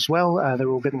players as well. They're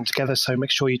all getting together, so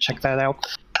make sure you check that out.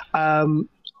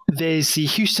 There's the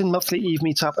Houston Monthly EVE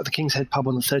Meetup at the King's Head Pub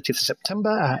on the 30th of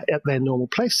September at their normal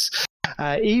place.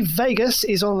 EVE Vegas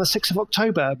is on the 6th of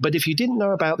October, but if you didn't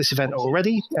know about this event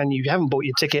already and you haven't bought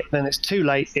your ticket, then it's too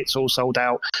late. It's all sold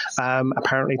out,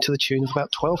 apparently to the tune of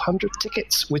about 1,200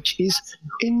 tickets, which is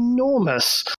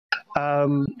enormous.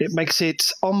 It makes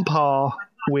it on par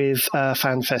with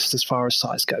FanFest as far as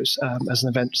size goes as an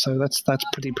event, so that's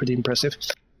pretty impressive.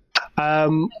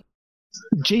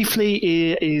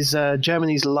 GFLE is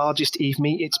Germany's largest EVE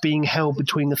meet. It's being held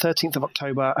between the 13th of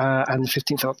October and the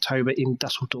 15th of October in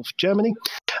Dusseldorf, Germany.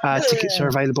 Tickets are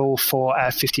available for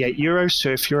 €58, so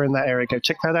if you're in that area, go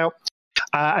check that out.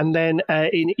 And then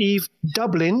in EVE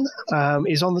Dublin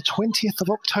is on the 20th of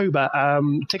October.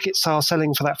 Tickets are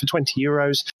selling for that for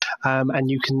 €20,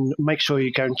 and you can make sure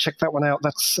you go and check that one out.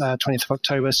 That's 20th of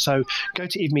October. So go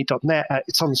to evemeet.net.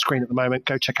 It's on the screen at the moment.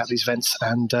 Go check out these events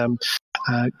and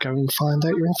go and find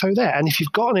out your info there. And if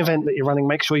you've got an event that you're running,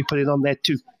 make sure you put it on there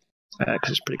too,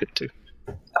 because it's pretty good too.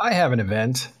 I have an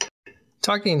event.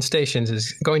 Talking Stations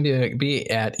is going to be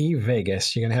at EVE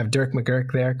Vegas. You're going to have Dirk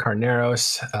McGurk there,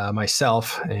 Carneros,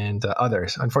 myself, and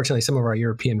others. Unfortunately, some of our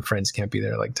European friends can't be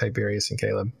there, like Tiberius and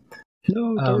Caleb.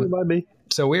 No, don't remind me.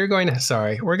 So we're going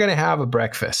to have a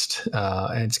breakfast,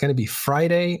 and it's going to be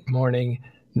Friday morning,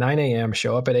 9 a.m.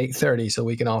 Show up at 8:30 so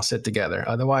we can all sit together.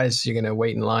 Otherwise, you're going to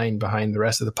wait in line behind the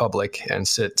rest of the public and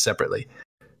sit separately.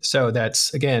 So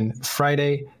that's, again,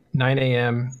 Friday, 9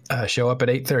 a.m., show up at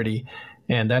 8:30.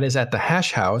 And that is at the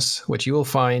Hash House, which you will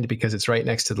find because it's right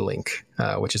next to the Link,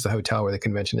 which is the hotel where the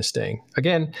convention is staying.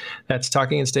 Again, that's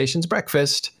Talking Stations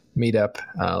breakfast meetup.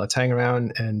 Let's hang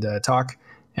around and talk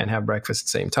and have breakfast at the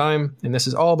same time. And this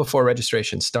is all before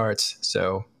registration starts.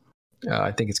 So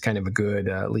I think it's kind of a good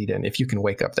lead-in if you can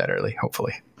wake up that early,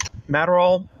 hopefully.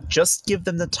 Matterall, just give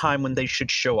them the time when they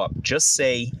should show up. Just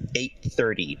say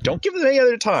 8:30. Don't give them any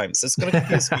other times. It's going to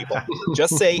confuse people.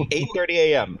 Just say 8:30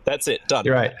 a.m. That's it. Done.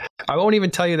 You're right. I won't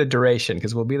even tell you the duration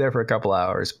because we'll be there for a couple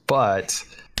hours. But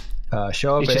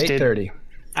show up at 8:30.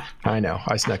 I know.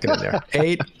 I snuck it in there.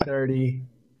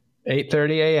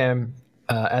 8:30 a.m.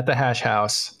 At the Hash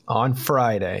House on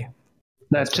Friday.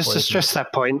 Now, just to stress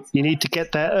that point, you need to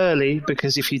get there early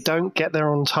because if you don't get there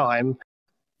on time,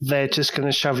 they're just going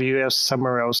to shove you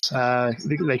somewhere else.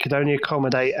 They could only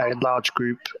accommodate a large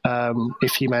group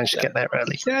if you manage to get there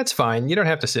early. Yeah, it's fine. You don't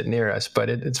have to sit near us, but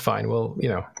it's fine. We'll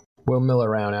mill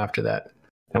around after that,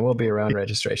 and we'll be around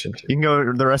registration too. You can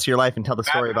go the rest of your life and tell the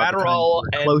story about Matterall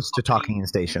the time close to Talking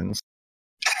Stations.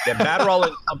 The Matterall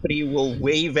and company will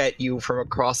wave at you from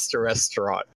across the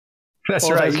restaurant. That's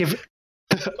or right.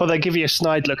 Or they give you a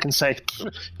snide look and say,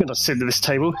 "You're not sitting at this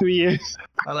table. Who are you?"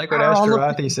 I like what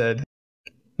Ashtarothi said.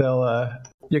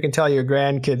 You can tell your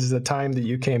grandkids the time that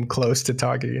you came close to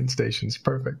Talking Stations.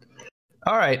 Perfect.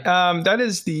 All right, that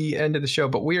is the end of the show,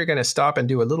 but we are going to stop and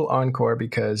do a little encore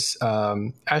because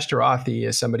Ashtarothi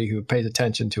is somebody who pays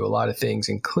attention to a lot of things,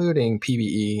 including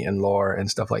PvE and lore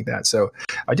and stuff like that. So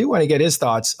I do want to get his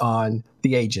thoughts on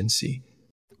the agency.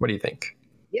 What do you think?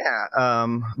 Yeah.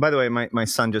 By the way, my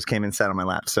son just came and sat on my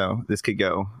lap, so this could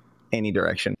go any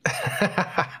direction.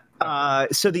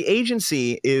 So the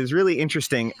agency is really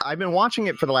interesting. I've been watching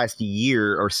it for the last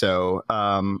year or so,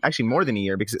 actually more than a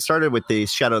year, because it started with the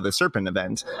Shadow of the Serpent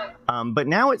event. But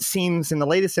now it seems in the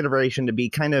latest iteration to be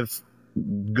kind of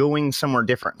going somewhere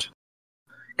different.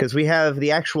 Because we have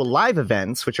the actual live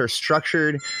events, which are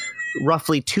structured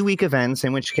roughly 2-week events,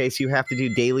 in which case you have to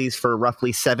do dailies for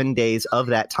roughly 7 days of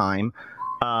that time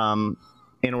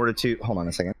in order to... Hold on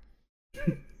a second.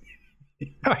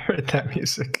 I heard that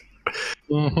music.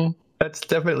 Mm-hmm. That's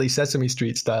definitely Sesame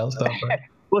Street style stuff. Right?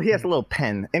 Well, he has a little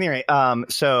pen. Anyway,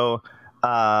 so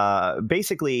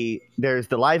basically there's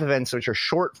the live events, which are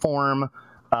short form,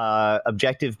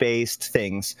 objective based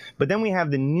things, but then we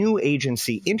have the new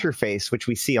agency interface, which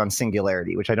we see on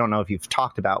Singularity, which I don't know if you've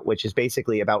talked about, which is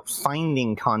basically about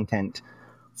finding content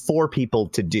for people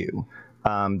to do.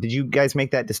 Did you guys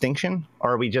make that distinction,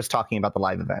 or are we just talking about the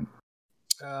live event?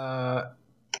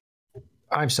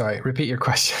 I'm sorry, repeat your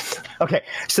question. Okay,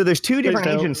 so there's two different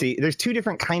agency. There's two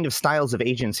different kind of styles of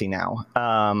agency now,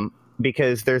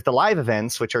 because there's the live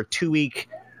events, which are 2-week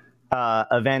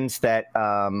events that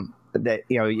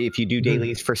if you do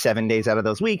dailies for 7 days out of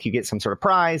those week, you get some sort of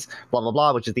prize, blah, blah,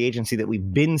 blah, which is the agency that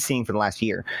we've been seeing for the last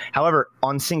year. However,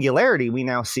 on Singularity, we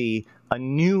now see a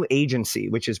new agency,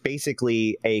 which is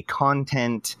basically a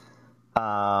content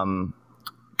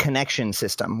connection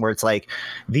system, where it's like,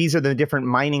 these are the different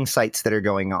mining sites that are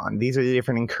going on. These are the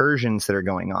different incursions that are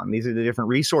going on. These are the different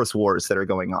resource wars that are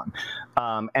going on.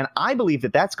 And I believe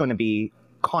that that's going to be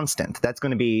constant. That's going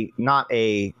to be not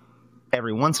a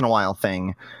every once in a while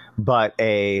thing, but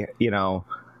a,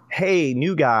 hey,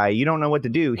 new guy, you don't know what to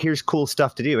do. Here's cool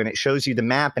stuff to do. And it shows you the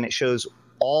map, and it shows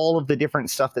all of the different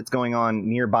stuff that's going on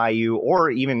nearby you, or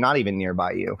even not even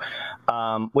nearby you,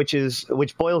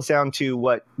 which boils down to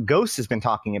what Ghost has been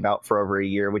talking about for over a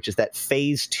year, which is that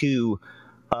phase 2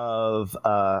 of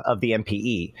the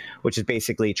MPE, which is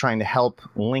basically trying to help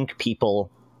link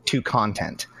people to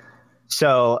content.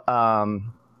 So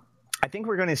I think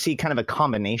we're going to see kind of a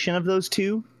combination of those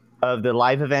two, of the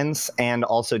live events and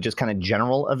also just kind of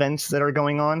general events that are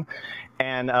going on.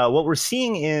 And what we're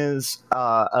seeing is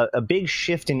a big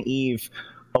shift in EVE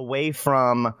away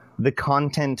from the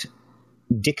content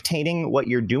dictating what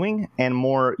you're doing and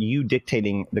more you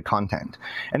dictating the content.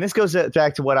 And this goes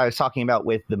back to what I was talking about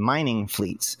with the mining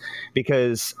fleets,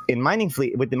 because in mining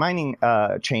fleet, with the mining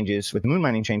changes, with the moon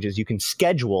mining changes, you can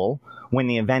schedule when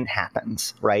the event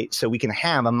happens, right? So we can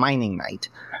have a mining night,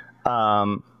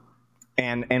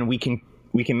 and we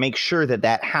can make sure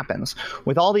that happens.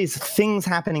 With all these things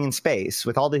happening in space,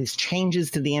 with all these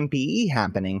changes to the MPE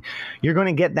happening, you're going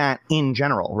to get that in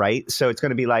general, right? So it's going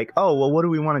to be like, oh, well, what do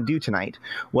we want to do tonight?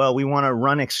 Well, we want to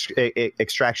run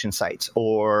extraction sites,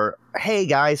 or, hey,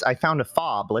 guys, I found a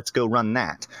fob. Let's go run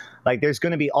that. Like, there's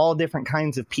going to be all different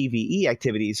kinds of PvE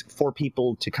activities for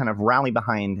people to kind of rally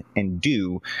behind and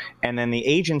do. And then the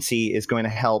agency is going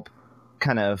to help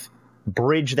kind of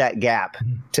bridge that gap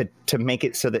to make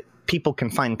it so that people can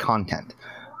find content.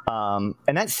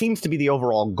 And that seems to be the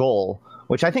overall goal,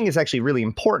 which I think is actually really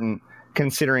important,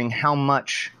 considering how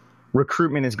much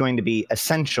recruitment is going to be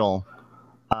essential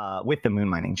with the moon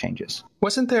mining changes.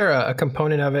 Wasn't there a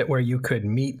component of it where you could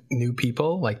meet new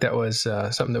people? Like, that was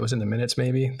something that was in the minutes,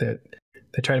 maybe, that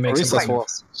they try to make some.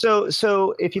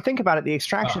 So if you think about it, the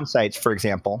extraction sites, for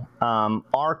example,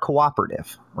 are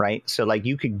cooperative, right? So like,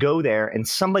 you could go there and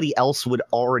somebody else would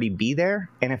already be there,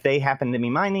 and if they happen to be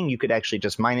mining, you could actually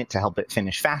just mine it to help it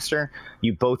finish faster.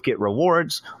 You both get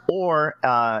rewards, or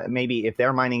maybe if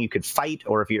they're mining, you could fight,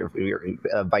 or if you're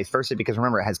vice versa, because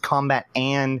remember, it has combat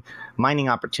and mining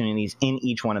opportunities in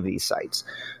each one of these sites.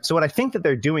 So what I think that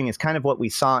they're doing is kind of what we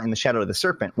saw in the Shadow of the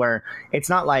Serpent, where it's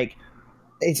not like,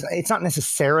 it's not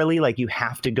necessarily like you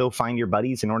have to go find your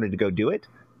buddies in order to go do it.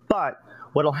 But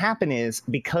what'll happen is,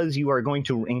 because you are going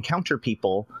to encounter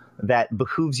people that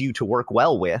behooves you to work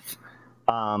well with,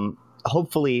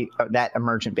 hopefully that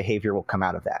emergent behavior will come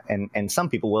out of that. And some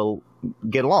people will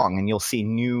get along, and you'll see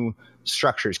new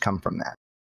structures come from that.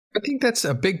 I think that's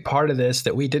a big part of this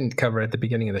that we didn't cover at the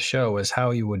beginning of the show, is how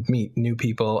you would meet new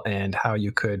people and how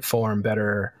you could form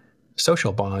better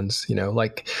social bonds.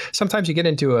 Like, sometimes you get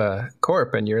into a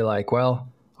corp and you're like,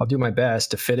 well, I'll do my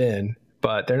best to fit in,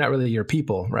 but they're not really your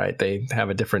people, right? They have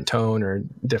a different tone or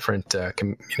different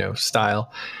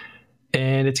style,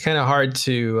 and it's kind of hard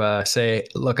to say,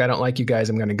 look, I don't like you guys,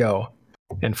 I'm going to go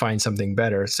and find something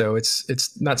better. So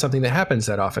it's not something that happens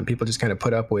that often. People just kind of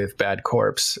put up with bad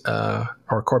corps,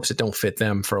 or corps that don't fit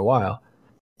them for a while.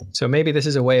 So maybe this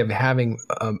is a way of having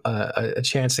a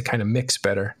chance to kind of mix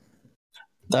better.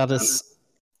 That is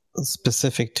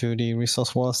specific to the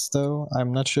resource wars, though.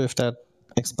 I'm not sure if that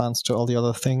expands to all the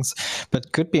other things,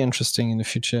 but could be interesting in the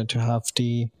future to have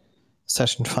the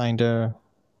session finder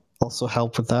also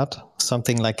help with that.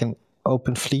 Something like an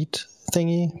open fleet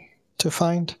thingy to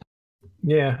find.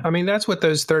 Yeah, I mean, that's what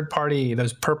those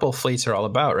those purple fleets are all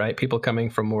about, right? People coming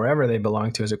from wherever they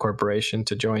belong to as a corporation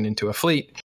to join into a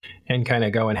fleet and kind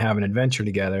of go and have an adventure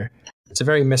together. It's a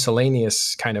very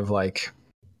miscellaneous kind of like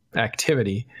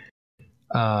activity,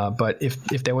 but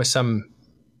if there was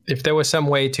some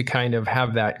way to kind of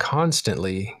have that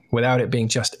constantly without it being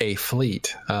just a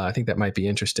fleet, I think that might be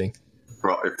interesting.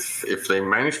 Well, if they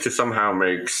manage to somehow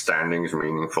make standings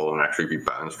meaningful and actually be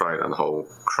balanced right, and the whole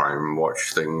Crime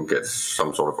Watch thing gets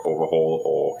some sort of overhaul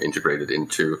or integrated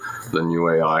into the new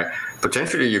AI,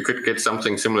 potentially you could get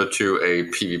something similar to a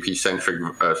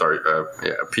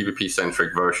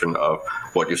PvP-centric version of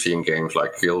what you see in games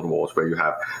like Guild Wars, where you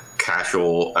have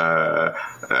casual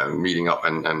meeting up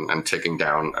and taking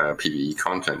down PvE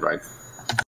content, right?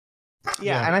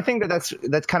 Yeah, and I think that's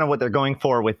kind of what they're going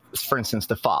for with, for instance,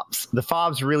 the FOBs. The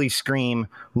FOBs really scream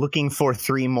looking for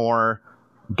 3 more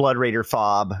Blood Raider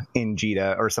FOB in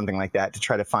JITA or something like that to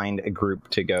try to find a group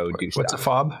to go do stuff. What's a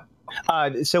FOB?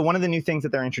 So one of the new things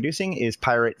that they're introducing is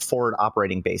pirate forward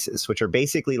operating bases, which are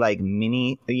basically like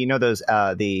mini, those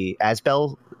the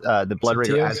Asbel, the Blood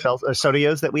Raider Asbel or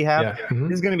Sodios that we have. Yeah. Mm-hmm.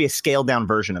 This is going to be a scaled down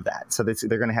version of that. So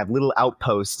they're going to have little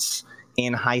outposts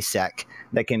in HiSec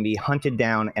that can be hunted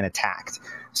down and attacked.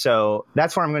 So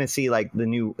that's where I'm going to see like the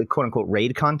new quote unquote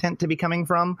raid content to be coming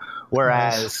from.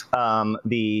 Whereas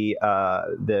the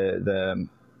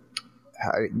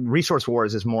Resource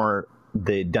Wars is more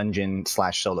the dungeon /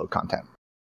 solo content.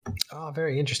 Oh,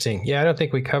 very interesting. Yeah, I don't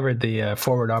think we covered the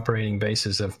forward operating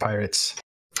bases of pirates.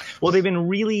 Well, they've been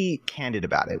really candid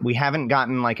about it. We haven't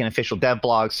gotten like an official dev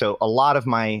blog, so a lot of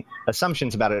my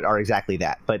assumptions about it are exactly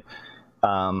that. But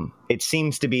it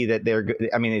seems to be that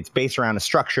it's based around a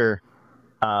structure,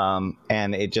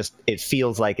 and it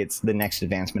feels like it's the next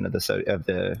advancement of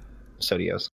the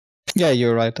Sodios. Yeah,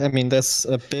 you're right. I mean, there's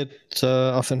a bit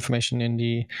of information in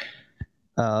the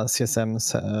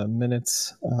CSM's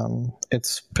minutes.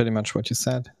 It's pretty much what you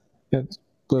said. It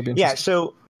will be interesting. Yeah,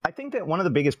 so I think that one of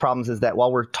the biggest problems is that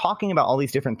while we're talking about all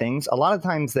these different things, a lot of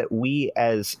times that we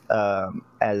as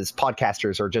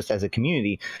podcasters or just as a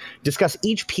community discuss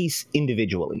each piece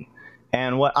individually.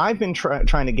 And what I've been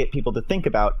trying to get people to think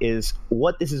about is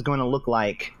what this is going to look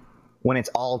like when it's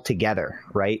all together,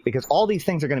 right? Because all these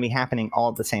things are going to be happening all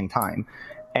at the same time.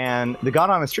 And the God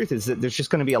honest truth is that there's just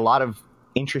going to be a lot of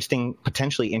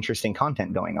potentially interesting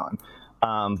content going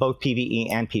on, both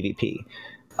PvE and PvP.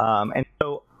 And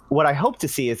so what I hope to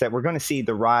see is that we're going to see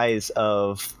the rise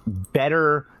of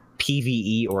better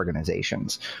PvE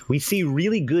organizations. We see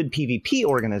really good PvP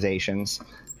organizations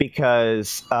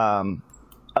because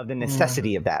of the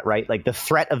necessity of that, right? Like the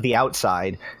threat of the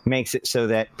outside makes it so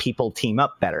that people team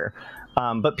up better.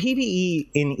 But PvE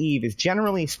in EVE is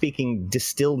generally speaking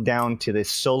distilled down to this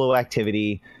solo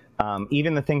activity.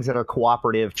 Even the things that are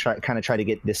cooperative try to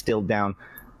get distilled down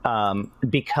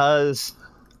because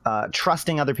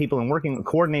trusting other people and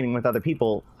coordinating with other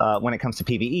people when it comes to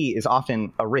PvE is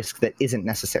often a risk that isn't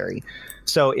necessary.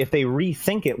 So if they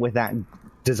rethink it with that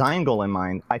design goal in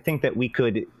mind, I think that we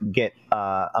could get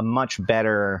a much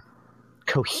better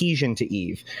cohesion to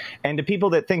EVE. And to people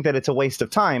that think that it's a waste of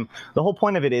time, the whole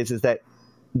point of it is that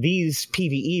these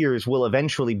PvEers will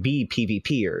eventually be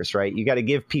PvPers, right? You got to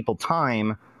give people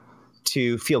time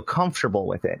to feel comfortable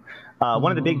with it.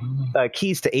 One of the big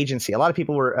keys to agency, a lot of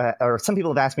people or some people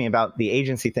have asked me about the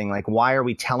agency thing, like why are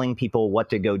we telling people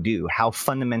what to go do? How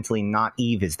fundamentally not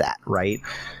EVE is that, right?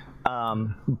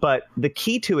 But the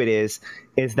key to it is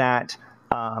that,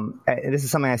 this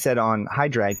is something I said on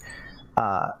Hydrag,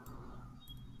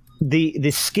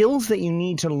 the skills that you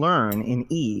need to learn in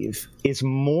EVE is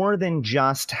more than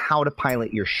just how to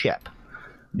pilot your ship.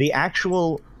 The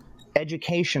actual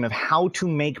education of how to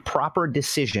make proper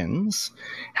decisions,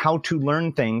 how to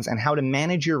learn things, and how to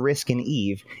manage your risk in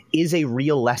EVE is a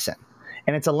real lesson.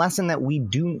 And it's a lesson that we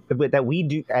do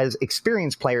as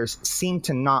experienced players seem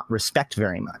to not respect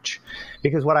very much.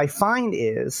 Because what I find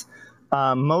is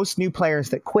most new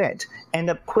players that quit end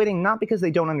up quitting not because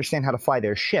they don't understand how to fly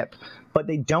their ship, but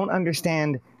they don't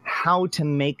understand how to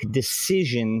make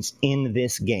decisions in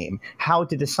this game, how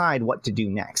to decide what to do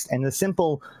next. And the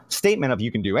simple statement of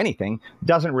you can do anything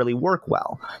doesn't really work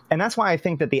well. And that's why I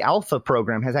think that the alpha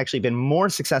program has actually been more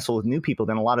successful with new people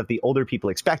than a lot of the older people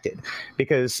expected.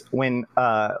 Because when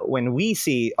we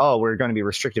see, we're going to be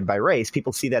restricted by race,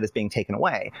 people see that as being taken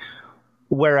away.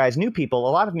 Whereas a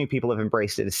lot of new people have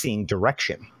embraced it as seeing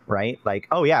direction, right? Like,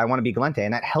 oh yeah, I want to be Gallente,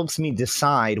 and that helps me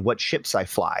decide what ships I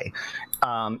fly.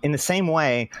 In the same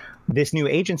way, this new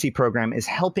agency program is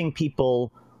helping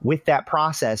people with that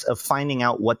process of finding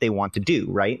out what they want to do,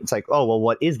 right? It's like, oh, well,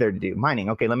 what is there to do? Mining.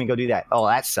 Okay, let me go do that. Oh,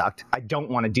 that sucked. I don't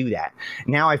want to do that.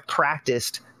 Now I've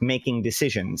practiced making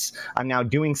decisions. I'm now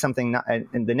doing something,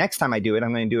 and the next time I do it,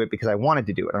 I'm going to do it because I wanted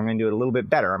to do it. I'm going to do it a little bit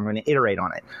better. I'm going to iterate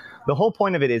on it. The whole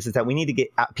point of it is that we need to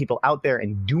get people out there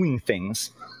and doing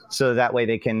things so that way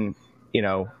they can,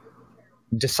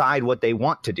 decide what they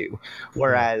want to do.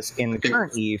 Whereas in the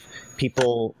current EVE,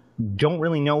 people don't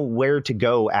really know where to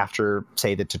go after,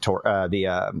 say,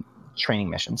 the training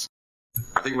missions.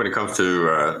 I think when it comes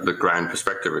to the grand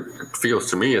perspective, it feels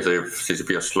to me as if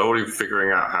CCP are slowly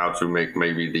figuring out how to make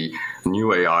maybe the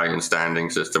new AI and standing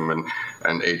system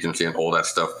and agency and all that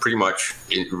stuff pretty much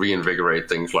reinvigorate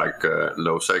things like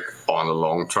LowSec on the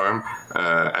long term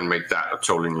and make that a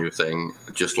totally new thing,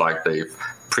 just like they've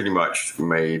pretty much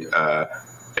made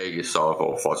Aegisov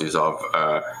or Fuzzyzov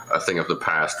a thing of the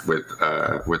past with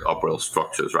Upwell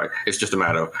structures, right? It's just a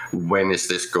matter of when is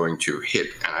this going to hit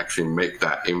and actually make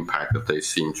that impact that they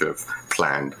seem to have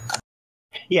planned.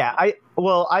 Yeah,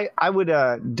 I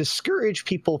would discourage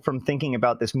people from thinking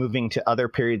about this moving to other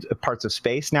parts of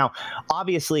space. Now,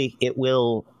 obviously, it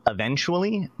will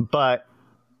eventually, but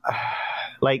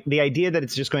like the idea that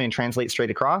it's just going to translate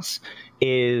straight across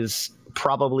is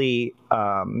probably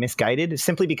misguided,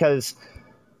 simply because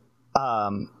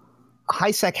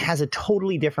HiSec has a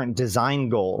totally different design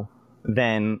goal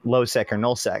than LowSec or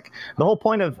NullSec. The whole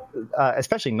point of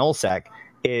especially NullSec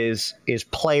is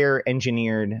player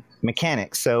engineered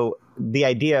mechanics. So the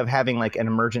idea of having like an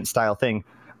emergent style thing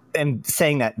and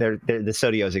saying that the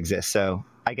Sodios exist. So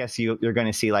I guess you're going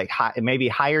to see like maybe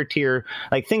higher tier,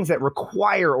 like things that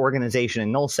require organization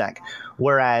in NullSec,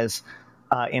 whereas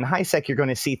in HiSec, you're going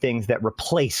to see things that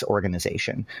replace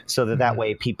organization, so that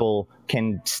way people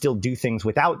can still do things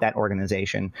without that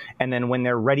organization. And then when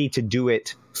they're ready to do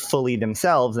it fully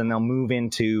themselves, then they'll move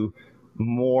into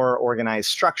more organized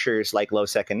structures like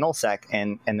LowSec and NullSec,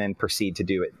 and then proceed to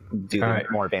do the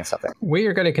more advanced stuff there. We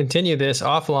are going to continue this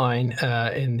offline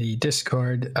in the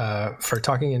Discord for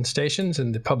Talking in Stations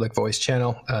and the public voice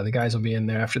channel. The guys will be in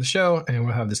there after the show, and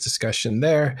we'll have this discussion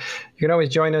there. You can always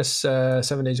join us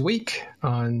 7 days a week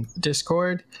on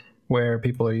Discord, where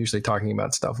people are usually talking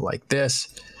about stuff like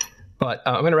this. But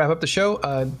I'm going to wrap up the show.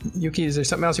 Yuki, is there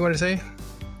something else you want to say?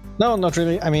 No, not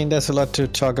really. I mean, there's a lot to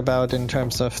talk about in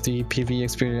terms of the PV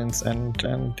experience and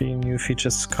the new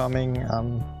features coming.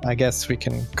 I guess we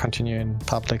can continue in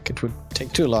public. It would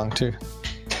take too long to.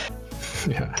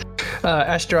 Yeah.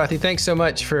 Ashtarothi, thanks so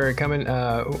much for coming.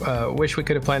 Wish we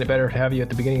could have planned it better to have you at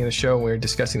the beginning of the show when we were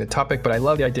discussing the topic, but I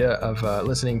love the idea of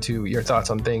listening to your thoughts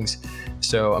on things.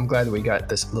 So I'm glad that we got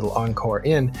this little encore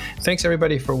in. Thanks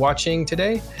everybody for watching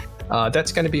today.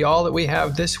 That's going to be all that we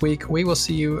have this week. We will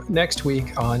see you next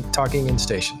week on Talking in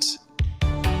Stations.